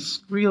 rain,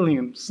 squealing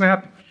and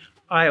snapping.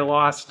 I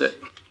lost it.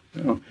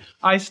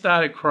 I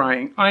started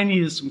crying. I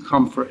needed some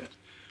comfort.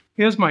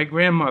 Here's my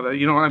grandmother.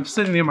 I'm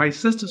sitting there, my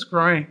sister's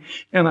crying,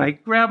 and I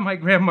grabbed my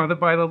grandmother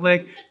by the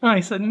leg, and I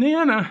said,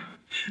 Nana,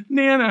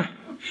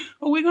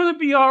 are we going to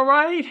be all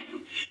right?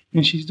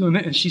 And she's doing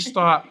it, and she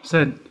stopped,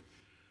 said,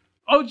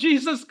 oh,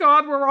 Jesus,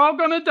 God, we're all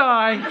going to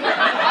die.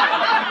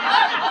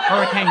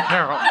 Hurricane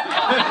Carol.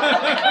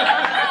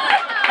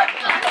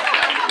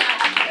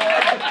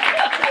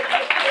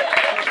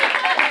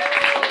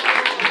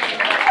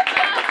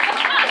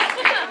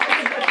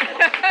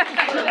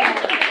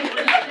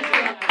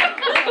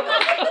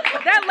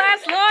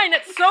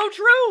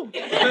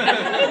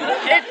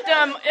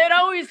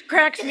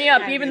 cracks me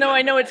up, even though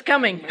I know it's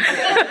coming.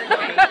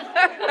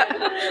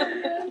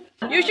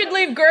 You should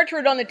leave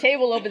Gertrude on the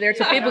table over there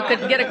so people could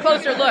get a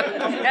closer look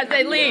as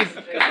they leave.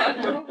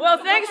 Well,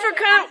 thanks for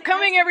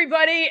coming,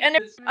 everybody. And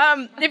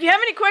if you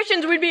have any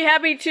questions, we'd be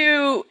happy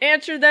to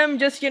answer them.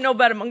 Just,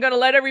 but I'm going to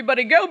let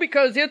everybody go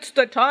because it's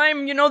the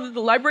time, that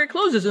the library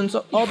closes and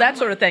so, all that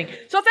sort of thing.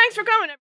 So thanks for coming.